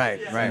calmer. Right.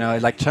 You know,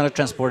 like trying to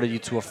transport you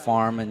to a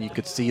farm, and you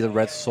could see the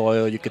red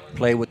soil. You could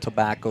play with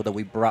tobacco that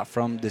we brought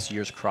from this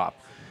year's crop.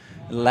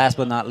 Last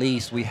but not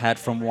least, we had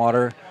From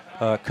Water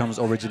Comes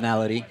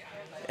Originality.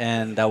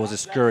 and that was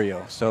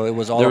Escurio. So it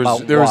was all there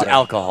about was water.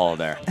 alcohol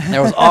there.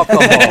 There was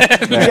alcohol.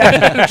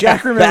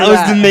 Jack remember that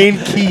was the main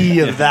key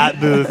of that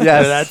booth.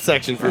 Yes. That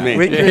section for me.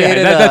 We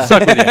created that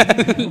stuck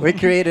with you. we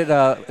created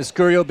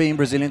Escurio being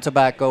Brazilian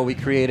tobacco. We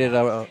created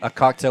a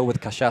cocktail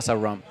with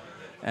cachaça rum,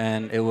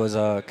 and it was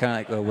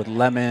kind of like with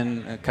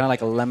lemon, kind of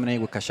like a lemonade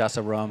with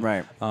cachaça rum,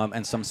 Right.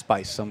 And some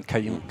spice, some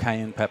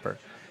cayenne pepper,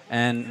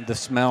 and the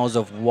smells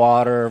of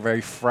water, very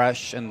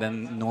fresh, and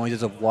then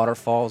noises of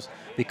waterfalls.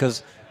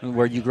 Because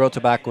where you grow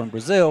tobacco in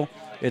Brazil,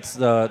 it's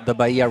the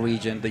Bahia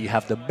region that you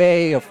have the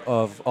Bay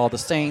of all the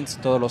saints,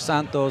 Todos los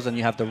Santos, and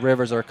you have the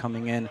rivers that are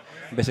coming in.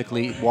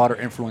 Basically, water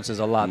influences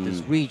a lot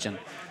this region.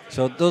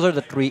 So those are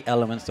the three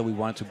elements that we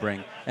wanted to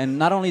bring. And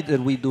not only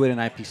did we do it in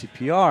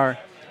IPCPR,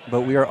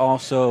 but we are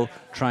also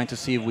trying to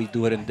see if we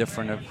do it in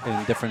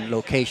different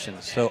locations.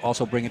 So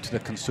also bring it to the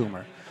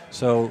consumer.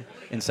 So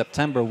in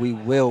September, we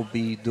will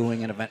be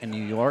doing an event in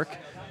New York,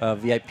 a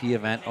VIP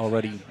event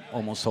already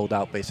almost sold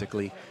out,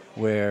 basically,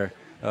 where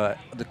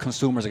the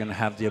consumers are going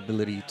to have the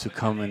ability to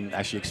come and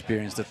actually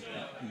experience the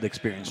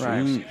experience.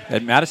 Right.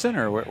 At Madison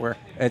or where?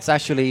 It's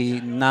actually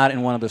not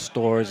in one of the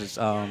stores.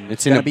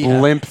 It's in a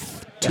blimp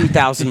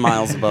 2,000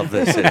 miles above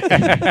this.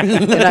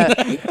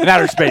 In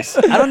outer space.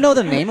 I don't know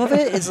the name of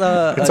it. It's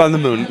on the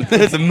moon.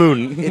 It's a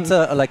moon. It's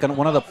like on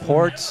one of the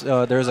ports.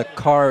 There's a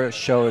car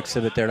show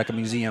exhibit there, like a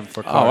museum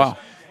for cars. Oh, wow.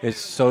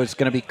 It's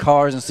going to be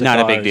cars and cigars.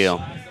 Not a big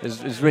deal.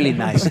 It's really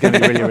nice. It's going to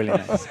be really, really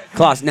nice.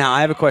 Klaus, now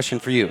I have a question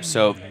for you.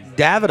 So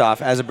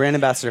Davidoff, as a brand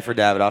ambassador for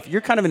Davidoff,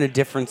 you're kind of in a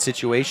different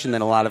situation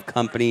than a lot of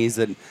companies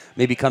that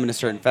maybe come into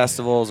certain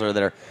festivals or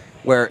that are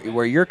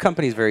where your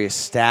company is very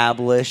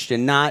established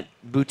and not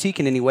boutique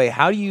in any way.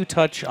 How do you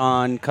touch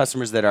on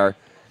customers that are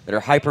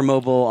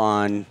hypermobile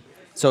on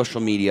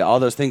social media, all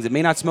those things that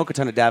may not smoke a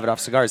ton of Davidoff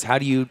cigars? How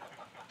do you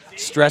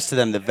stress to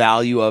them the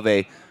value of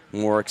a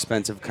more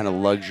expensive kind of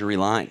luxury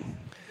line?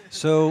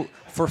 So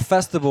for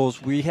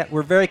festivals,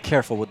 we're very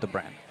careful with the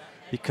brand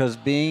because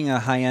being a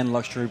high-end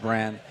luxury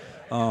brand,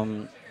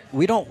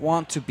 we don't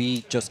want to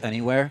be just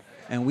anywhere,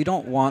 and we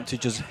don't want to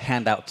just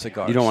hand out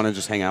cigars. You don't want to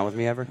just hang out with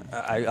me ever?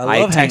 I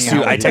love text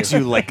hanging you. out I with text you.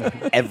 you like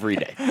every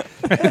day.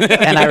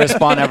 And I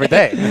respond every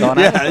day, don't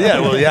I?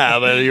 Yeah,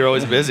 but you're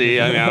always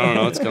busy. I mean, I don't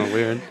know. It's kind of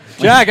weird.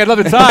 Jack, I'd love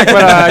to talk,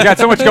 but I got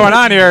so much going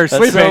on here,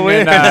 sleeping so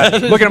weird.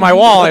 and looking at my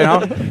wall, you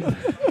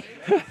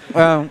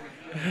know.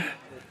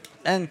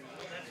 And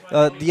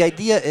the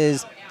idea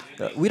is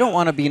we don't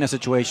want to be in a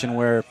situation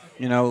where,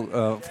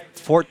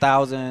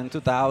 4,000,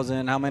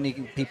 2,000, how many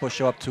people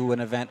show up to an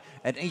event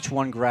and each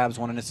one grabs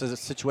one, and it's a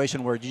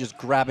situation where you just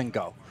grab and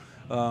go.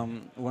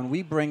 When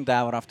we bring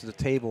Davidoff to the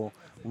table,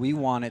 we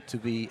want it to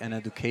be an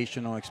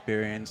educational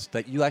experience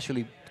that you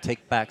actually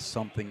take back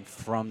something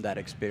from that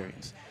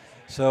experience.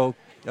 So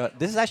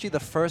this is actually the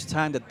first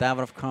time that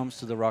Davidoff comes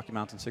to the Rocky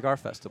Mountain Cigar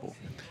Festival.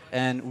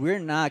 And we're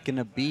not going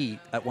to be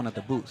at one of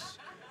the booths.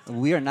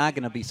 We are not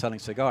going to be selling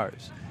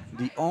cigars.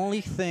 The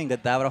only thing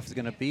that Davidoff is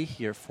going to be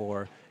here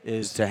for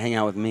is to hang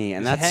out with me.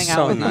 And that's hang out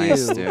so with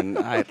nice, you. dude.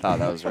 I thought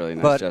that was a really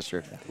nice But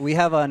gesture. we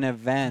have an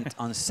event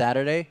on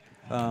Saturday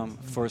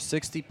for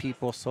 60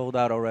 people, sold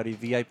out already,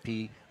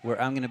 VIP, where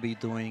I'm going to be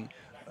doing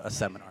a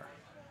seminar.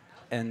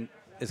 And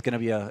it's going to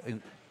be a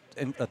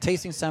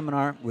tasting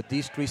seminar with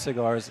these 3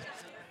 cigars.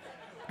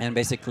 And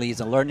basically,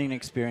 it's a learning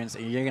experience,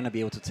 and you're going to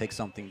be able to take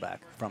something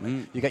back from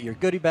it. You got your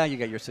goodie bag, you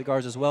got your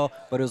cigars as well,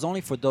 but it was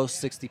only for those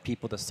 60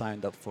 people that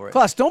signed up for it.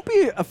 Klaus, don't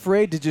be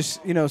afraid to just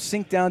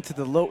sink down to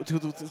the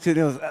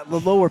the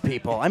lower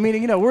people. I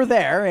mean, we're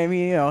there. I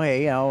mean,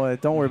 hey,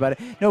 don't worry about it.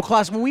 No,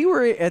 Klaus, when we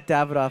were at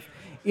Davidoff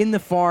in the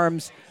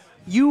farms,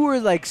 you were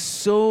like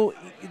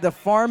the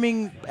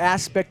farming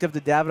aspect of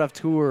the Davidoff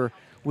tour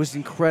was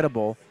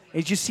incredible.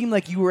 It just seemed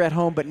like you were at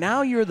home, but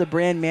now you're the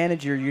brand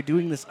manager. You're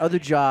doing this other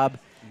job.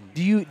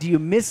 Do you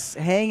miss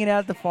hanging out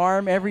at the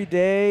farm every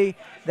day,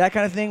 that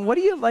kind of thing? What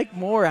do you like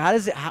more?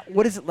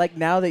 What is it like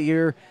now that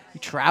you're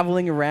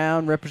traveling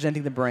around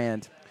representing the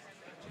brand?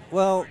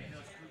 Well,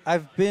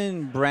 I've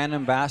been brand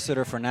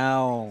ambassador for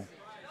now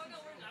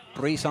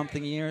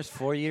 3-something years,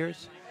 4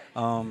 years.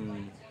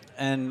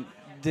 And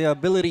the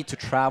ability to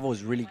travel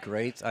is really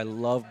great. I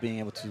love being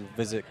able to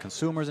visit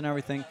consumers and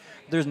everything.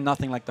 There's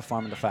nothing like the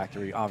farm and the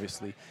factory,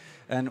 obviously.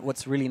 And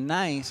what's really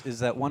nice is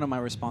that one of my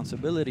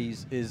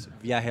responsibilities is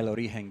Viaje al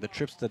Origen, the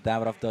trips that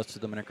Davidoff does to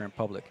the Dominican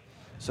Republic.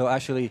 So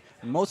actually,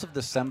 most of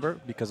December,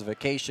 because of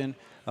vacation,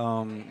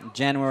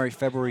 January,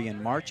 February, and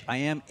March, I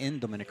am in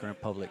Dominican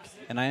Republic.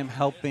 And I am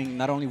helping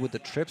not only with the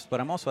trips, but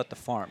I'm also at the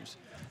farms.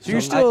 So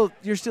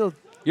you're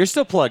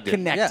still plugged in.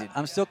 Connected. Yeah,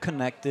 I'm still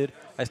connected.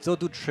 I still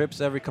do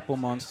trips every couple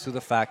months to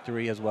the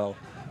factory as well.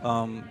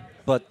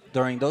 But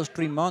during those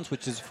 3 months,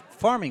 which is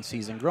farming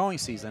season, growing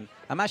season,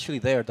 I'm actually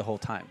there the whole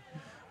time,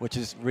 which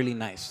is really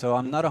nice. So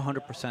I'm not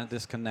 100%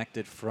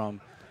 disconnected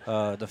from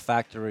the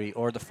factory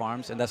or the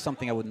farms, and that's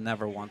something I would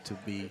never want to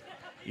be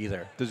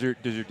either. Does your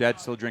dad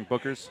still drink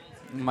Bookers?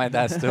 My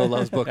dad still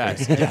loves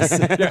Bookers. Yes.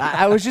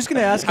 I was just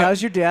going to ask,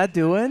 how's your dad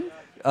doing?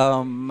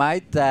 My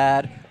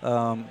dad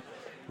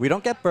We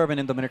don't get bourbon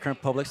in Dominican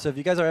Republic, so if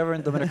you guys are ever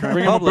in Dominican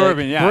Bring 'em a Republic,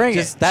 bourbon, yeah. Bring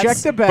it. Check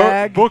the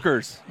bag.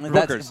 Bookers.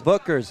 That's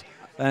Booker's.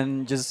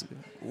 And just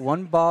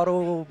one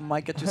bottle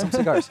might get you some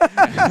cigars.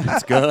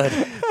 That's good.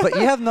 But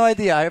you have no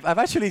idea. I've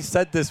actually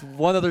said this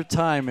one other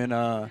time in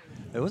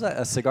it was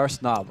a Cigar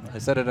Snob. I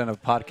said it in a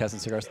podcast in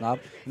Cigar Snob.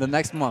 The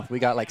next month, we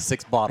got like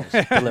 6 bottles. So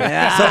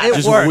it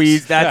Just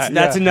works.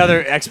 That's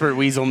another expert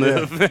weasel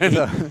move.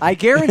 I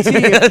guarantee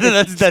you.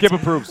 that's Skip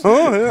approves.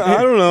 Oh,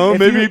 I don't know.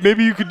 If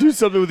Maybe you could do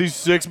something with these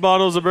 6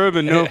 bottles of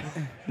bourbon. No,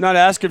 not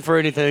asking for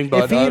anything,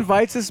 but If he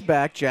invites us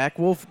back, Jack,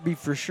 we'll be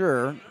for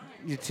sure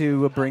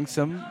to bring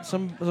some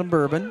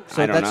bourbon.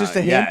 So I don't that's know. just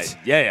a hint.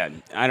 Yeah.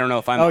 I don't know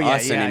if I'm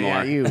us anymore.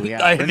 Yeah, you.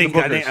 Yeah. I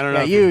don't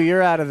know.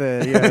 You're out of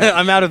the. Yeah.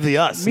 I'm out of the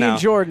us Me now. and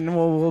Jordan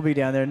will be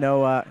down there.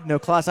 No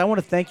Klaus. I want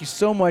to thank you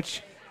so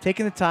much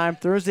taking the time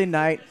Thursday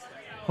night.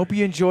 Hope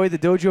you enjoyed the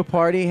dojo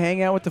party,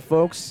 hang out with the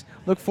folks.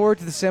 Look forward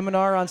to the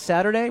seminar on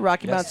Saturday,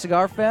 Rocky Mountain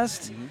Cigar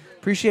Fest.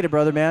 Appreciate it,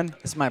 brother, man.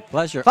 It's my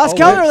pleasure. Klaus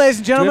Kellner, ladies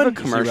and Do we have gentlemen.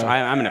 a commercial?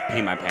 I'm going to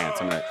pee my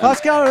pants. Klaus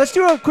Kellner, let's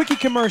do a quickie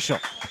commercial.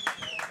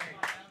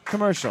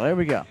 Here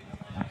we go.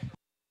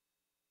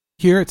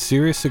 Here at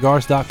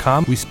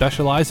SeriousCigars.com, we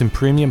specialize in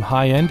premium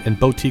high-end and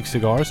boutique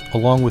cigars,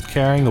 along with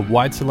carrying a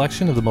wide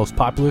selection of the most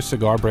popular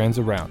cigar brands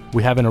around.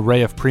 We have an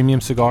array of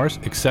premium cigars,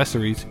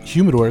 accessories,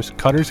 humidors,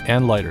 cutters,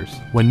 and lighters.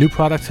 When new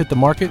products hit the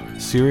market,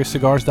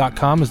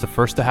 SeriousCigars.com is the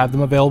first to have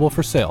them available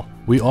for sale.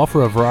 We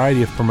offer a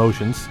variety of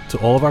promotions to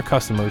all of our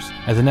customers.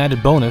 As an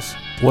added bonus,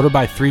 order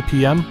by 3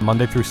 p.m.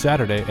 Monday through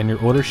Saturday, and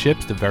your order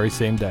ships the very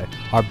same day.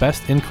 Our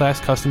best in-class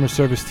customer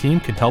service team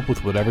can help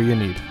with whatever you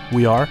need.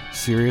 We are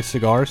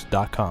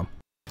SeriousCigars.com.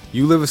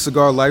 You live a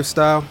cigar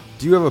lifestyle?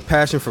 Do you have a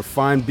passion for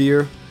fine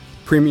beer,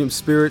 premium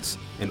spirits,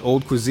 and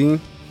old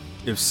cuisine?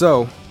 If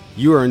so,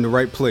 you are in the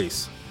right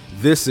place.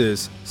 This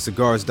is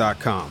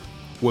Cigars.com.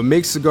 What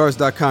makes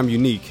Cigars.com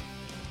unique,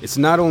 it's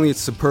not only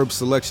its superb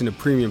selection of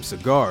premium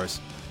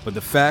cigars, but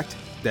the fact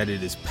that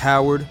it is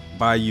powered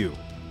by you.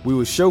 We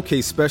will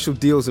showcase special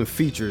deals and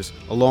features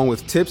along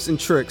with tips and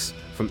tricks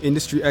from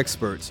industry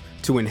experts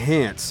to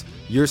enhance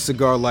your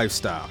cigar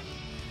lifestyle.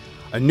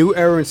 A new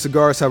era in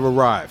cigars have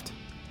arrived,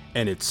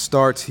 and it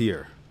starts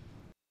here.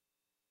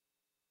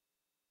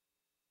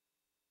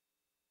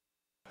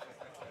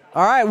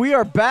 All right, we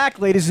are back,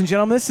 ladies and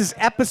gentlemen. This is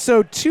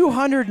episode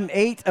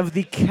 208 of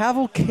the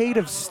Cavalcade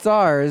of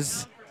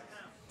Stars,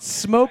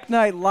 Smoke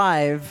Night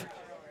Live.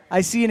 I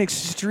see an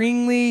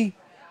extremely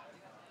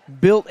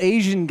built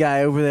Asian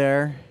guy over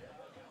there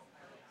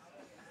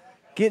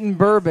getting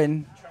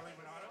bourbon.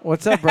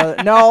 What's up,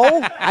 brother?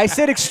 No, I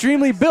said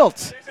extremely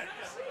built.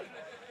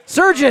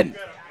 Surgeon,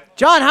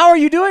 John, how are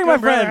you doing, my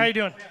friend? Brother, how you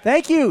doing?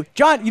 Thank you.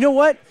 John, you know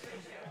what?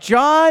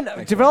 John,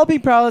 Developing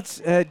Palates,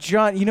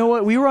 John, you know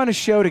what? We were on a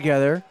show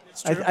together.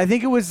 I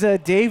think it was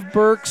Dave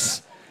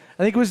Burke's.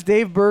 I think it was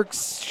Dave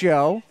Burke's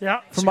show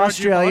from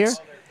Australia.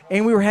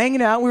 And we were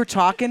hanging out, we were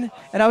talking,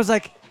 and I was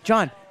like,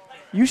 John,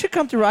 you should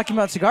come to Rocky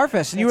Mountain Cigar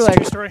Fest. And you were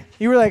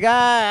like,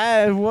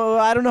 well,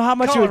 I don't know how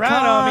much Colorado, it would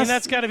cost. I mean,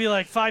 that's got to be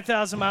like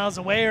 5,000 miles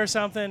away or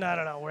something. I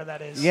don't know where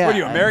that is. Yeah. What are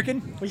you,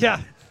 American?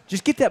 Yeah.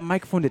 Just get that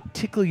microphone to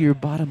tickle your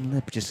bottom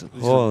lip. Just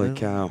Holy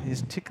cow.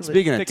 Just tickle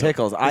Speaking it. of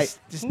tickles, there I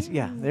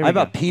we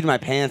about go. peed my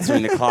pants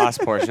during the Klaus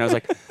portion. I was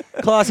like,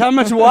 Klaus, how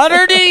much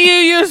water do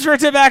you use for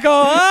tobacco?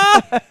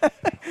 Huh?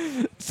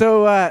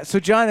 So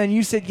John, then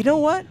you said, you know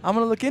what? I'm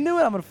going to look into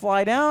it. I'm going to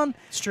fly down.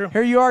 It's true.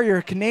 Here you are. You're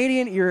a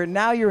Canadian. You're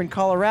in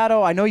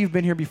Colorado. I know you've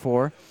been here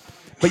before,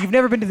 but you've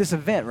never been to this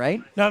event, right?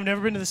 No, I've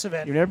never been to this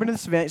event. You've never been to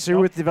this event. So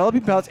you're with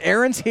Developing Palates.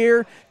 Aaron's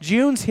here.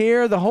 June's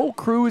here. The whole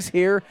crew is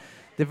here.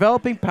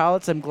 Developing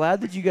Palates. I'm glad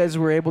that you guys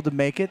were able to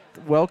make it.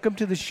 Welcome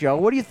to the show.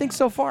 What do you think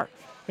so far?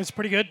 It's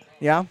pretty good.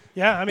 Yeah?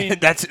 Yeah, I mean.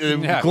 That's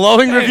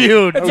glowing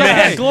review.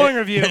 Yeah, glowing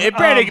review.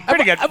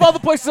 Pretty good. Of all the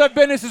places I've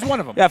been, this is one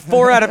of them. Yeah,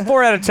 4 out of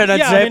 10, I'd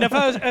Yeah, say. I mean, if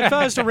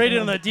I was to rate it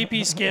on the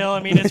DP scale, I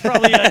mean, it's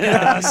probably like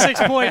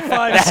 6.5.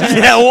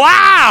 Yeah,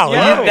 wow.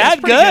 Yeah, You're that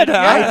it's pretty good, huh?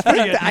 Yeah, it's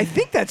pretty good. I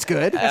think that's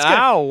good.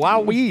 Wow,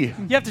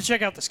 wowee. You have to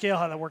check out the scale,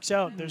 how that works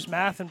out. There's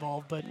math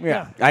involved, but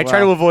yeah. I try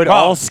to avoid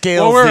all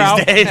scales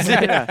these days.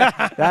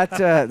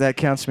 That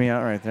counts me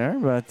out right there.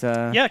 But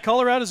Yeah,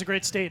 Colorado's a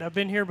great state. I've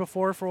been here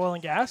before for oil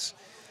and gas.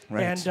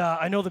 Right. And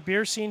I know the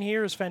beer scene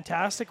here is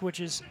fantastic, which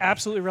is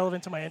absolutely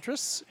relevant to my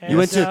interests. And, You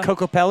went to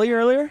Cocopelli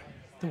earlier?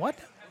 The what?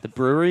 The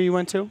brewery you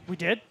went to? We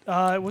did.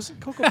 It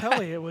wasn't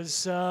Cocopelli. It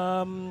was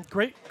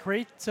Great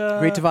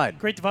Divide.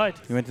 Great Divide.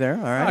 You went there?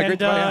 All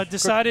right. And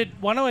decided,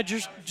 why don't I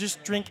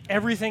just drink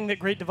everything that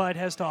Great Divide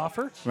has to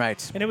offer?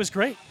 Right. And it was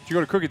great. Did you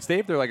go to Crooked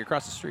Stave? They're like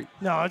across the street.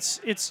 No,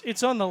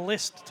 it's on the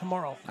list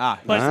tomorrow.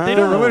 But they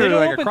don't literally they don't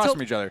like open across till-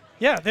 from each other.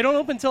 Yeah, they don't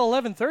open till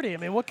 11:30. I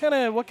mean, what kind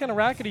of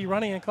racket are you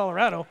running in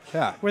Colorado?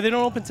 Yeah. Where they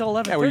don't open till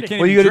 11:30? where you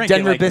can't Well, you go to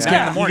Denver like Biscuit.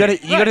 that in the You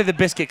go morning. to the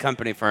biscuit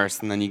company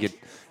first, and then you get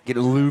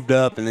lubed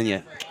up, and then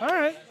you. All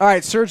right. All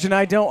right, Surgeon,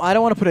 I don't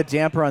want to put a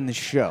damper on the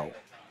show,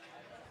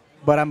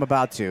 but I'm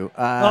about to.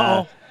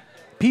 Uh-oh.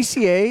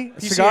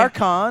 PCA Cigar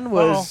Con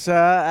was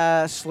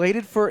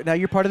slated for. Now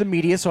you're part of the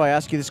media, so I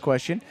ask you this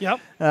question. Yep.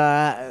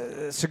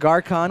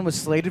 Cigar Con was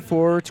slated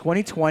for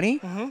 2020,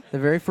 the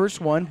very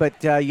first one,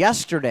 but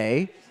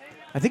yesterday,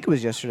 I think it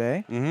was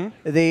yesterday,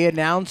 they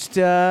announced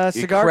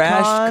Cigar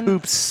Crash Con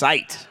Coop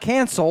site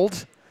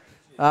canceled.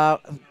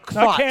 Not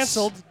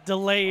canceled,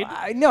 delayed.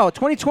 No,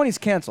 2020 is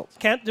canceled.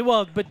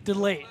 But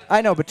delayed.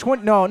 I know, but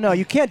no,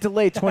 you can't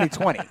delay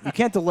 2020. You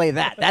can't delay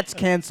that. That's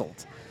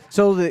canceled.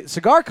 So the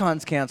Cigar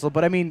Con's canceled,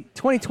 but I mean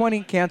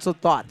 2020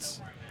 canceled.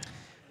 Thoughts?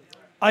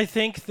 I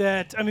think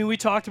that, we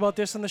talked about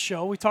this on the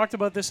show. We talked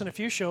about this in a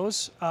few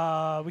shows.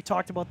 We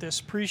talked about this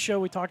pre-show.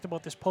 We talked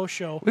about this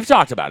post-show. We've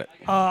talked about it.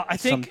 I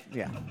think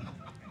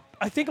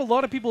a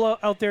lot of people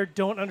out there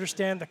don't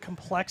understand the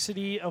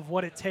complexity of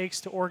what it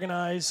takes to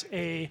organize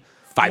a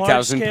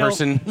 5,000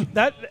 person.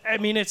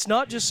 It's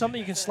not just something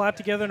you can slap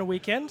together in a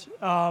weekend.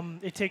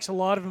 It takes a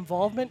lot of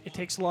involvement. It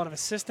takes a lot of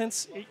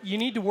assistance. You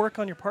need to work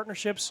on your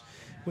partnerships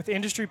with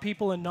industry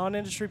people and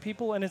non-industry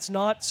people, and it's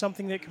not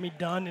something that can be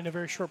done in a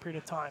very short period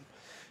of time.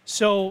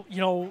 So,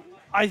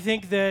 I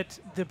think that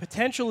the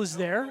potential is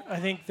there. I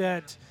think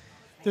that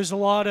there's a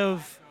lot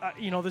of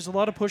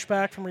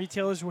pushback from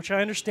retailers, which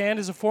I understand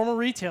as a former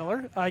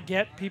retailer. I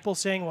get people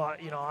saying, well,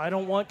 I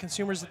don't want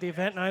consumers at the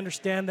event, and I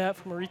understand that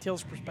from a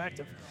retailer's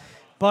perspective.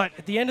 But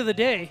at the end of the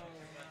day,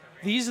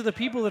 these are the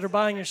people that are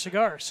buying your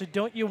cigar. So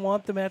don't you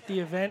want them at the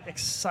event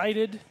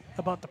excited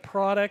about the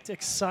product,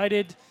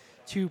 excited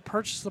to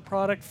purchase the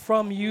product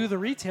from you, the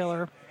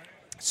retailer?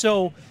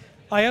 So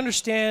I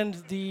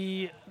understand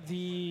the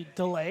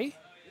delay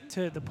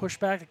to the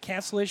pushback, the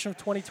cancellation of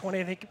 2020.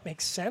 I think it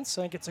makes sense.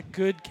 I think it's a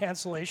good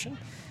cancellation.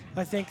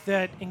 I think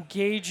that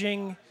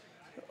engaging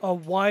a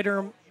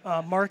wider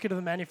market of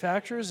the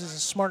manufacturers is a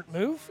smart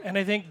move. And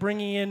I think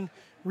bringing in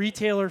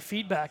retailer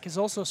feedback is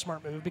also a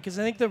smart move, because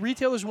I think the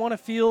retailers want to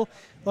feel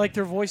like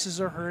their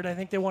voices are heard. I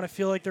think they want to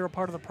feel like they're a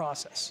part of the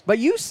process. But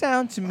you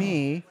sound to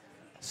me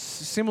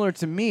similar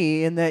to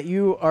me in that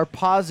you are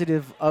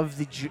positive of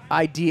the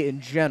idea in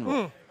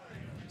general.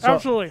 So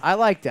absolutely. I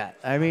like that.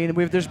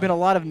 There's been a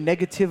lot of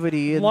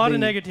negativity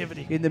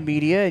in the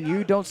media, and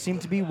you don't seem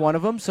to be one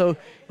of them. So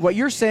what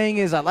you're saying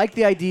is, I like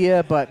the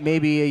idea, but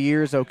maybe a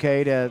year is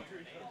okay to.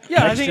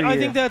 Yeah, I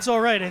think that's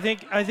all right. I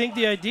think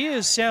the idea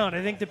is sound.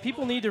 I think that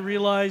people need to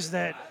realize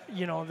that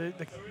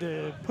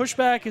the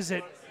pushback is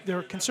that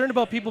they're concerned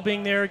about people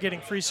being there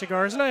getting free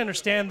cigars, and I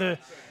understand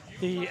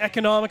the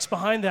economics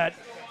behind that.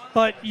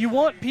 But you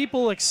want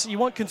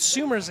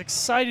consumers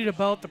excited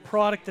about the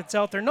product that's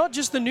out there, not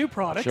just the new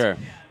product. Sure.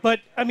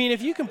 But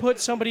if you can put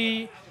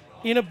somebody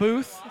in a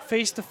booth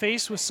face to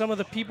face with some of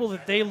the people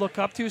that they look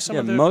up to,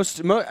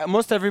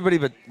 most everybody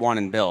but Juan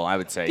and Bill, I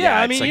would say.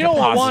 Yeah, it's you don't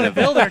want Juan and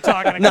Bill there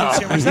talking to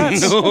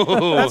consumers.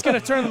 That's going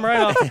to turn them right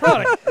off the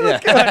product.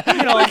 But,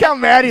 look how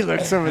mad he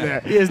looks over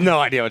there. He has no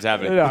idea what's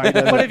happening. No,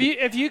 but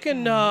if you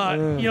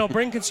can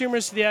bring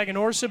consumers to the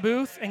Aganorsa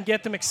booth and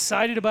get them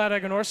excited about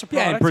Aganorsa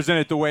product, and present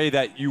it the way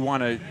that you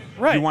want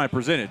to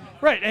present it.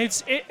 Right,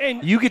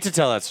 and you get to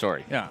tell that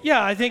story.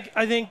 Yeah, I think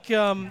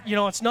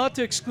it's not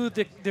to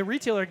exclude the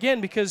retailer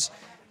again, because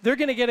they're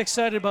going to get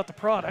excited about the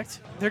product.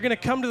 They're going to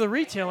come to the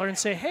retailer and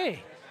say,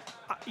 hey,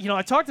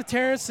 I talked to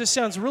Terrence. This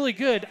sounds really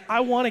good.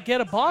 I want to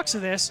get a box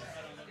of this.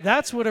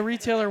 That's what a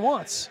retailer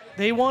wants.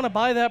 They want to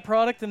buy that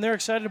product, and they're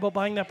excited about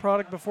buying that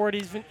product before it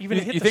even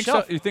hit the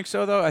shelf. You think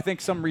so, though? I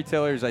think some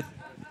retailers, I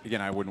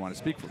wouldn't want to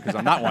speak for because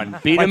I'm not one.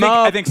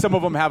 I think some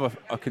of them have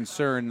a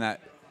concern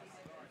that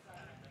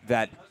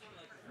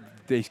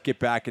they get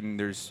back and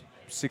there's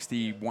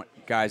 60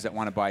 guys that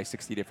want to buy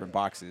 60 different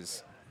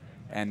boxes,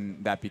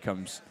 and that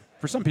becomes,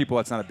 for some people,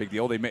 that's not a big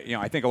deal.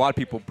 I think a lot of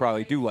people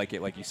probably do like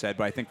it, like you said,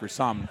 but I think for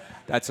some,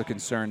 that's a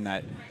concern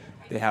that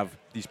they have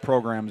these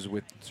programs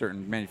with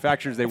certain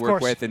manufacturers they work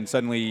with, and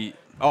suddenly,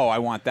 I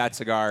want that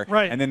cigar,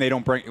 right? And then they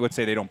don't bring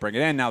it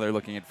in. Now they're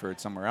looking for it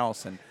somewhere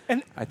else, and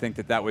I think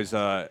that was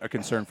a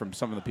concern from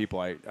some of the people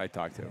I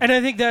talked to. And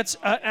I think that's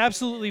an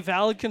absolutely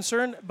valid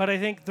concern, but I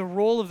think the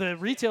role of the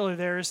retailer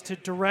there is to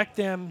direct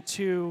them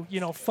to,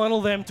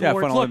 funnel them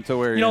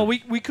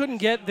towards, we couldn't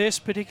get this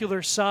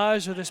particular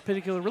size or this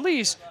particular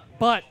release,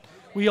 but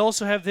we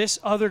also have this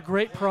other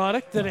great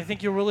product that I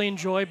think you'll really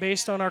enjoy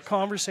based on our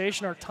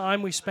conversation, our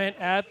time we spent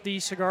at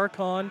the Cigar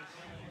Con,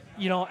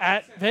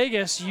 at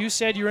Vegas. You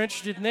said you're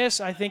interested in this.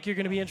 I think you're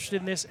going to be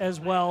interested in this as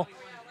well.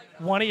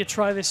 Why don't you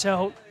try this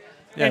out?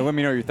 Yeah, let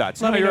me know your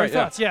thoughts. Let me know your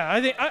thoughts. Yeah,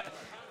 I think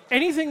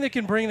anything that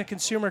can bring the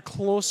consumer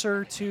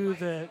closer to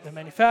the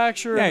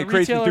manufacturer, the retailer.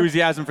 Creates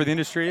enthusiasm for the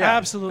industry. Yeah.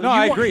 Absolutely. No,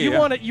 I agree.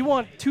 You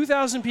want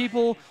 2,000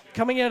 people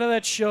coming out of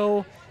that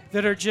show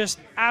that are just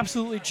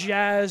absolutely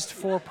jazzed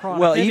for product.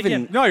 Well,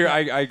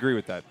 I agree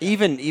with that.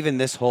 Even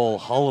this whole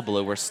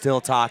hullabaloo, we're still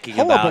talking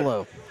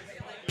hullabaloo. About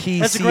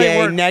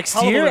PCA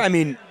next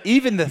year.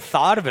 Even the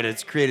thought of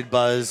it's created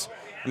buzz.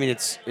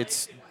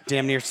 It's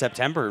damn near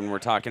September, and we're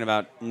talking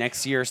about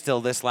next year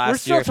still this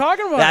last year. We're still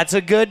talking about That's a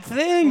good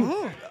thing.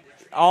 Mm-hmm.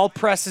 All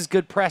press is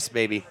good press,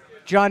 baby.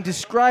 John,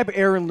 describe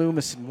Aaron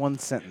Loomis in one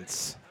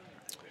sentence.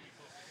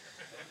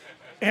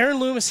 Aaron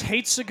Loomis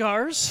hates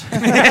cigars.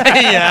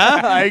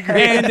 Yeah, I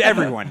agree. And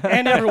everyone.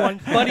 And everyone.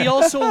 But he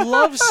also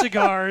loves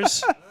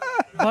cigars,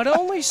 but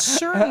only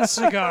certain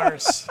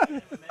cigars.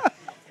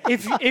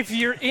 If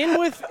you're in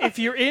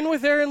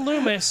with Aaron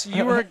Loomis,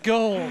 you are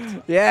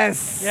gold.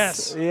 Yes.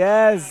 Yes.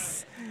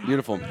 Yes.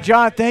 Beautiful.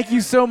 John, thank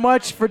you so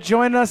much for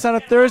joining us on a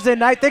Thursday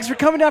night. Thanks for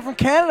coming down from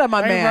Canada,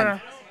 my Thank you, man.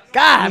 brother.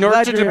 God, I'm North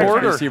glad to you're the here.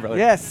 border. Good to see you, brother.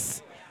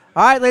 Yes.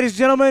 All right, ladies and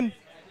gentlemen,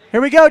 here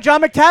we go.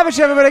 John McTavish,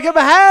 everybody. Give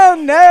him a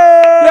hand.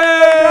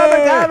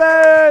 Yay! John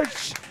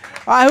McTavish.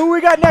 All right, who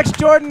we got next,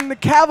 Jordan? The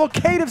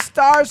cavalcade of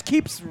stars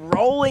keeps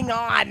rolling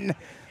on.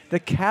 The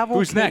cavalcade.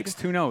 Who's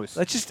next? Who knows?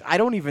 I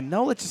don't even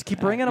know. Let's just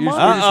keep bringing them We're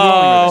on. just rolling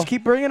with it. Just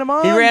keep bringing them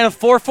on. He ran a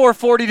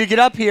 4.440 to get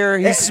up here.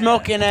 He's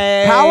smoking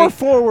a power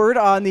forward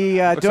on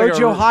the Looks like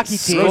Dojo a hockey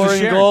team.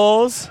 scoring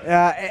goals.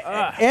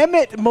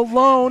 Emmett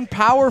Malone,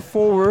 power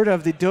forward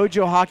of the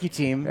Dojo hockey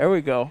team. There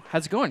we go.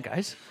 How's it going,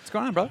 guys? What's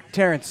going on, bro?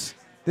 Terrence,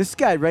 this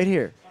guy right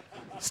here,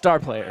 Star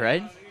player,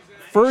 right?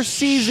 first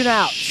season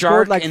out, Shark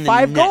scored like in the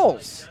 5 net.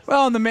 goals.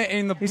 Well, in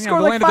the scored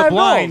the like land of the 5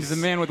 blinds, goals.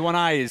 the man with one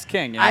eye is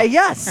king. You know?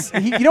 Yes.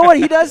 You know what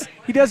he does?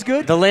 He does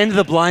good. The land of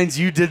the blinds.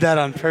 You did that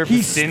on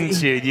purpose,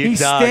 didn't you? You he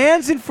dog.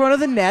 stands in front of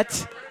the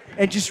net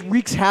and just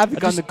wreaks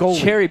havoc on the goal.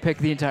 Cherry pick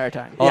the entire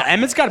time. Oh,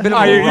 Emmett's got a bit of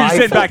Oh, a you're rifle.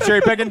 sitting back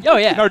cherry picking? Oh,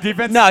 yeah. No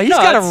defense? No,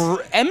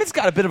 No, Emmett's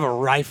got a bit of a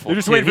rifle. You're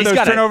just too. waiting for He's those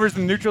got a- turnovers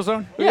in the neutral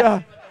zone?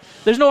 Yeah.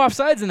 There's no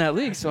offsides in that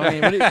league, so I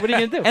mean, what are you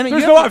gonna do? Emmett,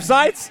 There's you no have-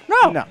 offsides?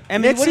 No.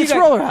 Emmett, It's, what do you it's got?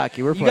 roller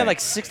hockey. We're You playing. got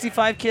like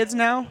 65 kids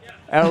now?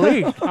 At a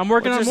league. I'm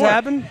working What on just more.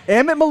 happened?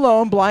 Emmett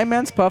Malone,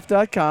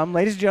 blindmanspuff.com.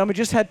 Ladies and gentlemen,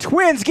 just had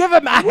twins. Give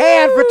him a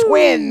hand for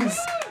twins.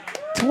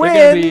 They're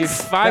gonna be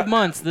Twins. 5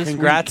 months this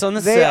Congrats week. on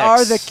the They sex.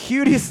 are the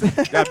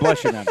cutest. God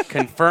bless you, man.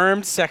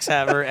 Confirmed sex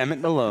haver Emmett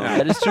Malone.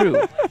 That is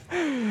true.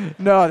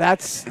 No,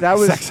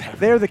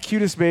 they're the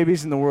cutest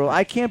babies in the world.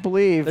 I can't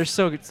believe. They're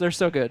so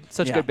good.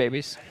 Such Yeah. good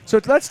babies.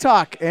 So let's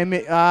talk.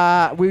 Emmett,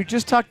 we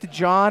just talked to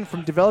John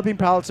from Developing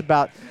Palates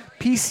about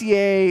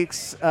PCA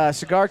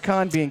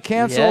CigarCon being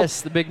canceled.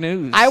 Yes, the big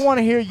news. I want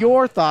to hear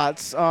your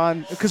thoughts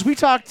on, because we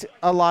talked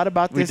a lot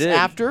about We this did.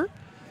 after.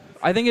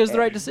 I think it was the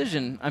right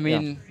decision. I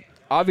mean,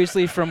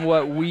 obviously, from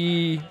what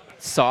we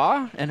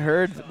saw and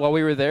heard while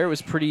we were there, it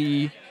was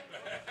pretty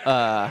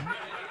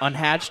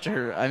unhatched.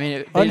 Or I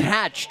mean,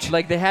 Unhatched.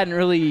 Like they hadn't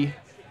really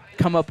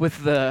come up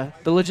with the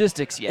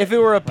logistics yet. If it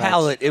were a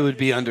pallet, it would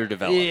be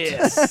underdeveloped.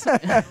 Yes.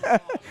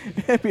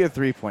 It'd be a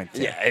 3.2.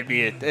 Yeah, it'd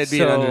be an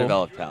So-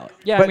 underdeveloped pallet.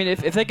 Yeah, But- I mean,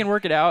 if they can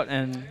work it out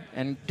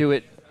and do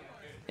it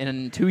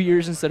in 2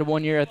 years instead of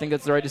 1 year, I think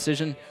that's the right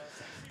decision.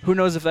 Who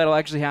knows if that'll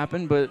actually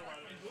happen, but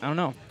I don't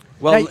know.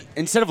 Well, Now-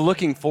 instead of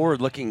looking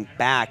forward, looking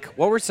back,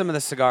 what were some of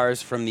the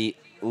cigars from the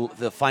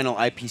final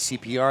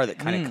IPCPR that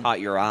kind of caught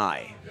your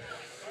eye?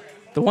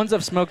 The ones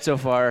I've smoked so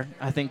far,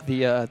 I think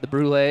the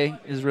Brulee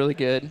is really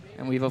good,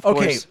 and we've of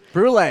Okay, course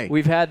Brulee.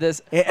 we've had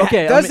this. It-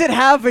 Okay, does let me- it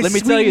have a Let me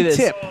tell you sweetened this.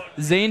 tip?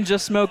 Zane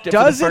just smoked it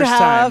Does for it the first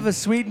have time. a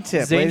sweetened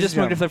tip? Zane ladies just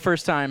and smoked it for the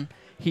first time.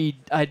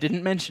 I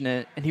didn't mention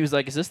it, and he was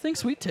like, "Is this thing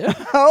sweet too?"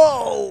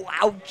 Oh,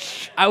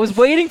 ouch. I was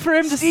waiting for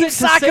him to Steve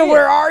say Saka, it.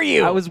 where are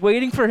you? I was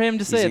waiting for him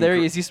to say He's it. There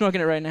he is. He's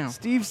smoking it right now.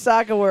 Steve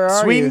Saka, where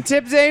are Sweet you? and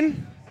tip,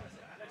 Zane?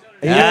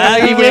 Yeah,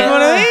 you gave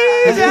one of these?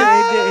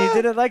 He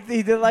did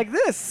it like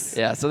this.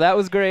 Yeah, so that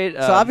was great.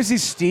 So obviously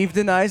Steve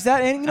denies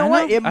that, and you know I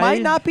what? know. It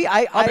might not be.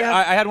 I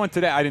had one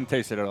today. I didn't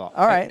taste it at all.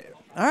 All right.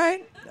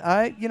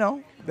 You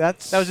know, That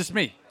was just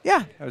me.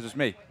 Yeah. That was just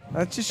me.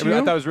 That's just I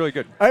you. thought it was really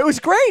good. It was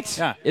great.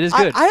 Yeah. It is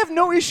good. I have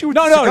no issue with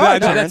No, the no, cigar,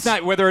 that's Terrence.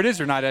 not whether it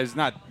is or not. Is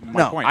not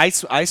my No. point.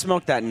 I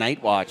smoked that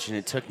Night Watch, and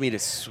it took me to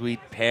Sweet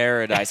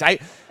Paradise. I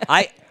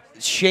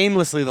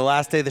shamelessly, the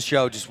last day of the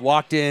show, just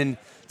walked in,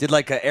 did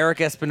like a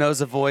Eric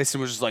Espinosa voice,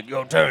 and was just like,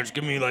 "Yo, Terrence,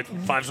 give me like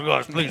 5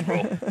 cigars, please, bro.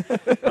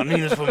 I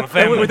need this for my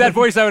family." With that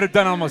voice, I would have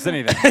done almost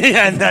anything.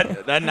 Yeah, and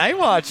that Night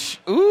Watch,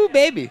 ooh,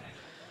 baby.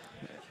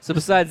 So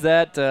besides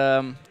that,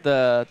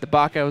 the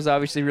Baca was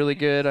obviously really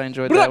good. I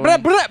enjoyed that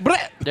one.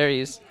 There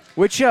he is.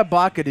 Which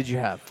Baca did you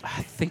have?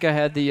 I think I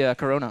had the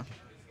Corona.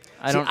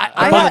 I don't.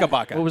 I Baca had-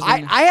 Baca. What was the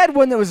I had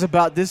one that was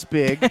about this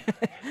big.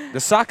 The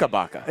Saka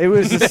Baca. It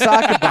was the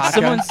Saka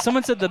Baca.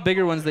 Someone said the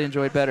bigger ones they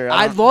enjoyed better.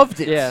 I don't- loved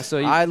it. Yeah, so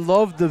I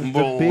loved the big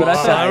But I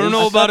thought- size. I don't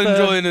know about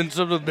enjoying in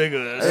some of the bigger.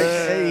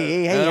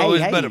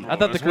 I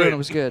thought the Corona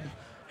was good.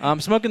 I'm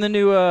smoking the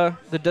new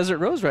the Desert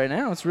Rose right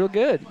now. It's real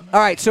good. All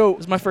right, so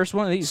it's my first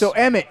one of these. So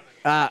Emmett,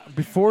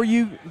 before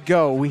you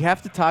go, we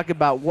have to talk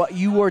about what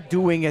you are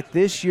doing at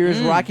this year's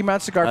Rocky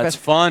Mountain Cigar That's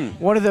Fest. fun.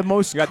 One of the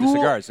most You got the cool,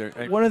 cigars there,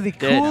 right? one of the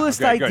Good.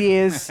 coolest Okay, good.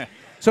 ideas.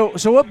 So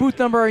what booth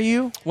number are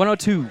you?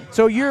 102.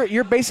 So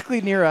you're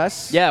basically near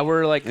us. Yeah,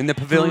 we're like in the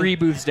pavilion. 3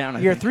 booths down. I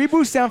You're think. 3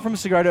 booths down from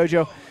Cigar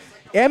Dojo.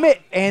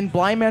 Emmett and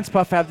Blind Man's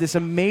Puff have this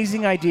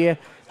amazing idea.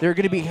 They're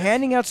going to be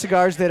handing out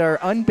cigars that are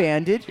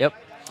unbanded. Yep.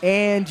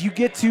 And you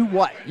get to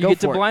what? You get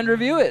to blind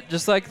review it,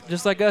 just like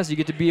us. You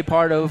get to be a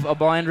part of a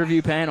blind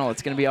review panel.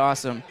 It's going to be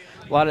awesome.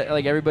 A lot of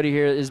everybody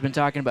here has been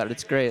talking about it.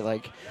 It's great.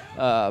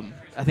 I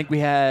think we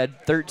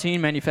had 13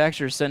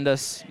 manufacturers send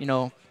us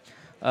 2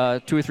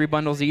 or 3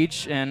 bundles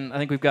each, and I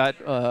think we've got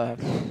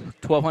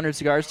 1,200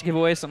 cigars to give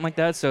away, something like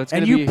that. So it's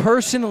And gonna you be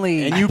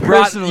personally, And you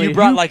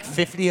brought like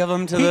 50 of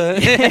them to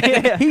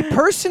the. he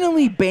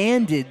personally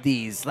banded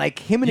these, like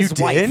him and You his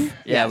wife. did?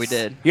 Yeah, we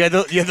did. You had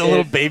the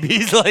little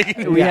babies like.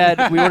 We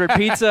ordered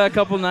pizza a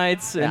couple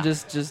nights and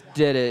just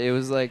did it. It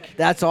was like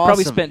That's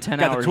Probably awesome. spent 10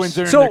 Got the hours. twins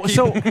there in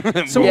So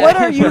their so Yeah, what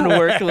are you putting to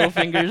work, little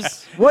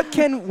fingers.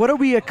 What are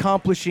we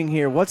accomplishing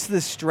here? What's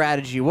the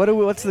strategy?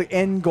 What's the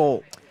end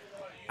goal?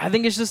 I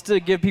think it's just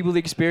to give people the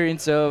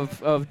experience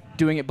of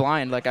doing it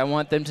blind. Like, I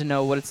want them to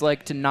know what it's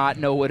like to not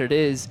know what it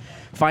is,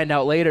 find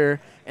out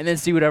later, and then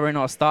see what everyone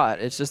else thought.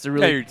 It's just a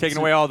really you're taking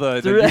away all the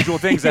usual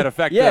things that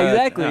affect. Yeah,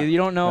 exactly. You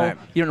don't know. Right.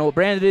 You don't know what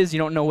brand it is. You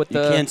don't know what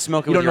You the. can't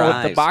smoke it You with don't know your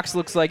what the eyes. box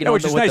looks like. You Yeah, don't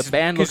which know is what nice the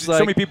band 'cause looks like.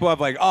 So many people have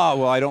like, oh,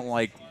 well, I don't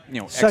like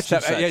Such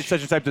and such.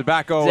 such and type of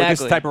tobacco or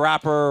Exactly. this type of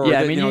wrapper or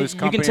Yeah, I mean, this you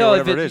company can tell or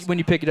if whatever it is. when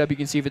you pick it up, you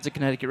can see if it's a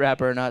Connecticut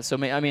wrapper or not. So,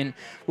 I mean,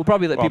 we'll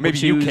probably let Well, people maybe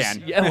you choose.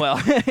 can. Yeah, well,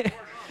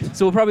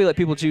 so we'll probably let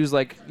people choose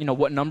like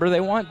what number they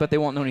want, but they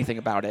won't know anything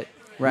about it.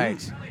 Right.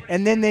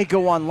 And then they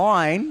go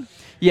online.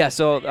 Yeah,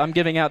 so I'm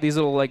giving out these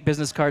little like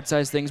business card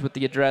size things with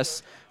the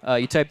address.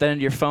 You type that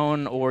into your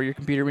phone or your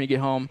computer when you get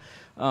home,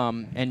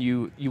 and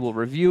you will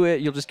review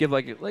it. You'll just give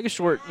like a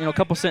short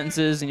couple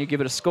sentences, and you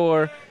give it a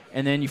score,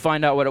 and then you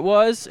find out what it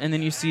was, and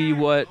then you see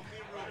what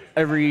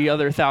every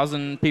other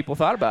 1,000 people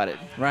thought about it.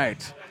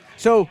 Right.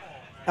 So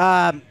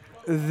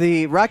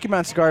the Rocky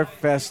Mountain Cigar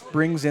Fest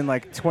brings in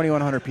like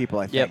 2,100 people,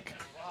 I think. Yep.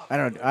 I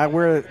don't know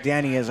where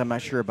Danny is. I'm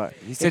not sure, but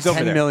He said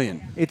 10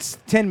 million. It's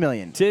 10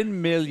 million. 10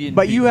 million.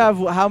 But you have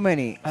how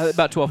many? About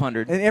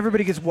 1,200. And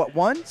everybody gets what,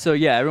 one? So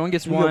yeah, everyone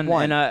gets You get one,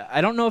 one. and I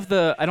don't know if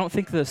I don't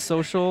think the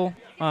social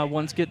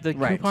ones get the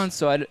Right. coupons.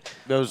 So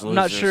Those I'm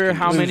not losers sure can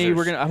how be many losers.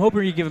 we're gonna. I'm hoping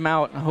we give them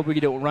out. I hope we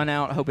don't run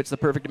out. I hope it's the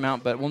perfect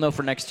amount, but we'll know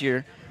for next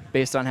year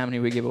based on how many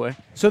we give away.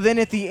 So then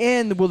at the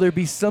end, will there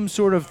be some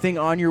sort of thing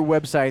on your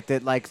website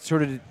that like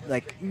sort of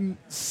like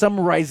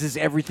summarizes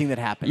everything that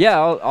happened? Yeah,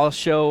 I'll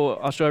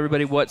show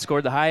everybody what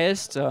scored the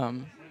highest.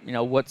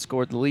 What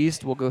scored the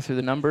least. We'll go through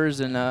the numbers,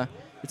 and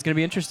it's gonna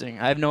be interesting.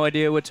 I have no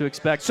idea what to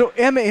expect. So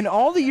Emma, in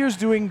all the years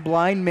doing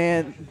Blind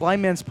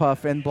Man's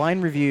Puff and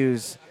blind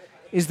reviews,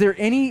 is there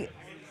any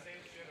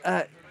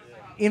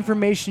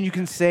information you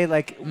can say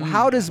like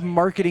how does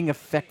marketing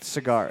affect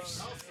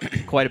cigars?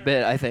 Quite a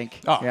bit, I think.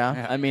 Oh,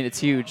 Yeah. I mean, it's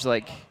huge.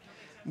 Like,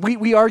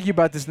 We argue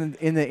about this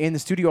in the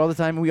studio all the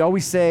time, and we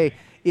always say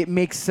it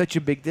makes such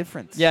a big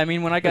difference. yeah, I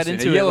mean, when I got Listen,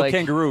 into a it, yellow like,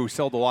 kangaroo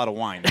sold a lot of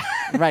wine.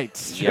 Right.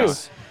 It's true.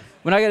 Yes.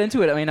 when I got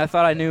into it, I mean, I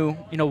thought I knew,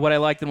 what I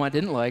liked and what I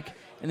didn't like.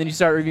 And then you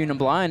start reviewing them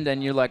blind,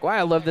 and you're like, wow,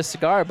 I love this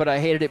cigar, but I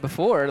hated it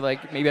before.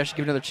 Like, maybe I should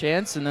give it another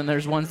chance. And then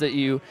there's ones that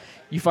you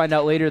find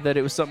out later that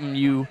it was something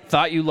you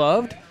thought you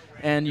loved,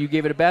 and you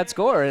gave it a bad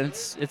score, and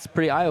it's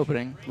pretty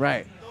eye-opening.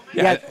 Right.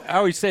 Yeah, I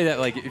always say that,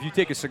 like, if you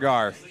take a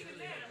cigar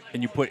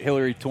and you put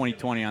Hillary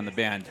 2020 on the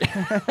band,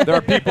 there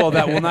are people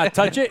that will not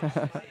touch it,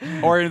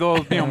 or they'll,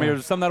 maybe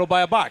there's some that'll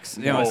buy a box.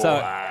 But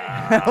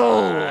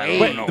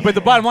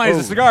the bottom line is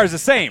the cigar is the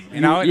same.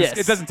 Yes.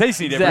 It doesn't taste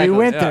any different. You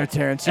went Yeah. there,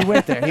 Terrence. You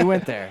went there. He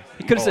went there.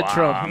 You could have said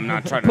Trump. I'm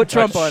not trying to Put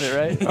Trump touch- on it,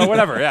 right? Oh,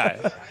 whatever.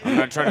 Yeah. I'm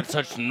not trying to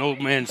touch no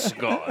man's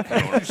cigar. if you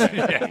know what I'm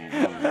saying.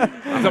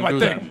 That's not my do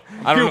thing.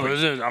 that. I don't know what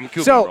it is. I'm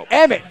Cuban. So, bro.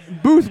 Emmett,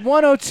 booth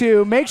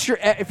 102. Make sure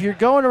if you're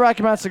going to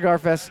Rocky Mountain Cigar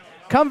Fest,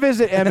 come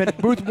visit Emmett,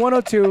 booth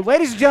 102.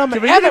 Ladies and gentlemen,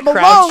 Can we get Emmett a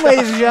crowd Malone, shot?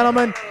 ladies and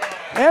gentlemen.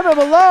 Emmett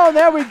Malone,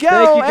 there we go.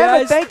 Thank you, Emmett,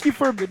 guys. thank you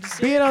for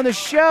being on the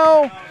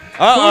show. Who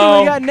do Uh-oh.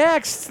 we got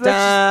next?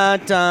 The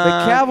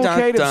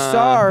Cavalcade of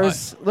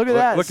Stars. Look at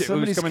that. Look at who's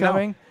Somebody's coming now.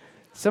 coming.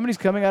 Somebody's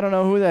coming. I don't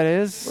know who that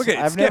is. Look at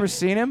I've Skip. never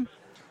seen him.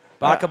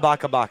 Baka,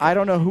 baka, baka. I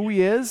don't know who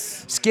he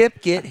is.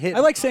 Skip, get hit. I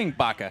like saying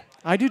baka.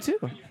 I do too.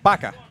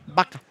 Baka.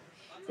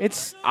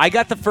 It's I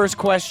got the first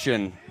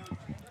question.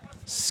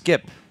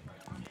 Skip.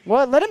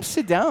 well. Let him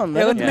sit down.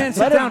 Yeah, let the man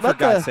sit down, for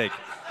God's sake.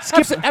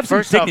 Skip. Have some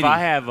First off, dignity. I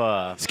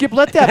have Skip.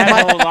 Let that. a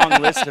mic- whole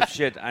long list of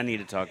shit I need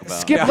to talk about.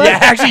 Skip. Yeah,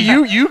 Let, actually,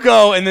 you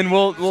go, and then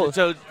we'll.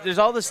 So there's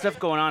all this stuff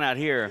going on out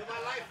here.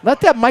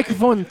 let that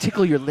microphone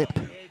tickle your lip.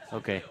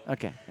 Okay.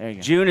 Okay. There you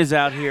go. June is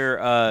out here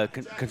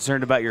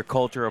concerned about your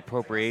cultural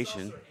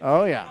appropriation.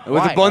 Oh yeah.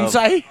 With the Why?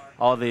 bonsai?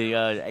 All the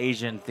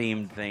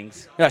Asian-themed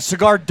things. Yeah,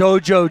 Cigar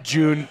Dojo,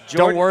 June. Don't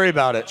Jordan- worry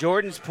about it.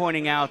 Jordan's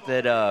pointing out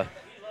that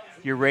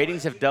your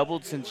ratings have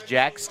doubled since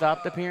Jack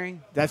stopped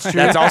appearing. That's true.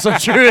 That's also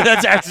true.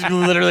 That's actually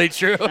literally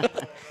true.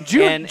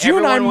 June. and June,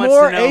 everyone I'm wants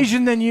more to know-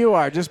 Asian than you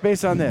are, just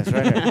based on this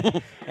right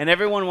here. And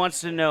everyone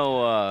wants to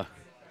know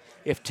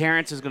if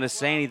Terrence is going to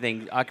say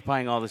anything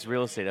occupying all this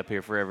real estate up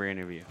here for every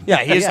interview. Yeah,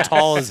 he is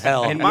tall as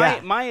hell. And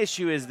my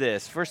issue is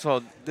this. First of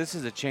all, this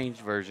is a changed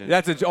version.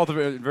 That's an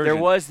ultimate version. There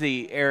was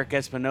the Eric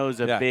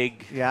Espinoza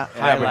big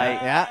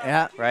highlight.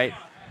 Yeah. Right?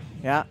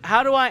 Yeah.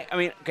 How do I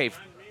mean, okay,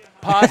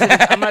 positive.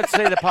 I'm going to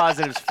say the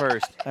positives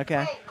first.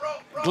 Okay.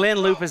 Glenn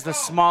Loop is the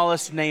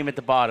smallest name at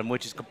the bottom,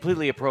 which is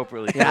completely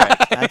appropriately Yeah,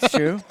 correct. that's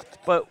true.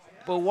 But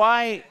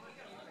why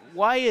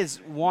is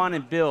Juan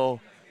and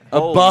Bill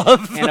both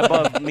Above? and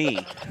above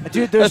me.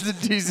 Dude, there's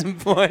That's a decent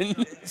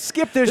point.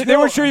 Skip. There's They no.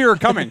 weren't sure you were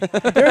coming.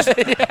 There's no.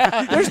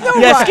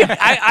 Yeah, rhyme. Skip,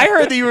 I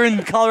heard that you were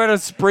in Colorado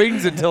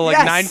Springs until like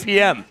Yes. 9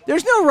 p.m.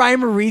 There's no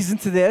rhyme or reason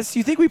to this.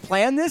 You think we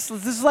planned this?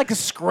 This is like a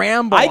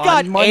scramble. I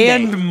got on Monday.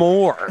 and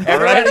more.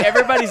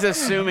 Everybody's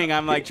assuming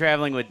I'm like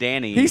traveling with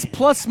Danny. He's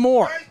plus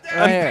more.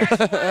 Right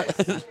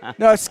here.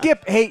 No,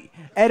 Skip. Hey,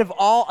 out of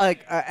all,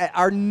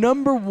 our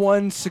number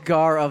one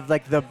cigar of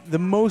like the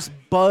most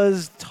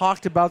buzzed,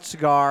 talked about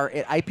cigar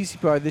at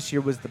IPCPR this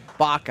year was the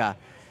Baca.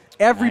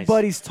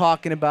 Everybody's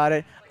talking about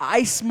it.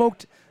 I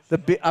smoked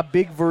a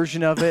big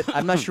version of it.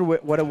 I'm not sure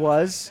what it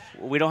was.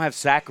 We don't have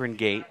Saccharin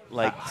Gate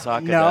like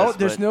Saka No, does.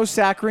 there's but no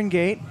Saccharin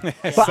Gate.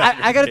 But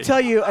I got to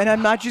tell you, and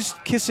I'm not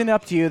just kissing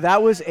up to you,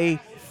 that was a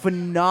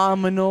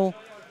phenomenal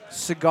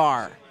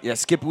cigar. Yeah,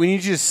 Skip, we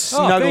need you to thank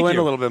snuggle in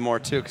you. a little bit more,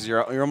 too, because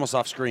you're almost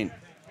off screen.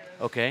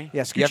 Okay. Yeah, You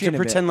have scooch in to a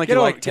pretend bit. like Get you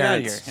over- like get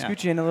outta Terrence. here.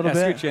 Scooch in a little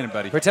bit. Scooch in,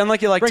 buddy. Pretend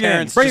like you like Bring it in,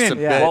 Terrence bring it just in.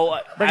 a Yeah. bit.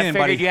 Well, Bring it I in,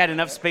 figured buddy. you had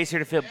enough space here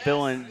to fit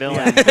Bill and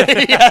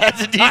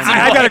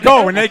I got to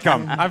go when they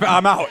come.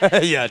 I'm out.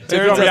 Yeah, Terrence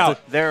Terrence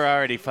out. They're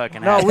already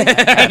fucking No, out.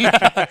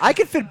 I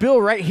could fit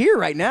Bill right here,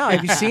 right now.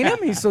 Have you seen him?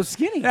 He's so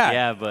skinny.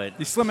 Yeah, but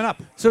He's slimming up.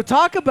 So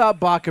talk about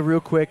Baca real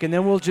quick, and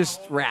then we'll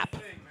just wrap.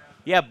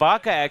 yeah,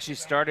 Baca actually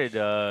started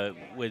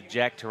with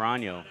Jack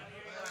Tarano.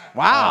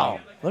 Wow.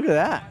 Look at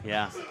that.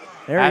 Yeah.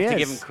 There I he have to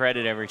is. give him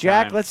credit every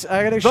Jack, time.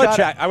 I got a But shot.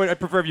 Jack, I'd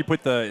prefer if you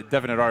put the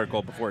definite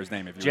article before his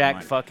name. If you Jack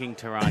wouldn't fucking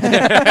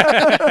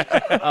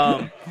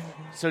Tarano.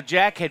 So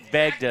Jack had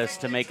begged us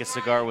to make a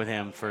cigar with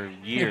him for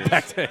years.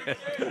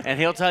 And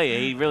he'll tell you,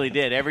 he really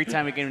did. Every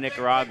time he came to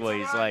Nicaragua,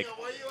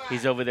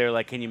 he's over there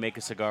like, can you make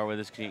a cigar with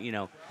us? Can you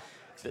know,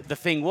 the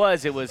thing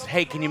was, it was,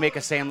 hey, can you make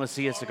a San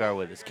Lucia cigar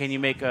with us? Can you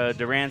make a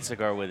Duran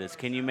cigar with us?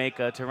 Can you make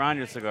a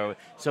Tarano cigar with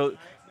us? So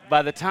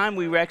by the time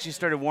we actually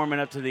started warming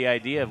up to the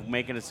idea of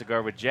making a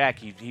cigar with Jack,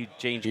 he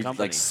changed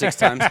company. Like 6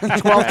 times.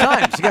 12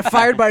 times. He got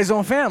fired by his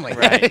own family.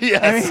 Right. You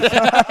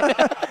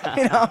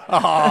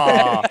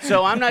know.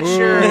 So I'm not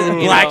sure.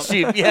 Black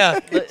sheep,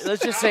 yeah.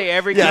 Let's just say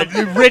every Yeah,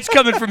 company, rich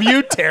coming from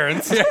you,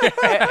 Terrence.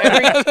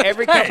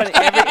 every company,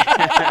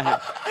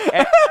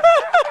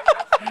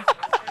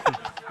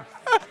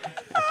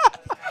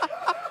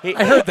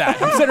 I heard that.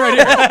 I'm sitting right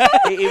here.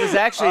 he was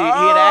actually, he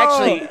had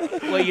actually,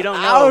 well, you don't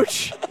know,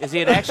 Ouch. is he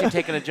had actually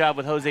taken a job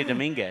with Jose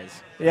Dominguez.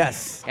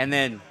 Yes. And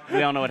then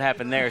we all know what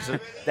happened there. So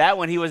that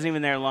one, he wasn't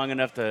even there long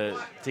enough to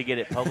get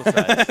it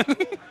publicized.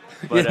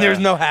 But, There's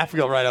no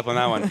half-reel right-up on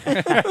that one.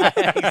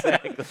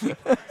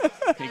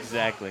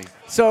 Exactly.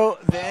 So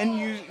then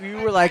you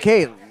were like,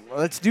 hey,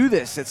 let's do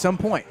this at some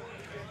point.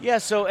 Yeah,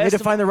 so We had to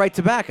find the right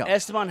tobacco.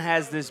 Esteban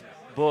has this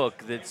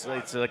book it's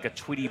like a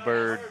Tweety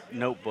Bird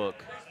notebook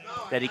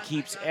that he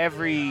keeps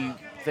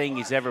everything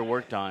he's ever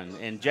worked on.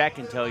 And Jack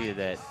can tell you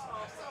that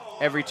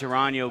every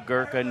Tarano,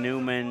 Gurkha,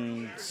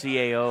 Newman,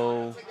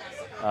 CAO,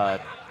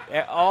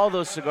 all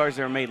those cigars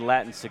that were made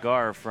Latin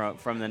cigar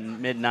from the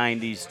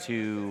mid-'90s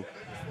to,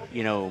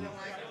 you know,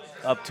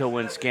 up till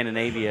when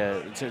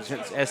Scandinavia, since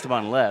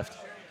Esteban left.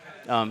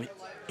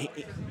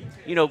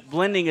 You know,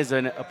 blending is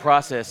a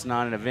process,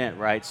 not an event,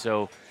 right?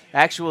 So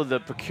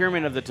the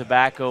procurement of the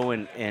tobacco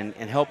and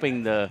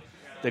helping the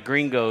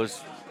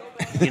gringos,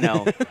 you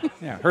know.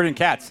 Yeah, herding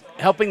cats.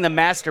 Helping the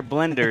master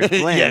blenders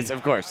blend. Yes,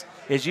 of course.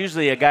 Is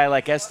usually a guy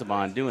like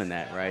Esteban doing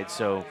that, right?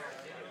 So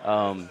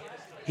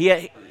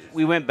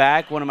we went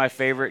back. One of my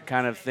favorite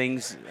kind of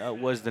things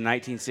was the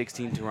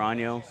 1916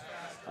 Tarano.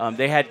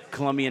 They had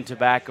Colombian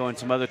tobacco and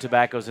some other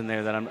tobaccos in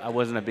there that I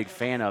wasn't a big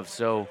fan of.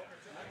 So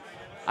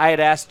I had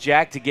asked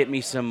Jack to get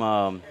me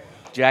some,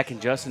 Jack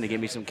and Justin to get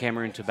me some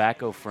Cameroon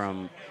tobacco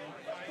from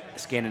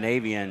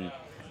Scandinavia, and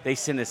they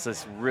sent us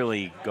this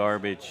really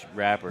garbage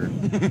wrapper.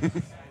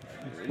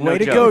 Way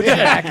to go,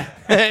 Jack.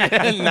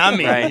 Not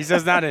me. Right. He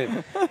says not it.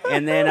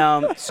 And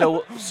then,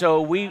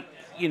 so we,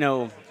 you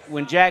know,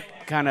 when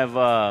Jack kind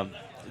of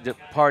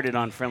departed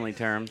on friendly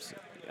terms,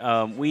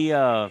 we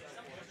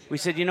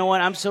said, you know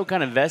what, I'm so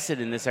kind of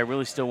vested in this, I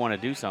really still want to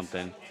do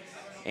something.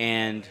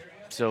 And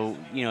so,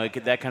 you know,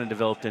 that kind of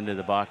developed into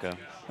the Baca.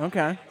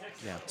 Okay.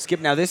 Yeah. Skip,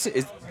 now this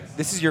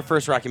is your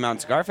first Rocky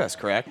Mountain Cigar Fest,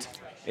 correct?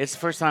 It's the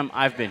first time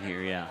I've been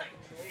here, yeah.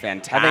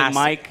 Fantastic.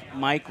 I think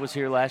Mike was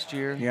here last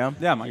year. Yeah.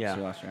 Yeah, Mike was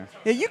here last year.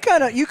 Yeah, you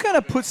kind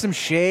of put some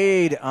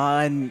shade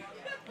on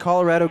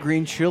Colorado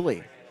green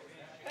chili.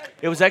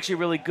 It was actually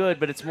really good,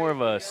 but it's more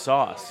of a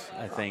sauce,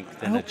 I think,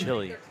 than a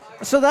chili.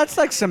 So that's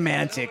like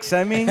semantics.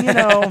 I mean, you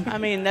know. I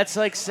mean, that's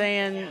like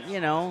saying, you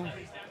know.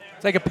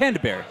 It's like a panda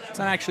bear. It's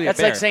not actually That's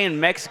a bear. like saying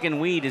Mexican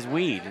weed is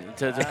weed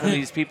to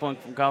these people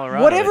from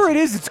Colorado. Whatever it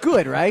is, it's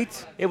good,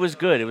 right? It was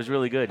good. It was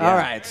really good. Yeah. All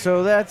right,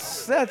 so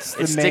that's the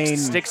It main.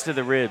 sticks to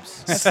the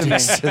ribs.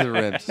 That's the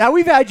main. Now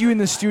we've had you in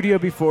the studio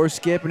before,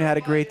 Skip, and had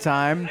a great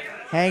time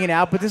hanging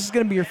out. But this is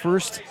going to be your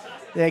first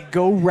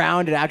go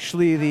round at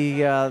actually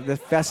the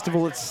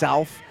festival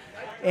itself,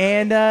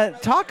 and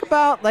talk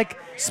about like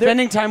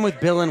Spending time with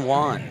Bill and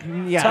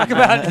Juan. Yeah. Talk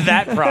about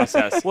that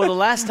process. Well, the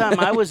last time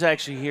I was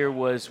actually here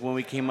was when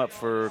we came up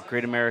for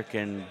Great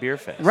American Beer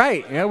Fest.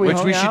 Right. Yeah, Which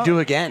hung we should out. do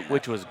again.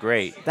 Which was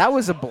great. That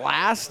was a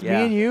blast. Yeah.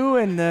 Me and you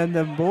and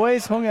the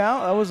boys hung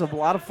out. That was a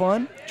lot of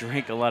fun.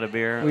 Drank a lot of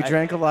beer. We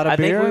drank a lot of I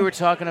beer. think we were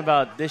talking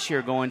about this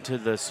year going to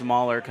the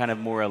smaller, kind of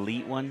more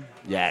elite one.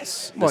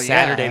 Yes. Well, The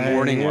Saturday yeah,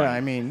 morning yeah, one.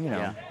 I mean, you know.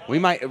 Yeah. We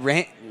might.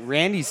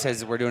 Randy says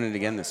that we're doing it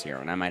again this year,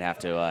 and I might have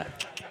to.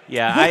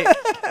 Yeah,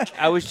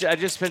 I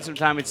just spent some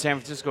time in San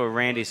Francisco with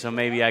Randy, so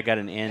maybe I got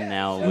an in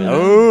now. With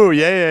Oh,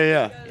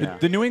 yeah.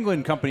 The New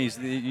England companies,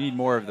 you need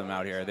more of them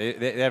out here.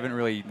 They haven't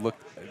really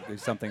looked at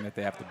something that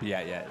they have to be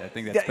at yet. I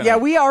think that's Yeah,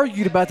 we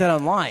argued about that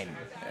online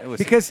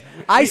Listen. because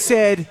I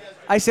said,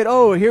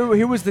 oh,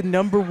 here was the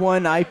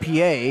 #1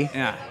 IPA,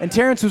 Yeah. and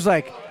Terrence was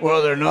like,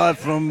 well, they're not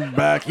from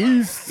back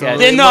east. So Yeah,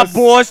 They're they not must-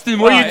 Boston.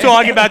 What are you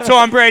talking about?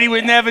 Tom Brady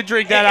would never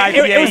drink that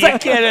IPA. it was You're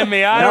like- kidding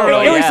me. I No, don't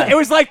know. it was- It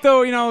was like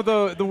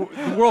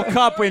the World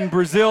Cup when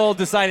Brazil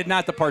decided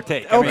not to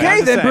partake. I mean, Okay, I'm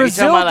just then saying.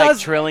 Brazil You talking about like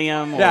does-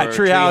 Trillium or Yeah,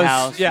 Treehouse.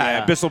 Treehouse?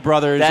 Yeah, Bissell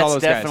Brothers. That's all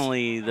those guys.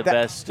 definitely the That-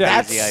 best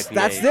that's crazy IPA.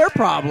 that's their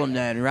problem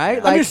then, right?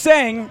 I'm just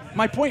saying.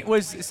 My point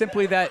was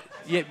simply that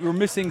we're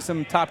missing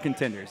some top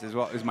contenders.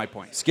 Is my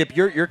point. Skip,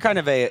 you're kind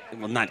of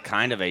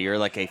you're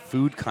like a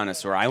food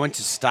connoisseur. I went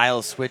to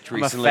Style Switch I'm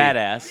a recently. fat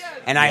ass.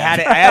 And I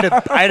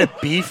had a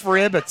beef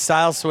rib at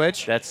Style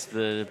Switch. That's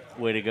the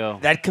way to go.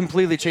 That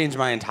completely changed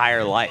my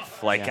entire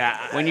life. Like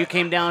When you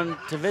came down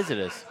to visit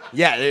us.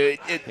 yeah,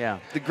 Yeah.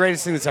 the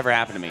greatest thing that's ever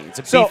happened to me. It's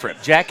a So- beef rib.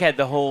 Jack had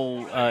the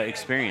whole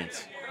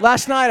experience.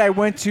 Last night I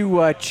went to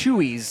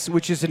Chewy's,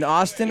 which is an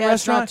Austin Yeah, it's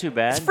restaurant. not too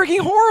bad. It's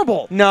freaking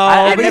horrible. No,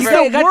 I've but never-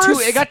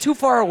 it got too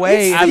far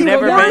away. It's I've the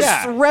never been- worst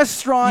Yeah.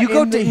 restaurant You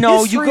go in the to you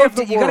history go of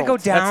the you gotta go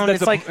world. down.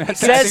 That's It's like the-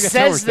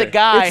 Says the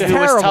guy It's who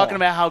was terrible. talking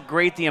about how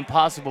great the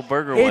Impossible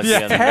Burger was. It's the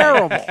other day.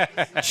 terrible.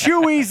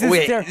 Chewy's is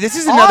Wait, terrible. this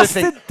is another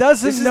Austin thing.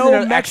 doesn't This is know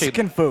another-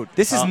 Mexican food.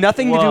 This is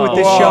nothing to do with Whoa.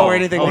 this show or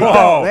anything. Whoa. like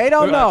Whoa. They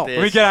don't know. This.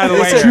 Let me get out of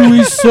the way. This here.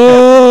 Chewy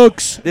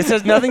sucks. This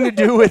has nothing to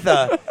do with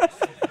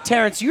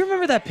Terrence, you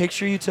remember that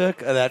picture you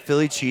took of that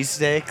Philly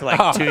cheesesteak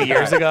like 2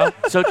 years ago?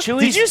 So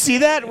Chewy's, Did you see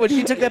that when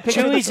you took that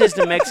picture? Chewy's is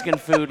to Mexican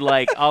food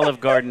like Olive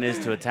Garden is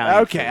to Italian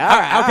Okay, food. all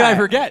right. How can I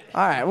forget?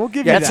 All right, we'll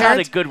give That's you not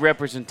that. a good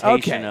representation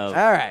Okay, of.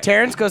 all right.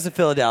 Terrence goes to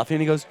Philadelphia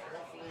and he goes,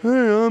 "Hey,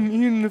 I'm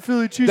eating the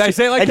Philly cheesesteak." Did I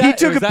say it like and that? he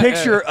took Or was a that-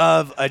 picture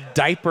of a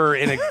diaper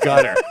in a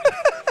gutter.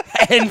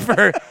 And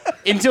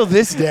until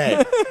this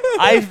day,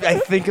 I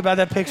think about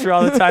that picture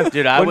all the time.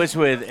 Dude, I was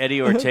with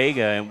Eddie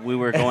Ortega, and we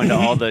were going to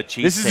all the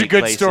cheesesteak This is a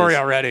good places, story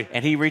already.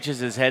 And he reaches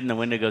his head in the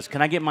window and goes,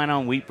 "Can I get mine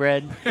on wheat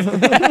bread?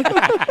 Can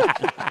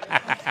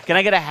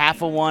I get a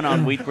half of one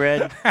on wheat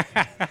bread?"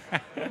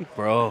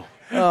 Bro.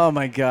 Oh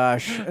my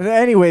gosh.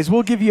 Anyways,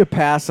 we'll give you a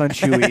pass on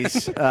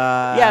Chewy's.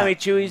 Yeah, I mean,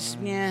 Chewy's,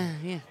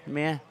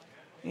 meh.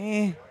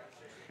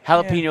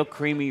 Jalapeno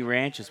creamy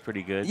ranch is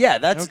pretty good. Yeah,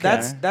 that's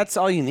Okay. that's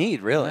all you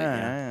need, really.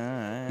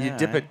 You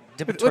dip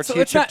a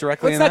tortilla chip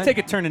directly Let's in not that. take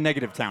a turn to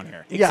negative town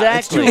here. Yeah,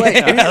 it's too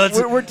Exactly. late. Yeah,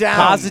 let's- We're down.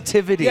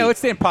 Positivity. Yeah, let's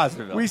stay in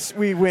positive.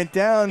 We went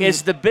down.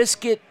 Is the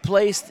biscuit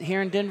place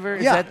here in Denver?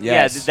 Is Yeah. that,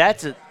 Yes. yeah,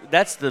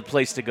 that's the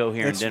place to go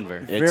here It's in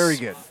Denver. very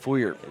good. For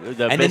your,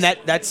 The and then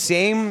that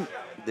same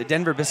the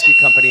Denver Biscuit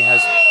Company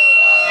has.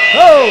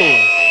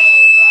 Oh!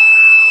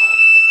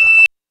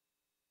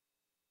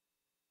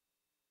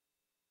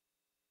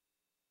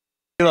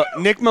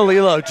 Nick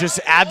Melillo just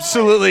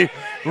absolutely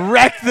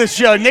wrecked the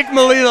show. Nick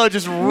Melillo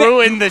just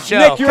ruined the show.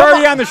 Nick, you're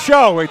already on the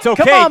show. It's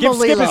okay. on, Skip his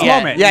Melillo.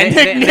 moment. Yeah,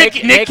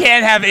 Nick- Nick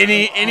can't have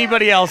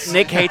anybody else.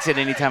 Nick hates it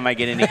anytime I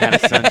get any kind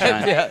of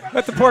sunshine.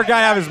 Let the poor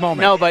guy have his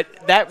moment. No, but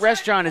that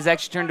restaurant is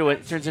actually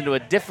turns into a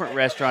different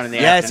restaurant in the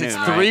Yes, afternoon.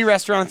 it's three right?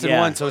 restaurants in Yeah.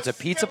 one. So it's a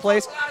pizza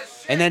place,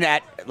 and then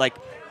at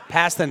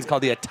past then it's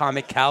called the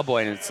Atomic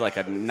Cowboy, and it's like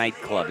a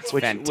nightclub. It's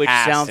fantastic. Which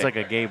sounds like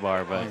a gay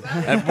bar, but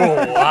And,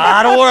 whoa,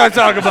 I don't want to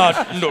talk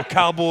about no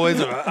cowboys.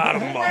 I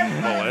don't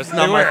know. That's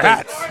not my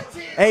hats.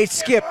 Hey,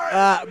 Skip.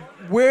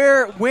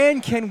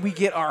 When can we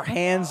get our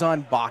hands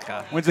on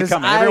Baca? When's it 'Cause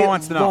coming? Everyone I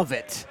wants to know. love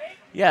it.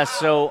 yeah.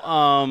 So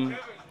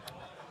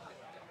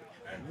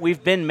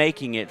we've been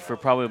making it for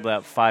probably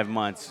about 5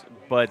 months,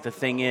 but the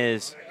thing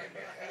is,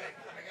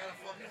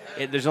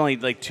 there's only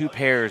like 2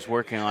 pairs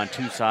working on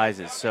 2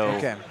 sizes, so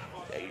Okay.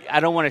 I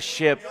don't want to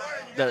ship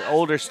the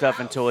older stuff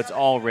until it's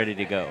all ready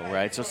to go,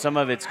 right? So some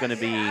of it's going to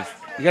be.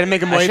 You got to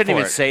make them I wait shouldn't for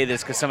even it. say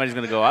this because somebody's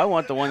going to go, "I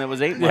want the one that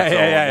was 8 Yeah, months old."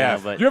 yeah.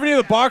 you know, Do you have any of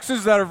the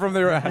boxes that are from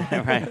the?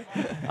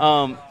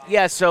 right.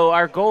 Yeah. So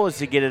our goal is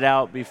to get it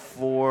out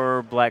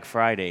before Black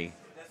Friday,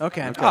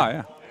 Okay. Oh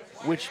yeah.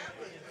 which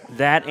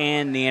that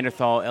and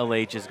Neanderthal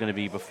LH is going to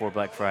be before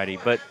Black Friday.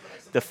 But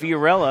the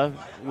Fiorella,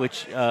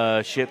 which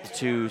shipped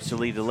to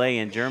Soleil Delay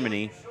in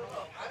Germany,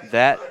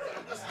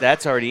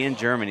 that's already in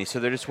Germany. So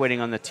they're just waiting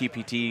on the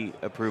TPT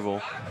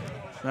approval.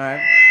 All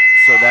right.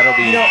 So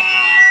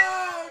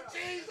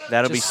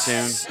that'll be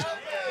soon.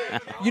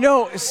 You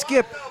know,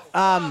 Skip,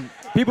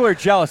 People are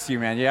jealous of you,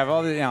 man. You have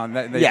all the,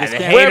 they just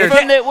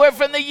can't. We're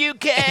from the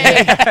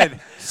UK.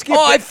 Skip,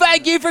 I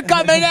thank you for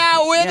coming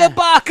out. We're the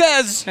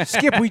Buckers.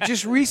 Skip, we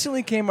just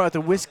recently came out with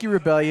the Whiskey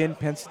Rebellion,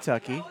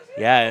 Pennsatucky.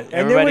 Yeah,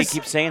 everybody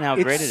keeps saying how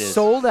great it is.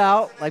 Sold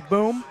out, like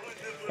boom.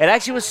 It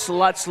actually was a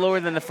lot slower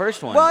than the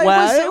first one. Well,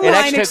 it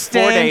actually took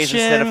 4 days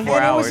instead of 4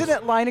 hours. It was a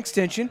line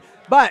extension,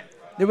 but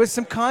there was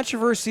some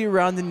controversy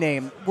around the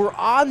name. We're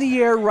on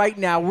the air right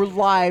now. We're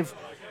live.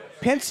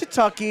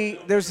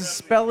 Pennsatucky, there's a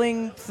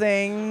spelling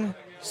thing.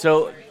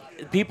 So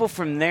people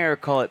from there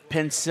call it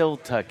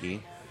Pennsyltucky.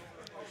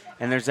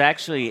 And there's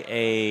actually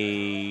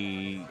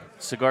a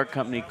cigar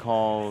company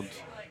called,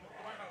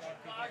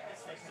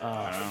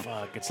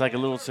 it's like a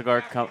little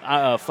cigar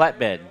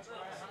flatbed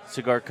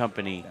cigar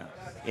company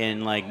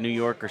in like New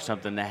York or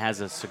something that has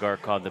a cigar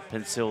called the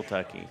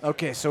Pennsyltucky.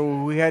 Okay,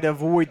 so we had to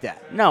avoid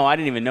that. No, I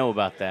didn't even know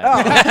about that.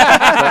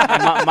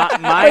 Oh.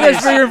 Mine is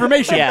for your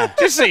information. Yeah.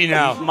 Just so you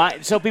know.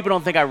 So people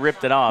don't think I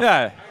ripped it off.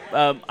 Yeah.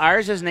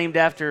 Ours is named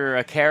after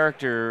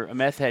a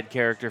meth head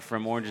character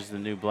from Orange is the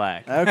New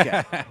Black.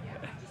 Okay.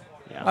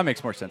 Yeah. That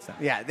makes more sense then.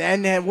 Yeah,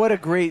 and what a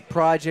great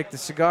project. The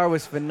cigar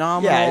was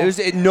phenomenal. Yeah, it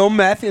was no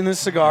meth in the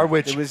cigar,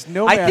 which there was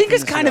no I meth think in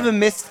is the kind of cigar. a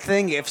missed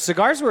thing. If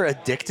cigars were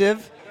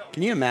addictive,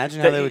 can you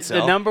imagine how they would sell?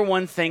 The number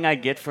one thing I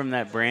get from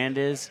that brand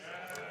is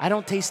I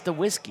don't taste the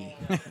whiskey.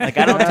 Like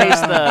I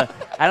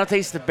don't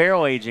taste the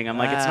barrel aging. I'm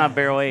like, it's not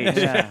barrel aged.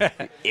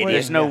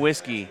 There's no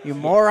whiskey. You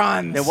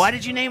morons. Then why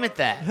did you name it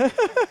that?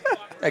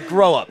 Like,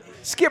 grow up.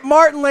 Skip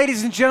Martin,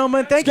 ladies and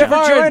gentlemen. Thank you Skip for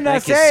Martin. joining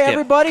Thank us. you, Hey, Skip.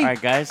 everybody. All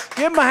right, guys.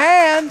 Give him a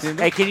hand.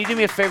 Hey, can you do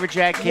me a favor,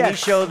 Jack? Can you Yes.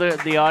 show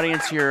the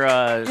audience your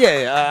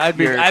I'd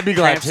be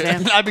glad tramp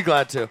stamp? to. I'd be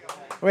glad to.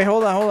 Wait,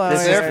 hold on.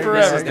 This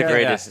is the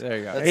greatest. There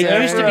you go.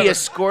 It used to be a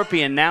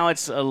scorpion. Now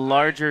it's a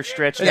larger,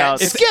 stretched out.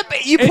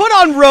 Skip, you put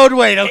on road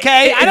weight,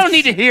 okay? I don't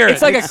need to hear it.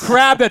 It's like a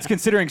crab that's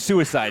considering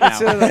suicide now.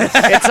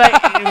 It's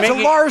like It's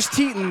a Lars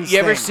Teton. You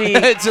ever see?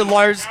 It's a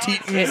Lars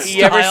Teton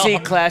You ever style. see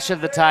Clash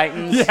of the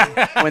Titans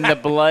when the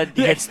blood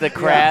hits the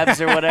crabs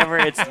or whatever?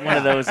 It's one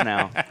of those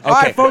now. All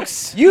right,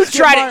 folks. You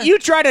Skip try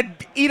Martin.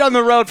 to eat on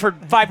the road for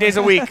 5 days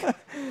a week.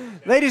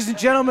 Ladies and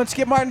gentlemen,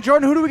 Skip Martin,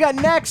 Jordan, who do we got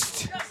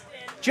next?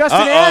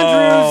 Justin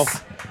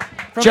Andrews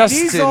from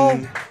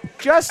Justin.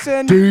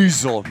 Justin.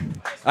 Diesel. All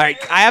right,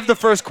 I have the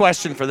first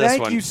question for this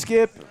Thank one. you,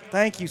 Skip.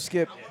 Thank you,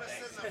 Skip.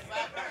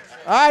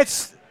 All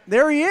right,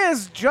 there he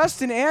is,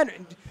 Justin.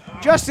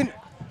 Justin,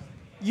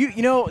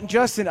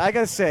 Justin, I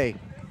gotta say,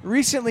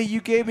 recently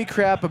you gave me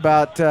crap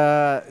about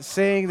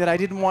saying that I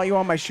didn't want you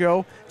on my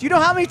show. Do you know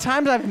how many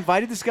times I've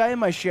invited this guy in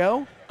my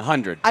show?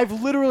 100.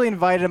 I've literally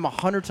invited him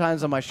 100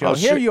 times on my show. Oh,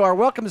 Here sure. you are.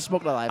 Welcome to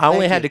Smoke Night Live. I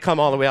only Thank had you. to come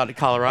all the way out to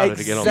Colorado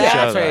to get on the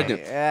show. Exactly.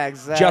 though. Yeah,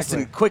 exactly.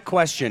 Justin, quick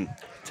question.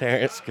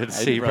 Terrence, good to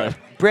see you, bro.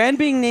 Brand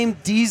being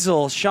named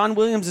Diesel, Sean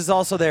Williams is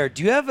also there.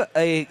 Do you have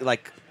a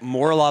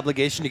moral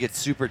obligation to get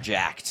super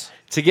jacked?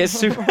 To get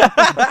super,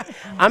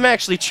 I'm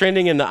actually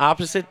trending in the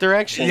opposite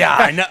direction. Yeah,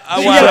 I know.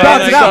 You gotta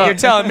bounce it out. You're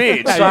telling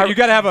me. Yeah, you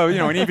got to have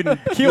an even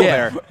keel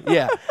there.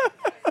 Yeah.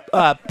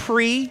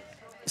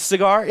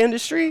 Pre-cigar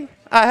industry,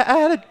 I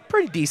had a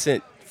pretty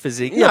decent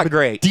physique. Not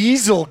great.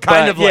 Diesel,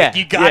 But,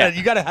 you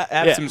gotta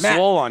have some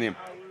swole on you.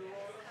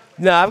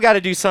 No, I've got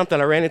to do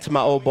something. I ran into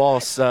my old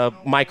boss,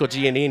 Michael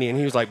Giannini, and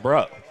he was like,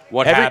 bro,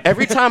 What happened?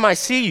 every time I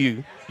see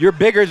you, you're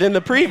bigger than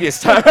the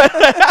previous time.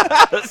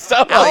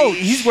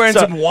 He's wearing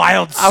some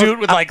wild suit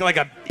with like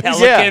a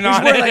pelican on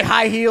He's wearing it. like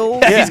high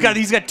heels. Yeah.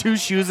 He's got 2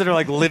 shoes that are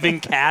like living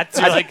cats.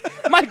 You're like,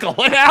 Michael,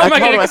 how am I I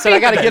going to said, I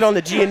got to get on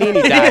the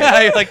Giannini diet.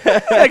 Yeah,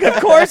 like of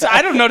course,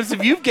 I don't notice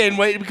if you've gained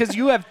weight because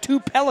you have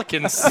 2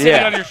 pelicans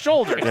sitting on your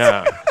shoulders.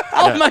 Yeah.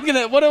 How am I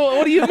gonna? What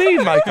do you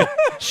mean, Michael?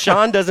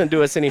 Sean doesn't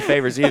do us any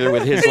favors either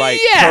with his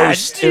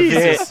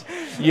Jesus. post-event.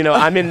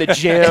 I'm in the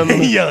gym.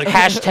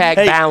 Hashtag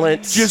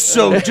balance. Just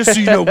so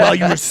you know, while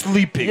you were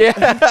sleeping,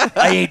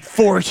 I ate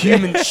 4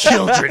 human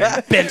children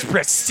and bench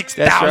pressed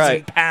 6,000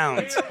 right.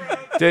 pounds.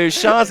 Dude,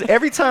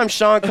 every time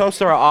Sean comes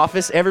to our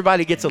office,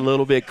 everybody gets a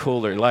little bit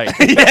cooler. Like,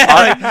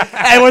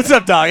 Hey, what's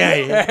up, dog?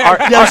 Hey,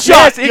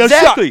 yes,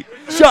 exactly.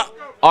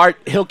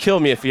 He'll kill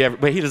me if he ever,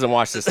 but he doesn't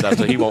watch this stuff,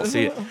 so he won't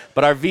see it.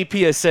 But our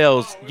VP of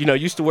sales,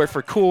 used to work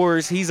for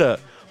Coors. He's a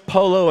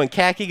polo and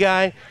khaki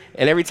guy.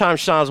 And every time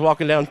Sean's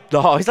walking down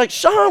the hall, he's like,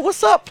 "Sean,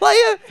 what's up,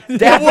 player?"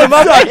 Dap him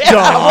up,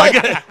 dog?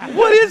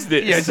 What is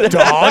this? Yeah,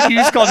 dog. You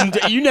just called him.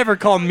 You never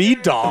call me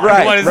dog.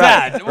 Right, What is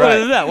right, that? right. What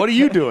is that? What are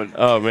you doing?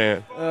 Oh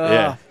man,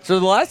 yeah. So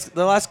the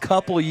last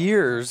couple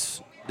years,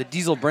 the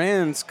Diesel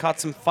brands caught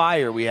some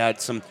fire. We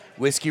had some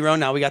whiskey roan.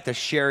 Now we got the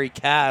sherry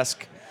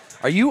cask.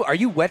 Are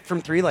you wet from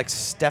 3 like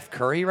Steph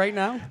Curry right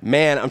now?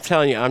 Man, I'm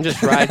telling you, I'm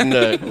just riding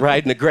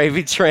the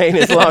gravy train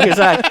as long as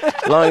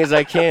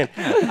I can.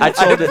 I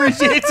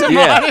appreciate some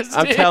honesty.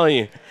 I'm telling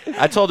you.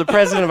 I told the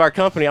president of our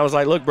company, I was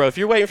like, look, bro, if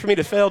you're waiting for me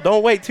to fail,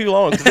 don't wait too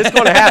long because it's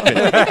going to happen.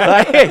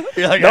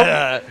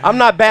 Nope, I'm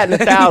not batting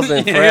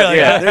 1,000.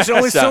 There's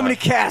only so many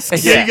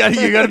casks. Yeah.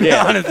 You gotta be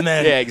honest,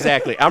 man. Yeah,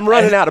 exactly. I'm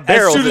running out of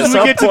barrels. As soon as at we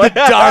some get to point.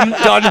 the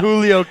Don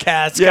Julio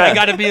cask, I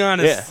gotta be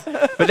honest.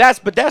 Yeah.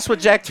 But that's what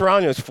Jack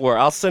Tarano's for.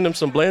 I'll send him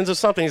some blends or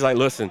something. He's like,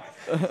 listen,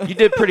 you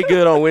did pretty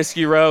good on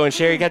Whiskey Row and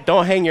Sherry.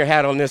 Don't hang your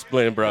hat on this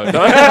blend, bro.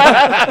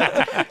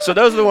 So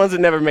those are the ones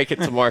that never make it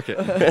to market.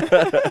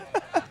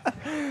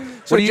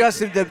 So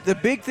Justin, the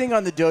big thing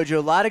on the dojo, a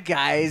lot of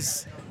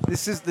guys.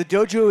 The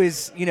dojo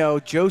is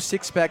Joe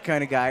Sixpack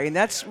kind of guy, and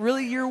that's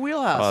really your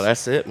wheelhouse. Oh,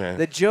 that's it, man.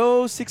 The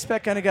Joe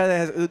Sixpack kind of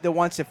guy that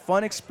wants a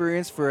fun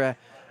experience for an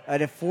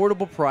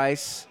affordable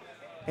price,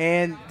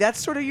 and that's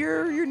sort of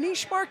your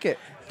niche market.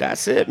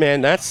 That's it,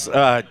 man. That's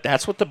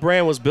what the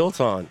brand was built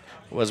on.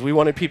 Was we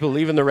wanted people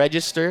leaving the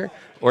register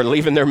or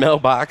leaving their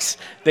mailbox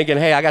thinking,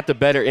 hey, I got the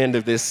better end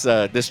of this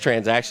this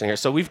transaction here.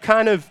 So we've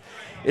kind of,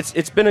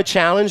 it's been a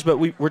challenge, but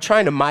we're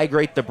trying to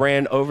migrate the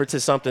brand over to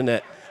something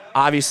that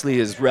obviously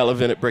is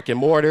relevant at brick and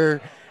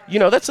mortar.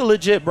 That's a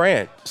legit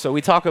brand. So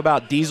we talk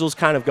about Diesel's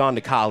kind of gone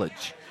to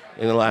college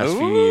in the last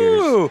few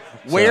years.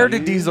 Where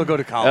did Diesel go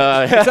to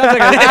college? That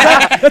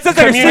sounds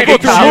like community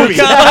college.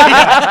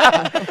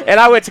 And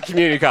I went to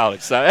community college.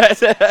 So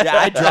yeah,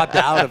 I dropped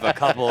out of a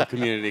couple of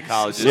community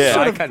colleges. Yeah.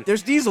 So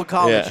there's Diesel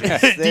colleges. Yeah.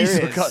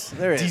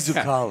 There is.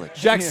 Diesel college.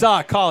 Jack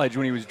saw college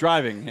when he was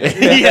driving.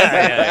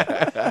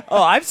 yeah.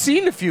 Oh, I've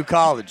seen a few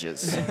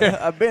colleges.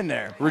 I've been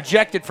there.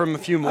 Rejected from a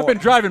few more. I've been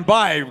driving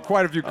by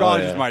quite a few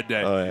colleges yeah. my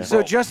day. Oh, yeah.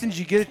 So, Justin, did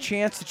you get a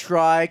chance to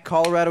try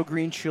Colorado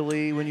green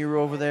chili when you were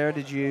over there?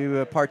 Did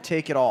you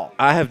partake at all?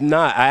 I have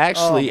not.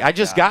 I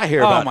just got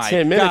here about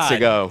 10 minutes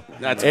ago.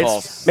 That's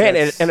false. Man,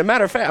 and a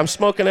matter of fact, I'm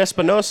smoking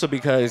Espinosa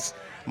because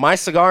my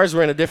cigars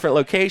were in a different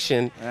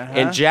location,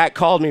 and Jack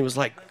called me and was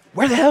like,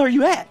 where the hell are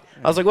you at?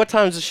 I was like, what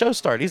time does the show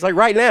start? He's like,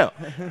 right now.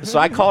 So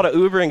I called an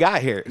Uber and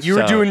got here. You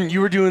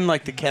were doing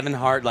like the Kevin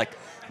Hart, like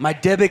my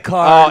debit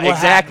card. Oh,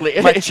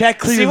 exactly. My check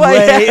cleared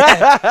late.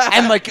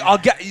 And like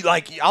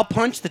I'll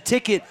punch the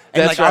ticket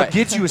and That's I'll right.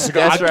 get you a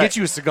cigar. That's I'll right. get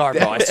you a cigar,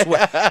 bro. I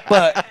swear.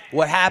 But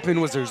what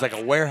happened was there was like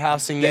a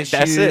warehousing issue.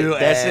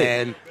 That's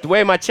and it. The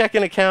way my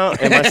checking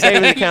account and my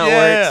savings account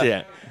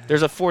works,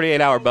 there's a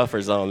 48-hour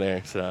buffer zone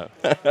there. So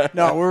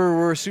No,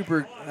 we're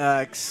super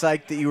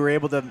psyched that you were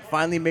able to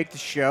finally make the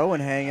show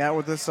and hang out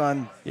with us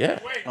on. Yeah.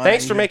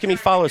 Thanks for making me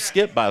follow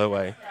Skip, by the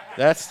way.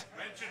 That's.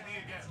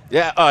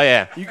 Yeah. Oh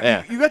yeah.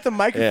 You got the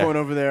microphone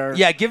over there.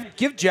 Yeah,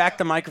 give Jack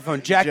the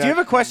microphone. Jack, do you have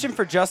a question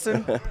for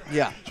Justin?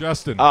 Yeah.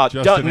 Justin. Oh,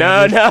 Justin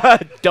no,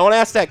 Andrews. don't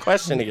ask that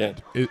question again.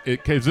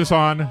 Is this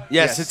on?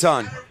 Yes, it's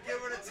on.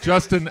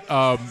 Justin,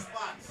 I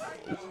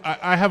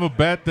have a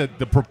bet that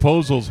the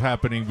proposal's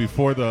happening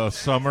before the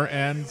summer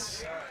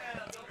ends.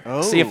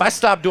 Oh. See, if I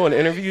stop doing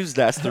interviews,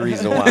 that's the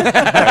reason why.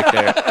 Right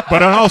there.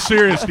 But in all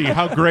seriousness,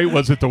 how great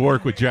was it to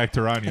work with Jack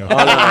Tarano? Oh,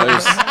 no,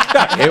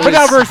 it But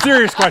now for a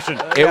serious question.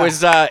 It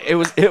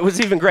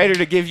was even greater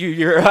to give you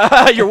your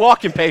your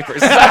walking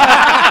papers.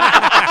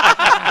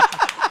 That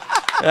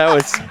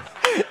was.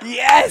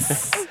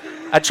 Yes.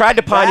 I tried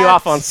to pawn you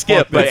off on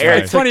Skip, but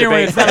Eric took the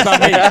bait. It's not about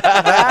me.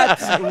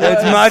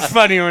 It's much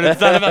funnier when it's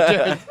not about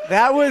you.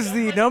 That was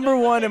the number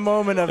one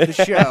moment of the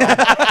show.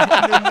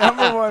 The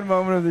number one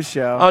moment of the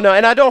show. Oh no,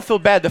 and I don't feel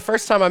bad. The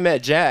first time I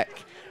met Jack,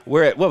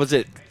 we're at, what was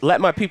it? Let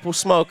My People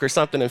Smoke or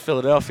something in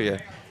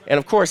Philadelphia. And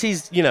of course,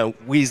 he's,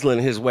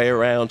 weaseling his way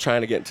around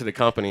trying to get into the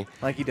company.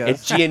 Like he does. And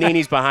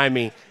Giannini's behind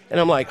me. And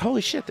I'm like,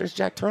 holy shit, there's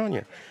Jack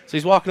Tarano. So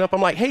he's walking up.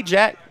 I'm like, hey,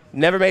 Jack.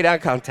 Never made eye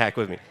contact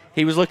with me.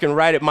 He was looking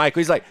right at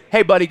Michael. He's like,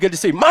 hey, buddy, good to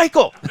see you.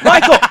 Michael!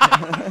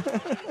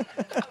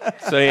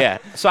 So, yeah.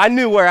 So I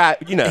knew where I,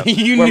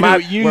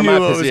 where my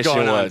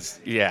position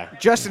was. Yeah.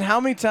 Justin, how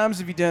many times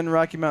have you done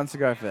Rocky Mountain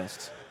Cigar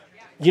Fest?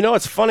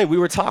 It's funny. We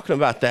were talking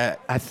about that.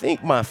 I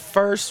think my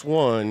first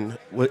one,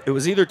 it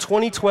was either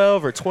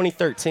 2012 or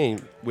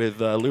 2013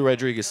 with Lou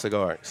Rodriguez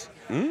Cigars.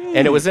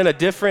 And it was in a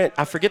different,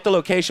 I forget the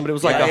location, but it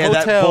was like a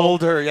hotel. That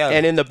Boulder,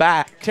 And in the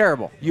back.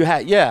 Terrible. You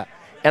had,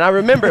 And I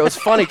remember it was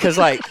funny because,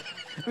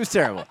 it was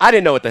terrible. I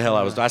didn't know what the hell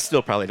I was doing. I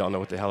still probably don't know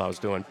what the hell I was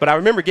doing. But I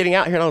remember getting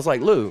out here and I was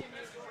like, Lou,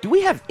 do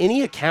we have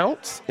any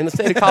accounts in the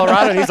state of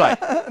Colorado? And he's like,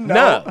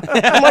 no.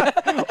 I'm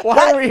like,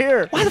 why are we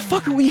here? Why the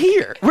fuck are we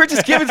here? We're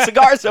just giving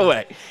cigars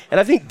away. And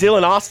I think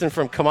Dylan Austin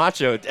from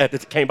Camacho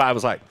came by and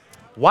was like,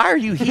 why are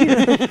you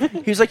here?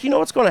 He was like, you know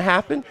what's going to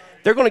happen?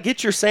 They're going to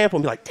get your sample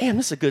and be like, damn,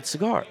 this is a good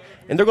cigar.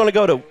 And they're going to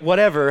go to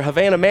whatever,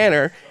 Havana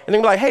Manor, and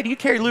they're going to be like, hey, do you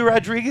carry Lou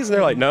Rodriguez? And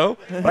they're like, no.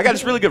 But I got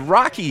this really good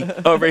Rocky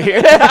over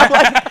here.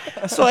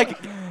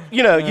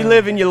 You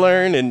live and you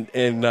learn.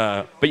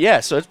 But yeah,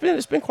 so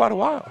it's been quite a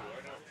while.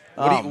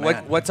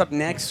 What's up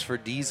next for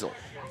Diesel?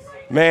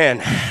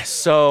 Man,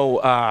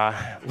 so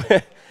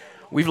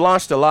we've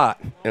launched a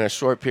lot in a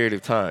short period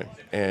of time.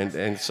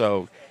 And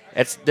so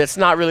that's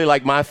not really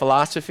like my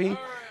philosophy.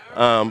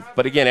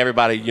 But again,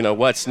 everybody,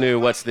 what's new,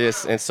 what's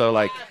this? And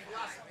so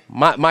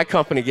my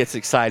company gets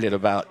excited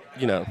about,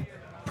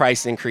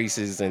 price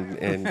increases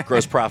and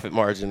gross profit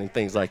margin and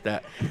things like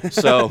that.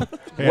 So,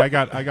 hey, I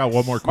got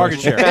one more Market question.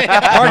 share. No,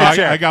 Market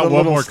share. I got The one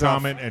little more stuff.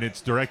 comment, and it's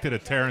directed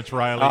at Terrence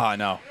Riley. Oh,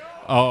 no.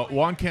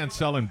 Juan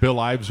Cancel and Bill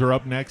Ives are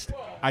up next.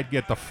 I'd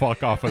get the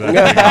fuck off of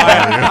that.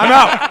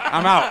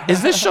 I'm out.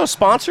 Is this show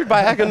sponsored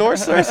by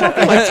Aganorsa or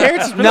something? Like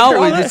Terrence has been No, up here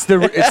all it's the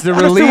night? it's the I'm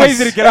release. too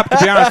lazy to get up, to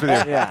be honest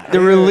with you. Yeah. The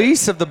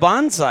release of the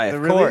bonsai, The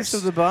of release course.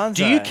 of the bonsai.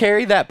 Do you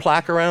carry that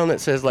plaque around that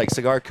says like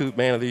Cigar Coop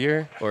Man of the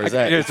Year, or is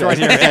that? It's right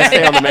here. Does that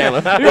stay on the man?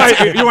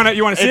 You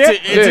want to see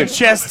it? It's a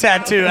chest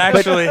tattoo,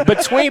 actually.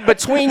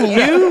 Between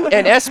you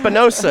and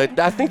Espinosa,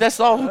 I think that's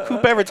all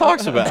Coop ever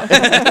talks about.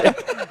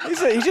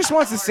 He just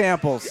wants the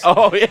samples.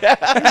 Oh yeah.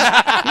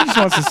 He just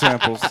wants the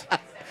samples.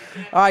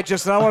 All right,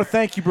 Justin, I want to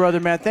thank you, brother,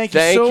 man. Thank you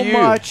so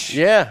much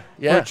Yeah.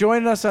 for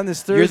joining us on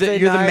this Thursday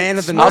You're the night. man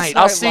of the Smoke night.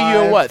 I'll see you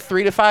in Live. what,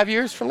 3 to 5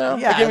 years from now?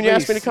 Yeah, Again, when you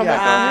ask me to come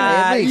back on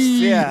At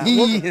least, yeah.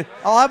 Well,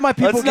 I'll have my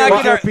people Let's get not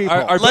with get their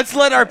people. let's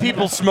let our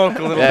people smoke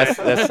a little here?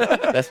 bit.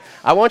 That's,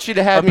 I want you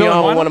to have me Bill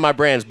on Juan? one of my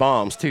brand's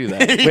bombs too. Though.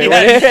 All right,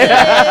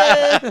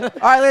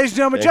 ladies and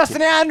gentlemen,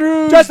 Justin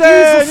Andrews. Justin,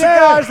 Diesel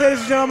Cigars, ladies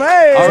and gentlemen.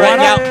 Hey, All right,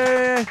 now.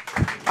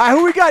 All right,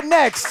 who we got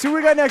next?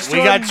 We Jordan?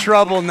 got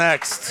trouble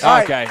next. All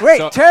right, Okay, wait,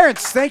 so-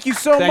 Terrence, thank you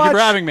so much. Thank you for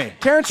having me.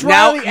 Terrence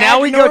Now, Riley. now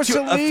we go Agnos to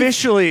Elite.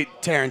 officially,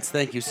 Terrence.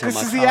 Thank you so This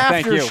much. is the thank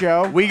after you.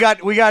 show. We got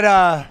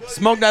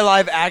Smoke Night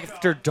Live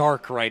After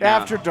Dark right now.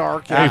 After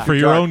dark. Hey, Yeah. for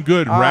your own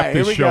good, All wrap right,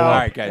 here this we show go. up. All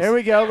right, guys. Here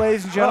we go,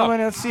 ladies and gentlemen.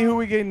 Let's see who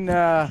we can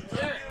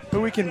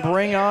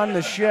bring on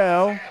the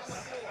show.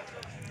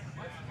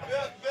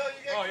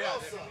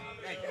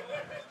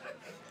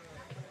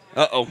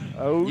 Uh-oh.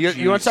 Oh,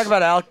 You want to talk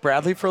about Alec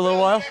Bradley for a little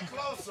while?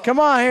 Come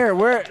on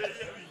here.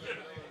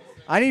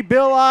 I need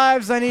Bill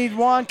Ives. I need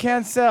Juan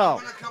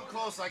Cancel.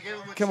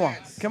 Come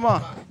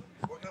on.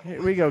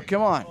 Here we go.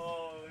 Come on.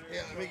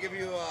 Let me give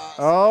you.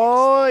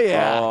 Oh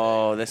yeah.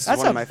 Oh, this is That's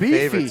one a of my beefy.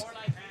 favorites.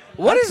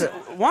 What is it?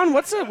 Juan,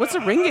 what's a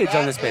ring gauge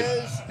on this baby?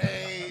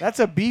 That's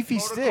a beefy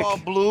stick.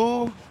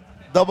 Blue,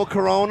 double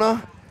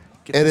Corona.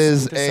 It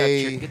is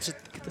a.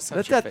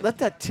 Let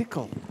that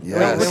tickle.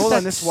 Yes. Wait, hold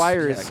on. This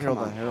wire is. Hold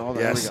on.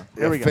 Yes.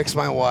 Here we go. Fix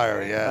my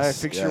wire. Yes. All right,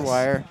 fix your yes.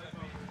 wire.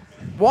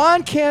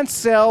 Juan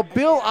Cancel,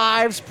 Bill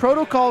Ives,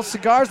 Protocol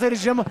Cigars, ladies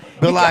and gentlemen.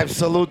 Bill Ives,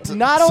 salute to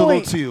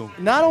you.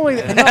 Not only.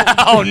 No,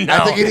 Oh no!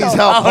 I think he needs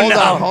help.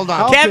 Hold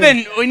on.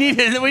 Kevin, we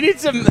need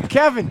some.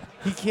 Kevin,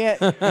 he can't.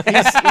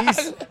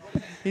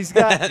 He's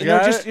got.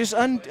 Just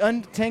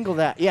untangle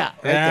that. Yeah,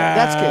 right there.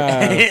 That's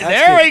good. That's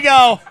There good. we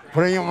go.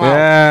 Put it in your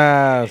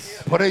mouth.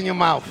 Yes. Put it in your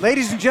mouth.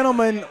 Ladies and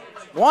gentlemen,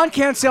 Juan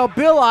Cancel,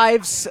 Bill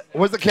Ives,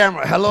 Where's the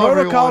camera? Hello,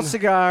 Protocol everyone.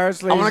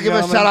 Cigars. I want to give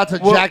a shout out to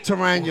Jack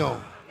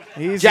Tarano.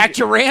 Jack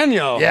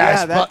Tarano.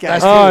 Yeah, that guy.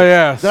 Oh,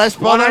 yes. Did I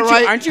spell that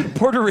right? Aren't you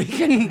Puerto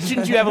Rican?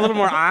 Shouldn't you have a little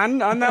more on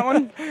that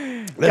one?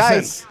 Listen,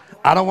 Guys.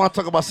 I don't want to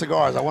talk about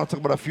cigars. I want to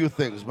talk about a few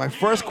things. My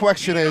first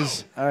question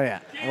is. Oh yeah.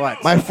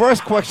 What? My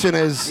first question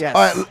is. Yes.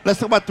 All right, let's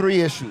talk about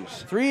 3 issues.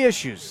 3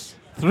 issues.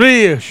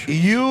 3-ish.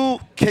 You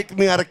kicked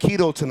me out of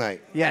keto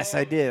tonight. Yes,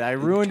 I did. I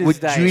ruined his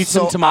Did diet. you eat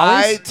some So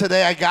tamales?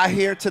 I got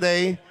here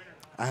today.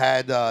 I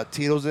had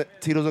Tito's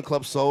and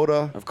Club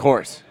Soda. Of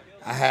course.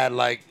 I had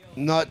like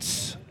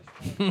nuts.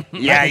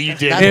 Yeah, you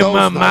did. Not In those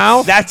my nuts.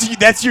 mouth?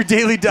 That's your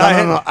daily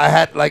diet. No. I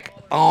had like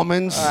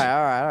almonds All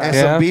right. and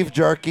Yeah. some beef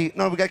jerky.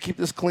 No, we gotta keep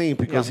this clean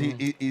because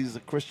he's a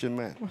Christian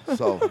man.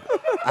 So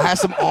I had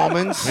some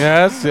almonds.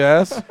 Yes,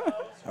 yes.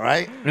 All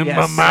right. In Yes.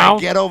 my I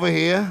mouth. get over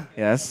here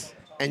Yes.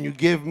 and you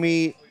give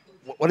me.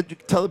 What did you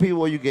tell the people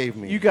what you gave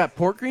me? You got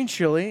pork green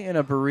chili and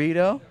a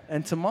burrito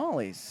and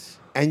tamales.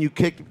 And you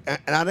kicked. And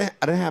I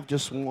didn't have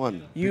just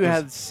one. You because-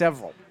 had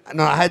several.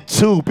 No, I had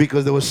 2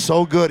 because they were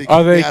so good. It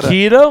Are kicked me they out of-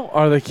 keto?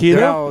 Are they keto?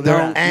 No, They're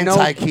no.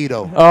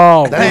 anti-keto.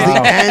 Oh, That is the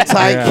wow.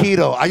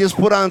 anti-keto. I just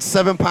put on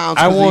 7 pounds.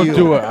 I 'cause of won't you.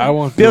 do it. I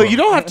won't Bill, do it. you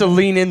don't have to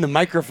lean in. The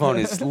microphone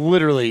is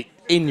literally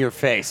in your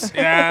face.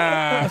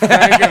 Yeah.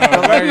 There you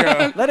go. There you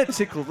go. Let it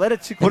tickle. Let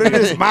it tickle. Put it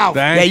in his mouth.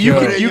 Thank you you.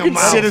 Put it in you your can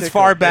mouth. sit as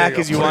far There back you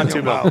as go. you Put it want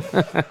in to, your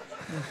Bill. mouth.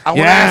 I want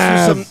to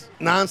ask you Yes. some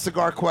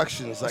non-cigar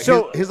questions. Like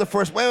So- here's the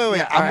first. Wait. Yeah, I'm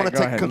all going right, to go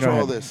take ahead, go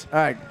control of ahead. this. All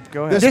right,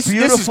 go ahead. This is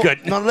beautiful,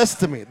 good. No, listen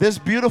to me. This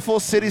beautiful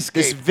cityscape.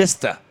 This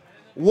Vista.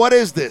 What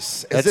is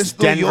this? Is That's this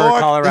New Denver, York?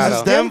 Colorado.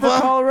 Is this Denver?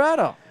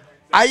 Colorado.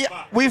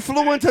 We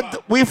flew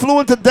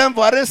into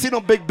Denver. I didn't see no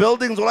big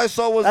buildings. All I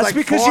saw was That's like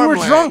because you were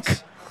farmlands. drunk.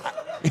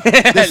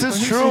 This is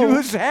He true.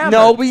 was hammered.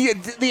 No,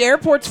 the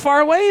airport's far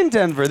away in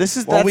Denver. This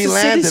is When that's we the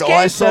landed, all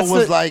I cityscape. saw That's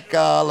was the-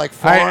 like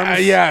farms.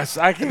 Yes,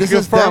 I can This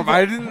is confirm. Denver.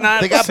 I did not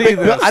They got see big.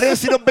 this. I didn't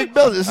see no big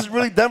buildings. This is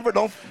really Denver.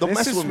 Don't This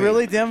mess is with me.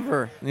 really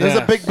Denver. There's a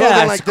Yes. big building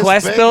Yeah, like it's this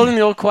Quest big, building,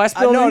 the old Quest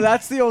I building. know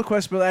that's the old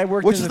Quest building. I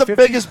worked which in is the the 50s.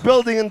 biggest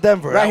building in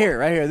Denver. Right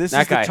here. This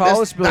That is the guy.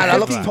 tallest Nah, building. that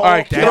looks tall. All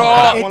right, Get get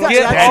off. It Wanna does-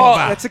 look that's, at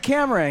that? that's a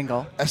camera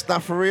angle. That's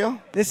not for real.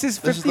 This is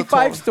This is the 55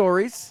 tallest.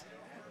 stories.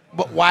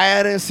 But why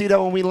I didn't see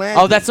that when we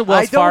landed? Oh, that's a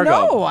Wells I don't Fargo.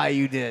 know why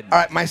you did. All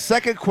right. My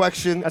second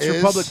question That's is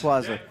Republic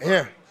Plaza.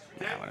 Here,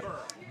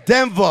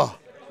 Denver.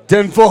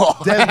 Denver.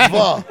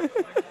 Denver.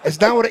 It's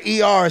not with an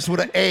ER. It's with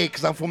an A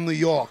because I'm from New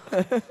York.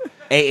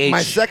 AH.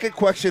 My second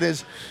question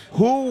is,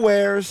 who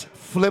wears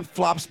flip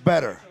flops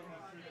better?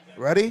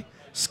 Ready?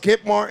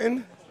 Skip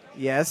Martin.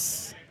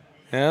 Yes.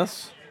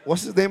 Yes.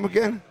 What's his name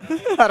again?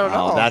 I don't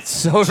know. Oh, that's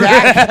so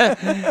Jack.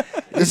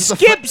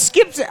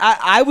 Skip's.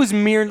 I was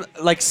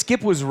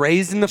Skip was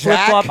raised in the flip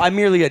Jack flop. I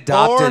merely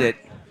adopted or- it.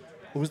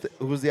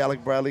 Who's the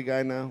Alec Bradley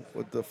guy now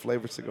with the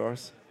flavored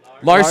cigars?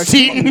 Lars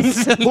Teton.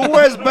 Who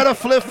wears better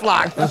flip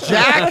flops,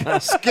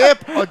 Jack,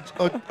 Skip,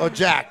 or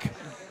Jack?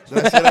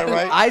 Did I say that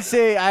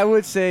right? I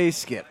would say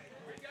Skip.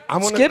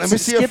 Let me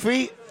see your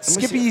feet.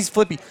 Skippy's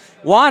flippy.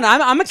 Juan,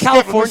 I'm a Skip, let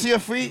me California. see your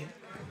feet.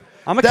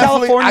 I'm a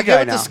Definitely, California I guy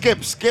give it now. to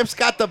Skip. Skip's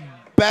got the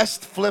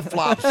best flip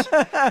flops.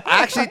 I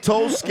actually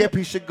told Skip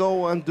he should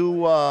go and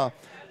do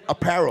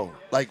apparel,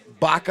 like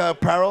Baca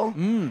apparel.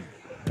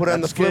 Put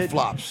on the That's good. flip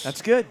flops.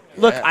 That's good.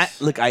 Look,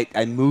 Yes.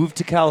 I moved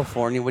to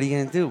California. What are you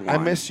gonna do? I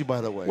Juan? miss you,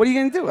 by the way. What are you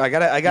gonna do? I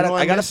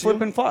gotta miss flip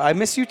you? and flop. I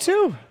miss you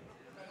too.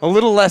 A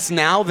little less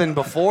now than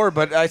before,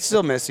 but I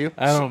still miss you.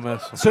 I don't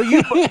miss him.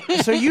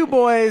 So you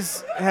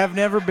boys have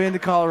never been to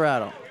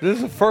Colorado. This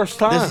is the first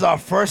time. This is our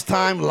first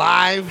time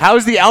live.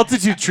 How's the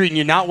altitude treating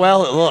you? Not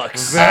well, it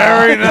looks.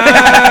 Very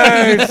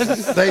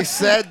nice. They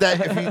said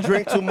that if you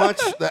drink too much,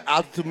 the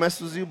altitude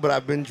messes with you. But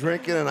I've been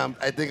drinking, and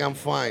I think I'm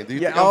fine. Do you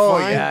think I'm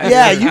fine?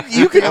 Yeah,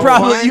 you could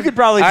probably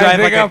drive I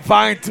think like I'm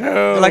fine too.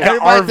 like an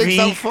Everybody thinks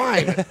I'm RV,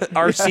 fine.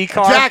 RC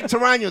car. Jack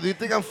Tarano, do you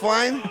think I'm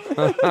fine?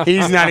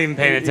 He's not even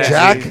paying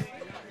attention.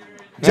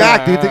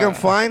 Jack, do you think I'm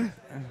fine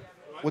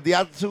with the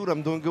altitude?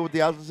 I'm doing good with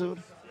the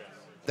altitude.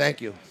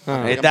 Thank you.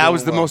 Hey, I'm that doing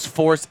was the well. most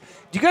forced.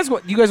 Do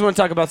you guys want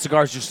to talk about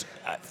cigars? Just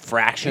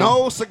fraction.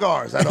 No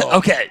cigars at all.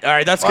 Okay, all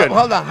right, that's good.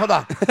 Hold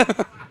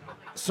on.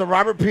 So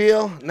Robert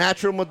Peel,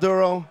 Natural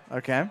Maduro.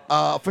 Okay.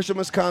 Official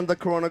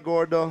Misconduct Corona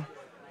Gordo,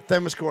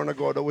 Thermos Corona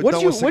Gordo. We're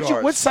done with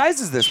cigars. What size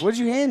is this? What did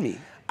you hand me?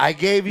 I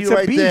gave you It's a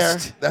right there.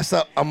 beast. That's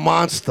a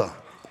monster.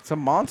 It's a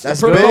monster.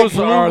 That's For big. those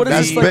are What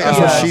is the, this? That's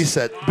what she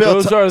said. Bill,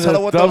 Those are tell her the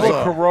what double those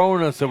are.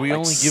 Coronas that we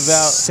only give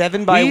out.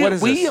 7 by what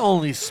is we this?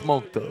 only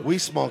smoke those. We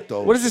smoked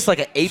those. What is this, like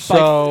an 8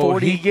 So by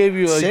 40? he gave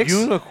you a 6?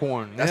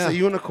 unicorn. That's yeah. a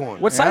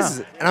unicorn. What size is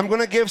it? And I'm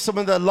gonna give some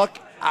of the luck.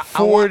 I'm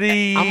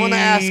 46, gonna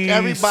ask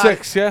everybody.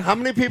 yeah. How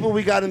many people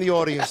we got in the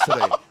audience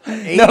today?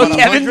 No, About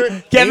Kevin's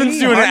 100?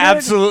 doing an 100?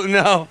 absolute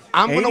no.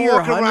 I'm gonna 80 or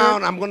walk 100?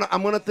 around.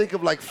 I'm gonna think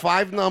of like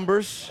 5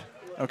 numbers.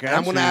 Okay. And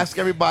I'm gonna ask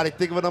everybody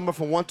think of a number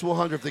from 1 to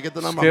 100. If they get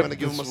the number, Skip, I'm gonna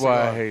give them a this is why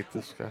I cigar. hate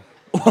this guy.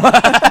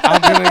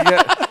 I'm gonna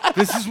get.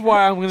 This is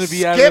why I'm gonna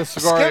be out of the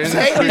cigar Skip's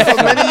industry. hated me for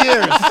many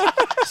years.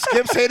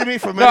 Skip's hated me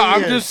for many No,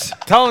 I'm years. just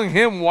telling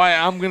him why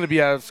I'm gonna be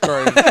out of the cigar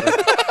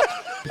industry.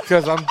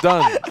 Because I'm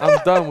done. I'm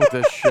done with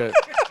this shit.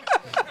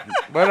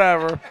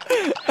 Whatever.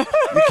 You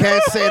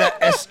can't say that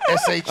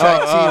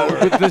S-H-I-T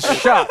word. With this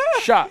shot.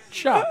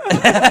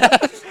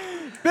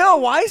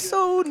 Bill, why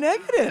so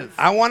negative?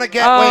 I want to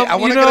get. Wait, I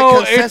want to get a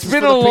consensus it's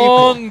been for the a people.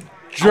 long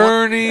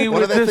journey What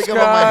do with they this think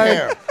about my guy.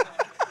 hair?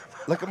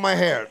 Look at my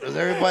hair. Does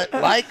everybody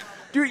like?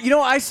 Dude,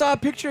 I saw a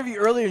picture of you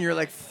earlier, and you're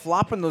like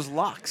flopping those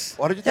locks.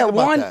 What did you think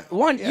about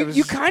that?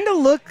 You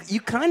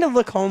kind of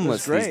look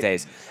homeless great. these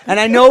days. And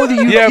I know that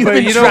you've but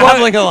been you know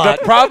traveling what? a lot.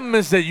 The problem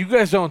is that you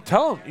guys don't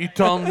tell him. You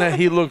tell him that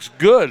he looks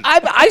good.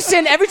 I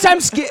send every time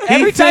He's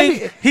every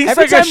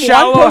like time a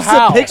shallow Juan posts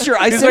Hal. a picture,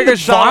 I He's send like the a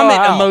shallow vomit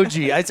Hal.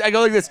 emoji. I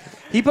go like this.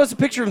 He posts a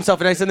picture of himself,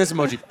 and I send this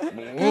emoji.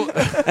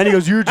 And he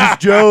goes, "You're just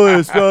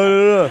jealous."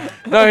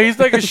 No, he's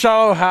like a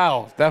shallow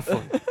Hal,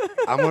 definitely.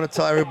 I'm gonna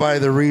tell everybody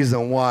the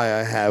reason why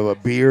I have a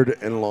beard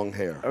and long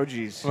hair. Oh,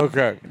 jeez.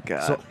 Okay.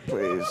 God,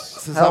 please.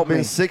 Since Help I've been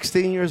me.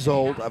 16 years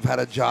old, I've had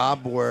a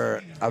job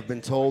where I've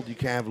been told you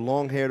can't have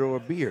long hair or a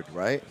beard,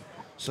 right?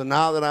 So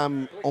now that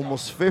I'm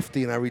almost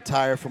 50 and I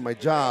retire from my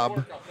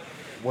job,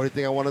 what do you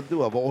think I want to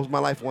do? I've always my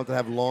life wanted to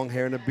have long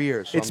hair and a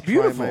beard. So It's I'm trying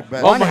beautiful. my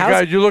best. Oh my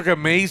God, you look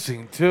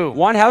amazing too.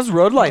 Juan, how's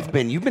road life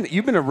been? You've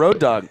been a road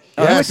dog.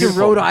 You went to Yes.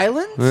 Rhode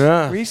Island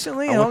Yeah.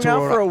 recently? I Hung went to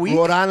out for a week?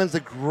 Rhode Island's a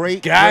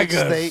great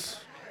Gagas. state.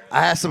 I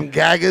had some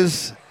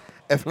gagas.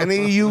 If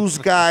any of you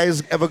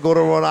guys ever go to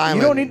Rhode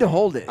Island, You don't need to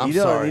hold it. I'm You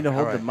don't sorry. need to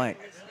hold All the right.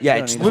 mic. Yeah,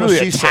 You it's don't need to-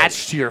 literally That's what she attached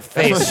said. to your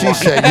face. That's what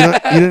she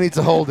said. You don't need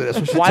to hold it. That's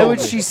what she Why told would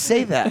me. she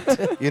say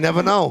that? You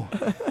never know.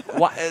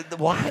 Why?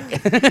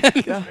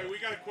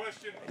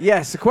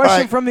 Yes, a question All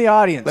right. from the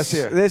audience. Let's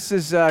hear it. This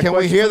is Can we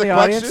question hear from the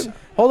audience. question?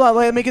 Hold on,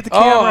 let me get the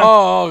camera.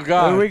 Oh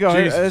God. Here we go.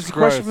 Jesus There's a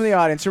Christ. question from the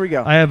audience. Here we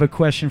go. I have a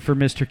question for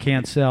Mr.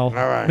 Cancel. All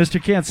right.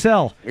 Mr.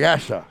 Cancel,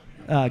 Yes, sir.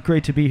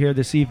 great to be here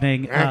this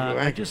evening. Thank you, thank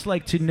I'd you. just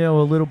like to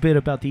know a little bit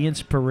about the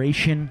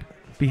inspiration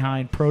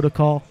behind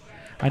Protocol.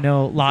 I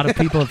know a lot of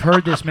people have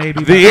heard this maybe.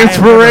 but I The have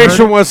never heard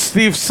inspiration it. was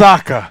Steve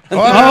Saka.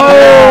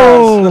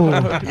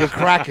 Oh! You're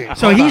cracking.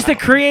 So he's the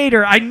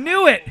creator. I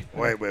knew it.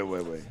 Wait. Wait,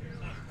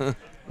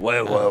 I'm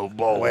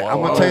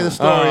gonna tell you the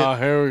story.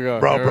 Here we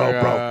go.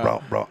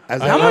 Bro. As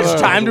How I- much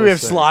time do we have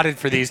slotted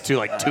for these two?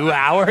 Like 2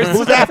 hours?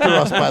 Who's after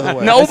us, by the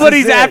way?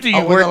 Nobody's This is it. after you.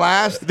 Oh, we're the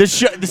last? The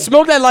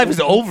Smoke That Life is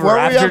over Where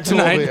are we after up to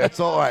tonight. over here? It's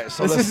all right.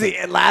 So This is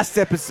listen. the last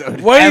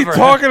episode. What are you Ever.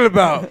 talking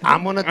about?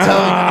 I'm gonna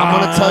tell you.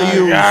 I'm gonna tell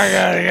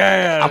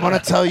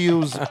you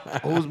Yeah.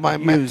 who's my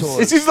mentor.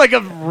 This is like a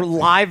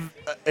live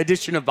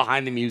edition of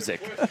Behind the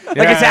Music. Like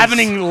it's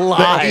happening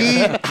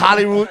live.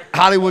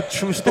 Hollywood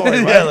true story.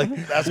 Right? Yeah,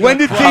 like, That's when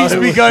gonna did things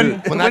crush-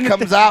 begun? When that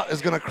comes out,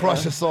 it's gonna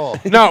crush us all.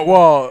 No,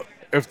 well,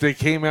 if they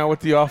came out with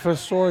The Office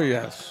story,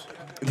 yes.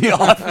 The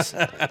Office.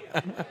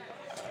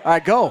 All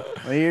right, go.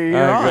 You're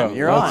All right, on. go.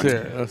 You're Let's on. hear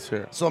it. Let's hear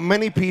it. So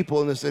many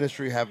people in this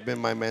industry have been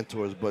my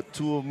mentors, but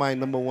two of my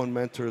number one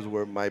mentors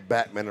were my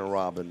Batman and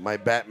Robin. My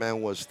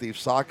Batman was Steve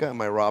Saka, and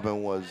my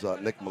Robin was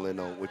Nick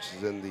Molino, which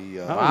is in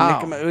the.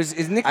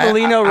 Is Nick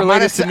Molino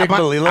related to Nick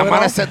Molino? I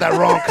might have said that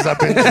wrong because I've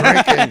been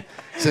drinking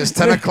since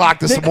 10 o'clock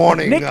this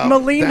morning. Nick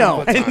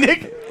Molino.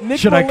 Nick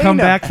Should I come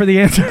Molino. back for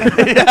the answer?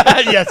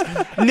 Yes.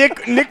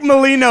 Nick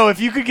Molino. If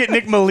you could get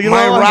Nick Molino.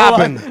 My on the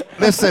Robin. line.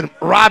 Listen,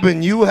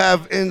 Robin, you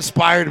have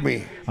inspired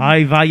me.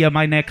 I value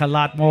my neck a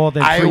lot more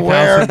than I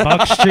wear 3,000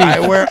 Buck Street. I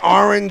wear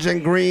orange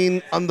and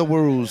green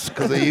underwears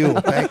because of you.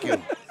 Thank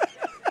you.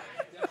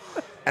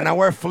 And I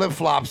wear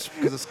flip-flops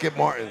because of Skip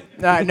Martin.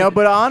 No,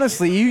 but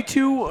honestly, you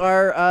two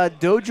are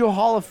Dojo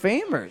Hall of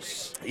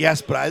Famers.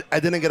 Yes, but I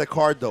didn't get a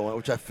card, though,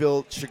 which I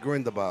feel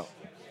chagrined about.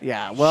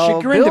 Yeah,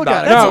 well, Chagrined Bill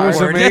about got it. a No, it was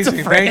card. amazing. That's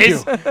a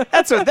phrase.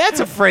 Thank you. That's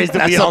a phrase that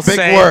That's we all a big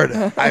say. word.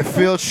 I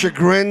feel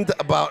chagrined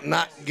about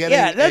not getting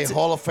a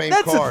Hall of Fame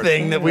that's card. a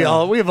thing that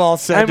we've all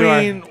said. I to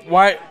our- mean,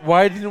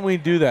 why didn't we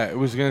do that? It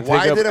was going to Why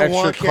take up didn't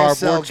Juan extra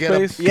Cancel cardboard get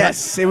a- space.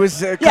 Yes, it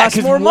was yeah, cost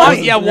because more one,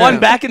 money. one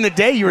back in the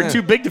day, you were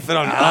too big to fit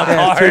on a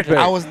Yeah, card. too big.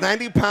 I was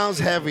 90 pounds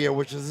heavier,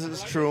 which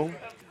is true.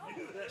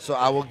 So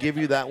I will give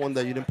you that one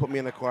that you didn't put me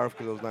in a car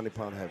because I was 90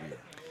 pounds heavier.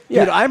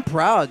 Dude, I'm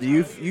proud.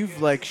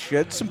 You've like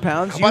shed some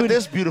pounds. How You about would-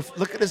 this beautiful?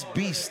 Look at this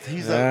beast.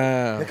 He's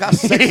Yeah. look how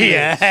sexy he is.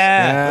 Yeah. Look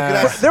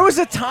at that. There was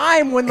a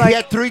time when He like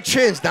had 3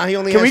 chins. Now he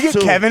only Can we has get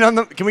 2. Kevin on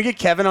the? Can we get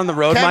Kevin on the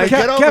road, Kevin, Mike?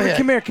 get over Kevin, here.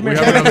 come here. We have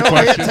Kevin, another get over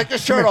here. question. Take your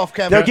shirt off,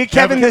 Kevin. No, get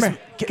Kevin this.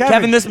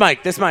 Kevin this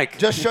mic. This mic.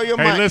 Just show your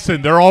Hey, mic.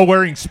 listen, they're all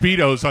wearing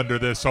Speedos under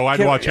this, so I'd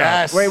watch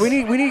Yes. out. Wait, we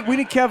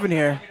need Kevin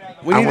here.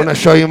 We I need want to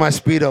show you my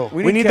Speedo.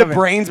 We need the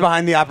brains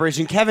behind the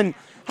operation. Kevin,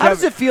 how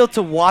does it feel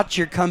to watch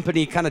your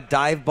company kind of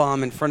dive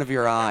bomb in front of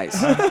your eyes?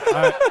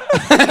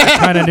 I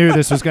kind of knew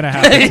this was going to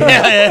happen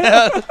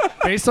today.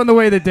 Based on the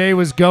way the day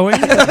was going.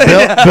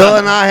 Bill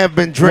and I have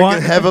been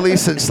drinking heavily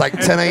since like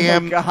 10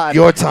 a.m. God.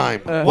 your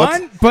time.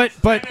 But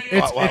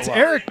it's What?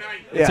 Eric.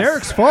 Yes. It's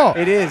Eric's fault.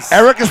 It is.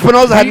 Eric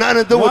Espinosa had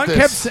nothing to do with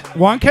this.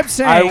 Juan kept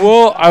saying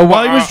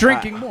while he was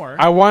drinking more.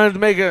 I wanted to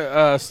make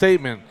a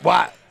statement.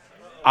 What?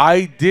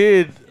 I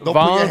did Don't put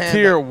your hand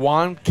volunteer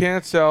Juan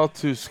Cancel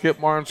to Skip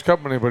Martin's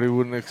company, but he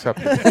wouldn't accept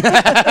it.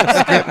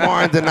 Skip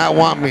Martin did not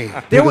want me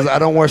because I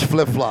don't wear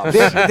flip-flops.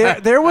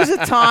 There was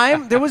a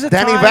time.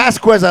 Danny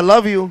Vasquez, I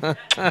love you. All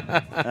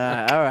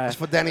right. It's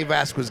for Danny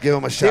Vasquez. Give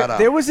him a shout out.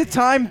 There was a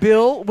time,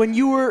 Bill, when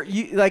you were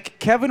like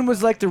Kevin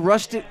was like the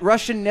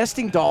Russian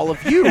nesting doll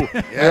of you,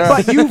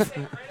 but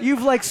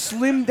you've like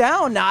slimmed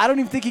down now. I don't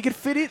even think he could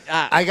fit it.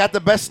 I got the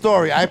best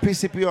story.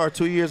 IPCPR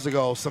 2 years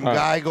ago. Some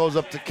guy goes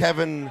up to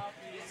Kevin,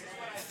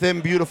 thin,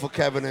 beautiful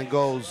Kevin, and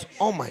goes,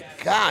 "Oh my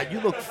God,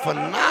 you look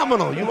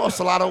phenomenal. You lost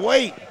a lot of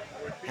weight."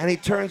 And he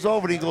turns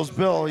over and he goes,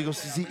 "Bill." He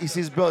goes, he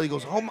sees Bill. He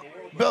goes, "Oh my,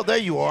 Bill, there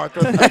you are."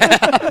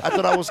 I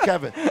thought I was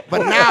Kevin,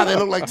 but now they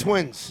look like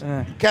twins.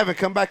 Kevin,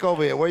 come back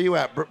over here. Where you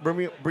at?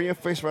 Bring your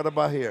face right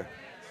about here.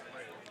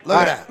 Look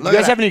at that. Look you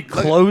guys at have any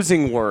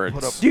closing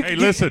words? Hey,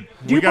 listen,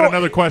 we got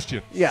another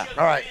question. Yeah.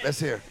 All right, let's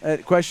hear.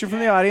 Question from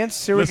the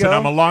audience. Here Listen, we go.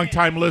 I'm a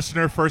long-time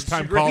listener,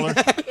 first-time caller.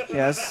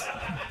 Yes.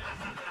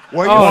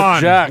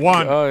 Juan, Jack.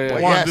 Juan, Oh, yeah.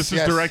 Juan, Yes, this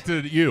yes. is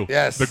directed at you.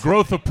 Yes. The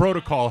growth of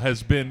protocol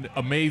has been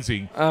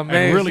amazing. and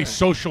really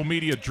social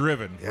media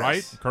driven,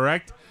 right?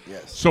 Correct?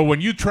 Yes. So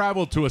when you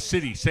travel to a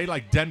city, say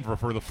like Denver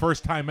for the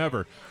first time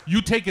ever,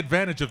 you take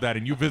advantage of that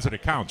and you visit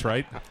accounts,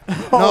 right?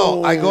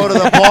 No, I go to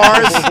the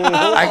bars.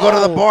 I go to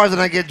the bars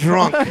and I get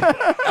drunk.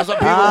 That's what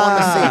people want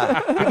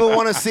to see. People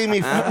want to see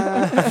me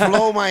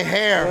flow my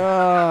hair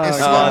in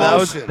slow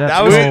motion.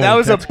 That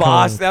was a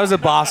boss. That was a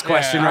boss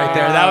question right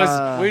there. That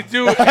was. We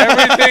do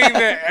everything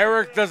that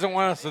Eric doesn't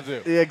want us to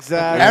do.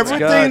 Exactly.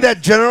 Everything that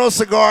General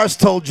Cigars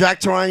told Jack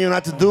Tarano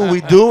not to do,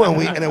 we do,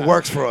 and it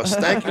works for us.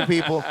 Thank you,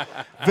 people.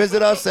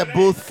 Visit us at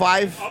booth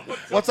 5.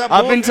 What's that booth?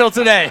 Up until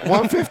today.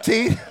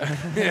 115.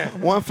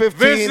 115.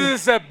 Visit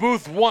us at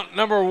booth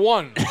number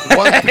 1.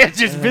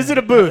 Just visit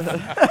a booth.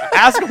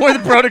 Ask them where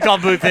the protocol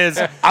booth is.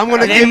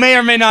 They may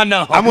or may not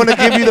know. I'm gonna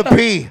give you the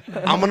P.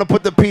 I'm gonna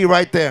put the P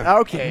right there.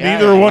 Okay.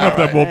 Neither one of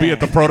them will be at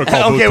the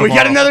protocol booth Okay, we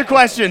got tomorrow. another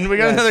question. We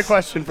got another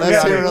question. From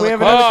Let's the hear audience. another We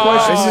have another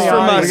question. This is from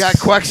from the us. We got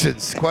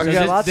questions. We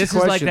got lots This of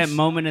is like that questions.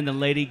 moment in the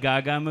Lady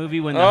Gaga movie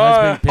when the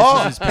husband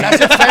pisses his That's pants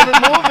your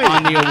favorite movie.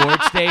 on the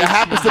award stage. That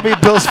happens to be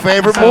Bill's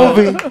favorite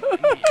movie.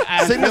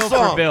 I Sing the feel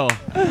song. for Bill.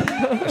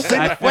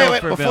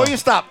 Wait, before you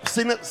stop,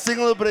 sing a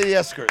little bit of the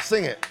Esker.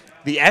 Sing it.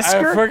 The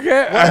Esker? I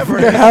forget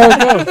Whatever. how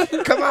it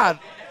goes. Come on.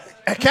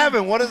 Hey,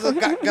 Kevin, what does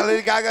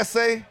Lady Gaga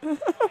say?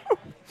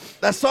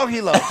 That song he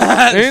loves.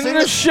 In Sing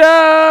the it.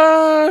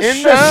 shallows.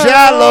 In the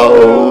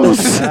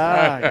shallows.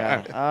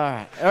 God.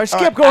 All right. Skip,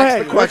 All right, go ask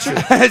ahead. the question.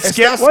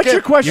 Skip, what's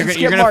your question? You're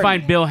Skip going to Martin?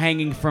 find Bill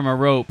hanging from a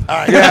rope. All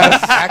right.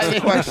 Yes. Ask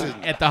the question.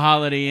 At the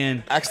Holiday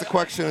Inn. Ask the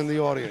question in the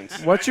audience.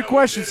 What's your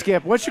question,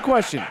 Skip? What's your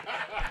question?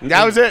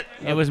 That was it.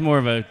 It was more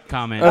of a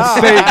comment. A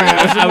statement.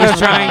 I was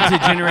trying to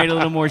generate a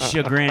little more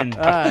chagrin.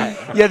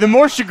 Yeah, the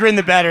more chagrin,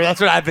 the better. That's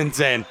what I've been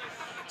saying.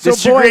 So, The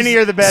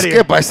chagrinier, the better.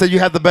 Skip, I said you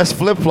had the best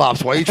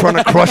flip-flops. Why are you trying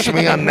to crush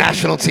me on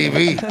national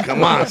TV?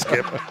 Come on,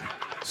 Skip.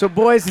 So,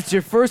 boys, it's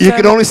your first You time.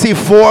 can only see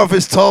 4 of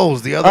his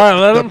toes. The other, All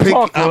right, let the him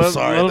talk. I'm Let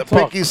sorry, him the talk.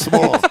 pinky's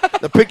small.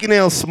 The pinky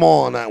nail's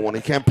small on that one. He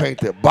can't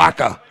paint it.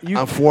 Baka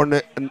on 4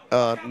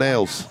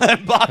 nails.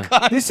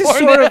 This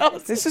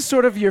is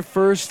sort of your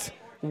first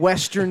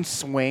Western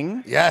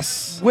swing.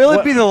 Yes. Will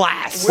it be the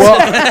last? Well,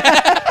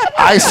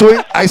 I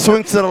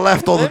swing to the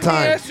left all the Let me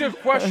time. ask you a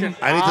question.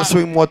 I need to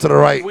swing more to the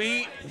right.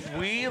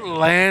 We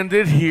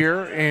landed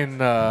here in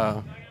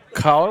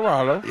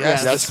Colorado.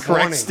 Yes, that's this correct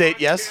morning. state,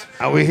 yes.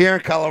 Are we here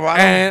in Colorado?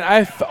 And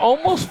I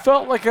almost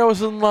felt like I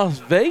was in Las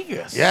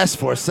Vegas. Yes,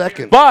 for a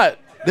second. But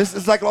this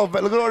is like look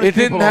at all these it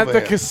didn't people have over the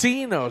here.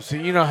 casinos.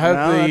 You know, had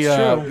No,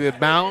 that's true. the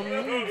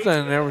mountains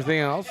and everything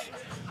else.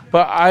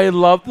 But I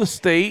love the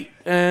state,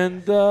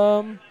 and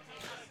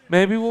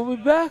maybe we'll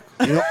be back.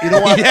 You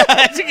know what? Yeah,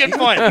 that's a good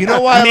point. You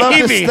know why I love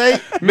this Maybe.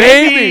 state?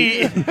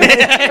 Maybe.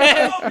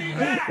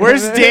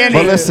 Where's Danny?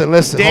 But listen.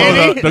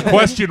 Danny? The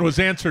question was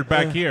answered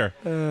back here.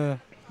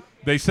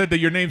 They said that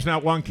your name's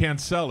not One Can't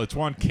Sell. It's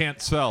One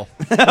Can't Sell.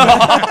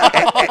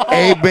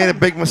 Abe made a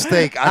big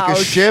mistake. I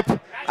can ship,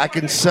 I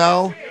can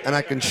sell, and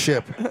I can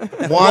ship.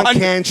 One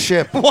can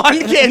ship. One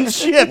can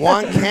ship.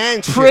 One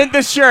can ship. Print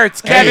the shirts.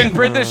 Kevin,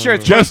 print the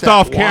shirts. Just that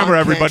off one camera,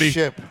 can't everybody.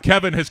 ship.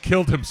 Kevin has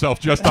killed himself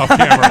just off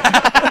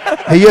camera.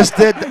 He just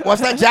did.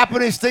 What's that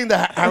Japanese thing? The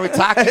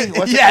haritaki?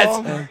 What's it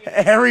called?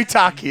 Yes.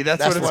 Haritaki.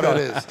 That's what it's what called.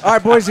 it is. All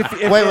right, boys. If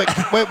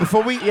Wait.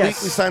 Before we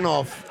sign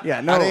off.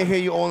 Yeah, no. I didn't hear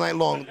you all night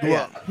long. Do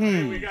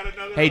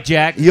Hey,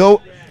 Jack.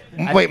 Yo,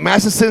 wait.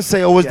 Master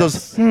Sensei always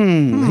does. He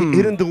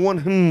didn't do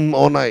one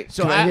all night.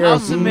 So Can I hear I'll a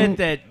submit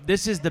that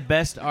this is the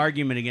best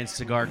argument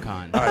against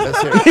CigarCon. All right,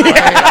 let's hear it.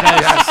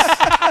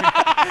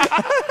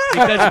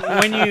 Because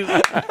when you,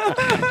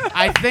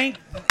 I think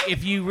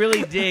if you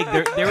really dig,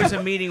 there was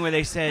a meeting where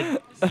they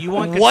said you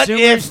want What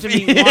consumers if- to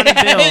meet Juan and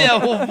Bill. Yeah,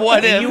 well,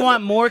 what and if? you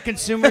want more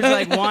consumers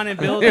like Juan and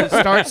Bill to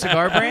start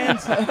cigar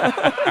brands?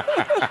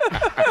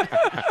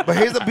 But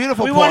here's the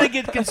beautiful We part. want to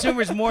get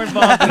consumers more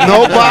involved. In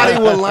Nobody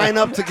will line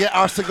up to get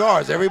our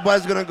cigars.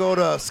 Everybody's gonna go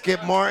to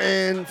Skip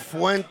Martin,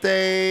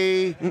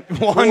 Fuente.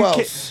 Who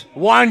else?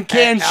 One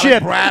can Alec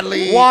ship.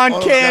 Bradley. One all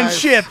those can guys.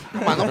 ship.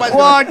 Come on, nobody's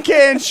One gonna,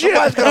 can ship.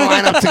 nobody's gonna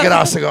line up to get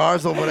our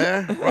cigars over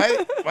there,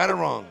 right? Right or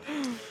wrong?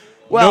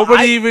 Well,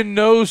 Nobody even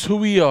knows who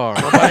we are.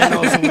 Nobody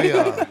knows who we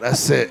are.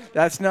 That's it.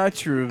 That's not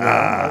true, man.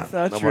 That's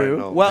not Nobody true.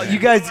 knows. Well, you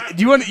guys,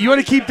 do you want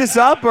to keep this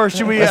up or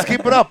should we? Let's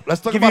keep it up.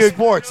 Let's talk give about you a-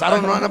 sports. I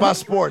don't know nothing about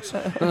sports.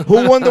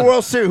 Who won the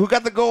World Series? Who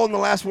got the gold in the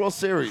last World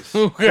Series?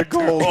 Who got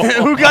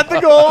the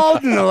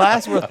gold in the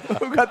last one?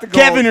 Who got the gold?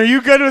 Kevin, are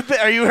you good with it?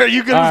 Are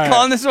you good All with right.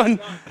 calling this one?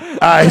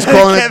 He's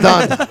calling it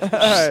Kevin.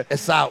 done.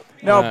 It's out.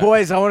 No,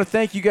 boys, I want to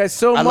thank you guys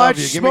so I much. love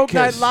you. Give me a Smoke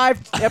Night kiss.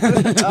 Live.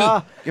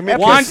 Give me a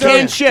One kiss.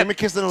 can ship. Give me a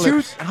kiss in the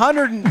lips.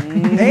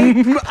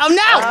 208. Oh,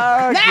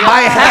 now.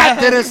 My hat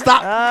didn't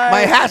stop.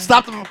 My hat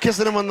stopped him from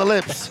kissing him on the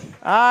lips.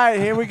 All right,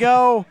 here we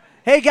go.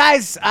 Hey,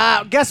 guys,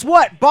 guess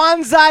what?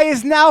 Bonsai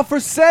is now for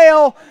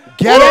sale.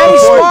 Get it Danny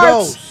before it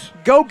Smarts, goes.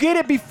 Go get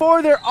it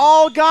before they're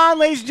all gone.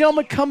 Ladies and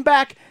gentlemen, come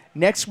back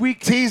next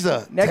week.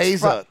 Teaser.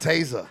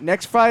 Taser.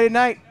 Next Friday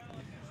night.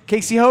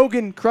 Casey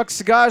Hogan, Crux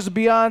Cigars will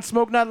be on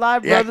Smoke Night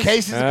Live, Yeah, brothers.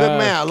 Casey's a good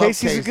man. I love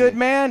Casey's Casey. a good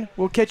man.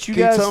 We'll catch you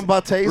Can you guys. tell him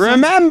about Taser?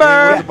 Remember.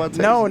 Any words about Taser?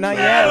 No, not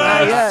yet.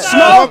 Not yet.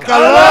 Smoke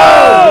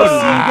We'll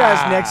see you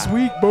guys next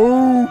week.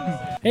 Boom.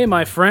 Hey,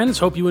 my friends,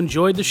 hope you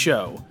enjoyed the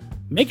show.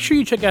 Make sure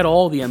you check out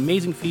all the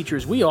amazing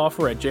features we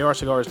offer at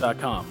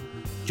jrcigars.com.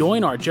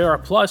 Join our JR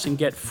Plus and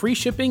get free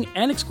shipping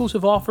and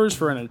exclusive offers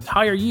for an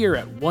entire year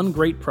at one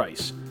great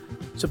price.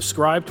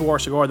 Subscribe to our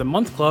Cigar of the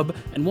Month Club,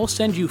 and we'll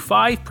send you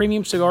 5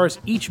 premium cigars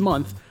each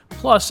month,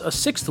 plus a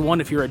 6th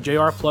one if you're a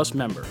JR Plus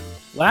member.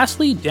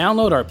 Lastly,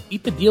 download our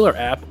Eat the Dealer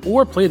app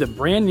or play the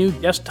brand new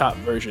desktop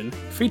version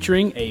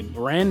featuring a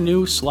brand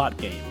new slot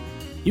game.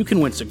 You can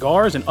win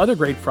cigars and other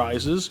great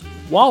prizes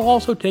while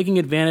also taking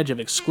advantage of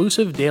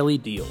exclusive daily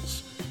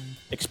deals.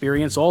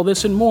 Experience all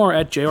this and more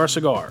at JR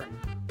Cigar,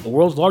 the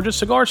world's largest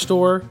cigar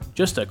store,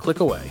 just a click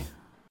away.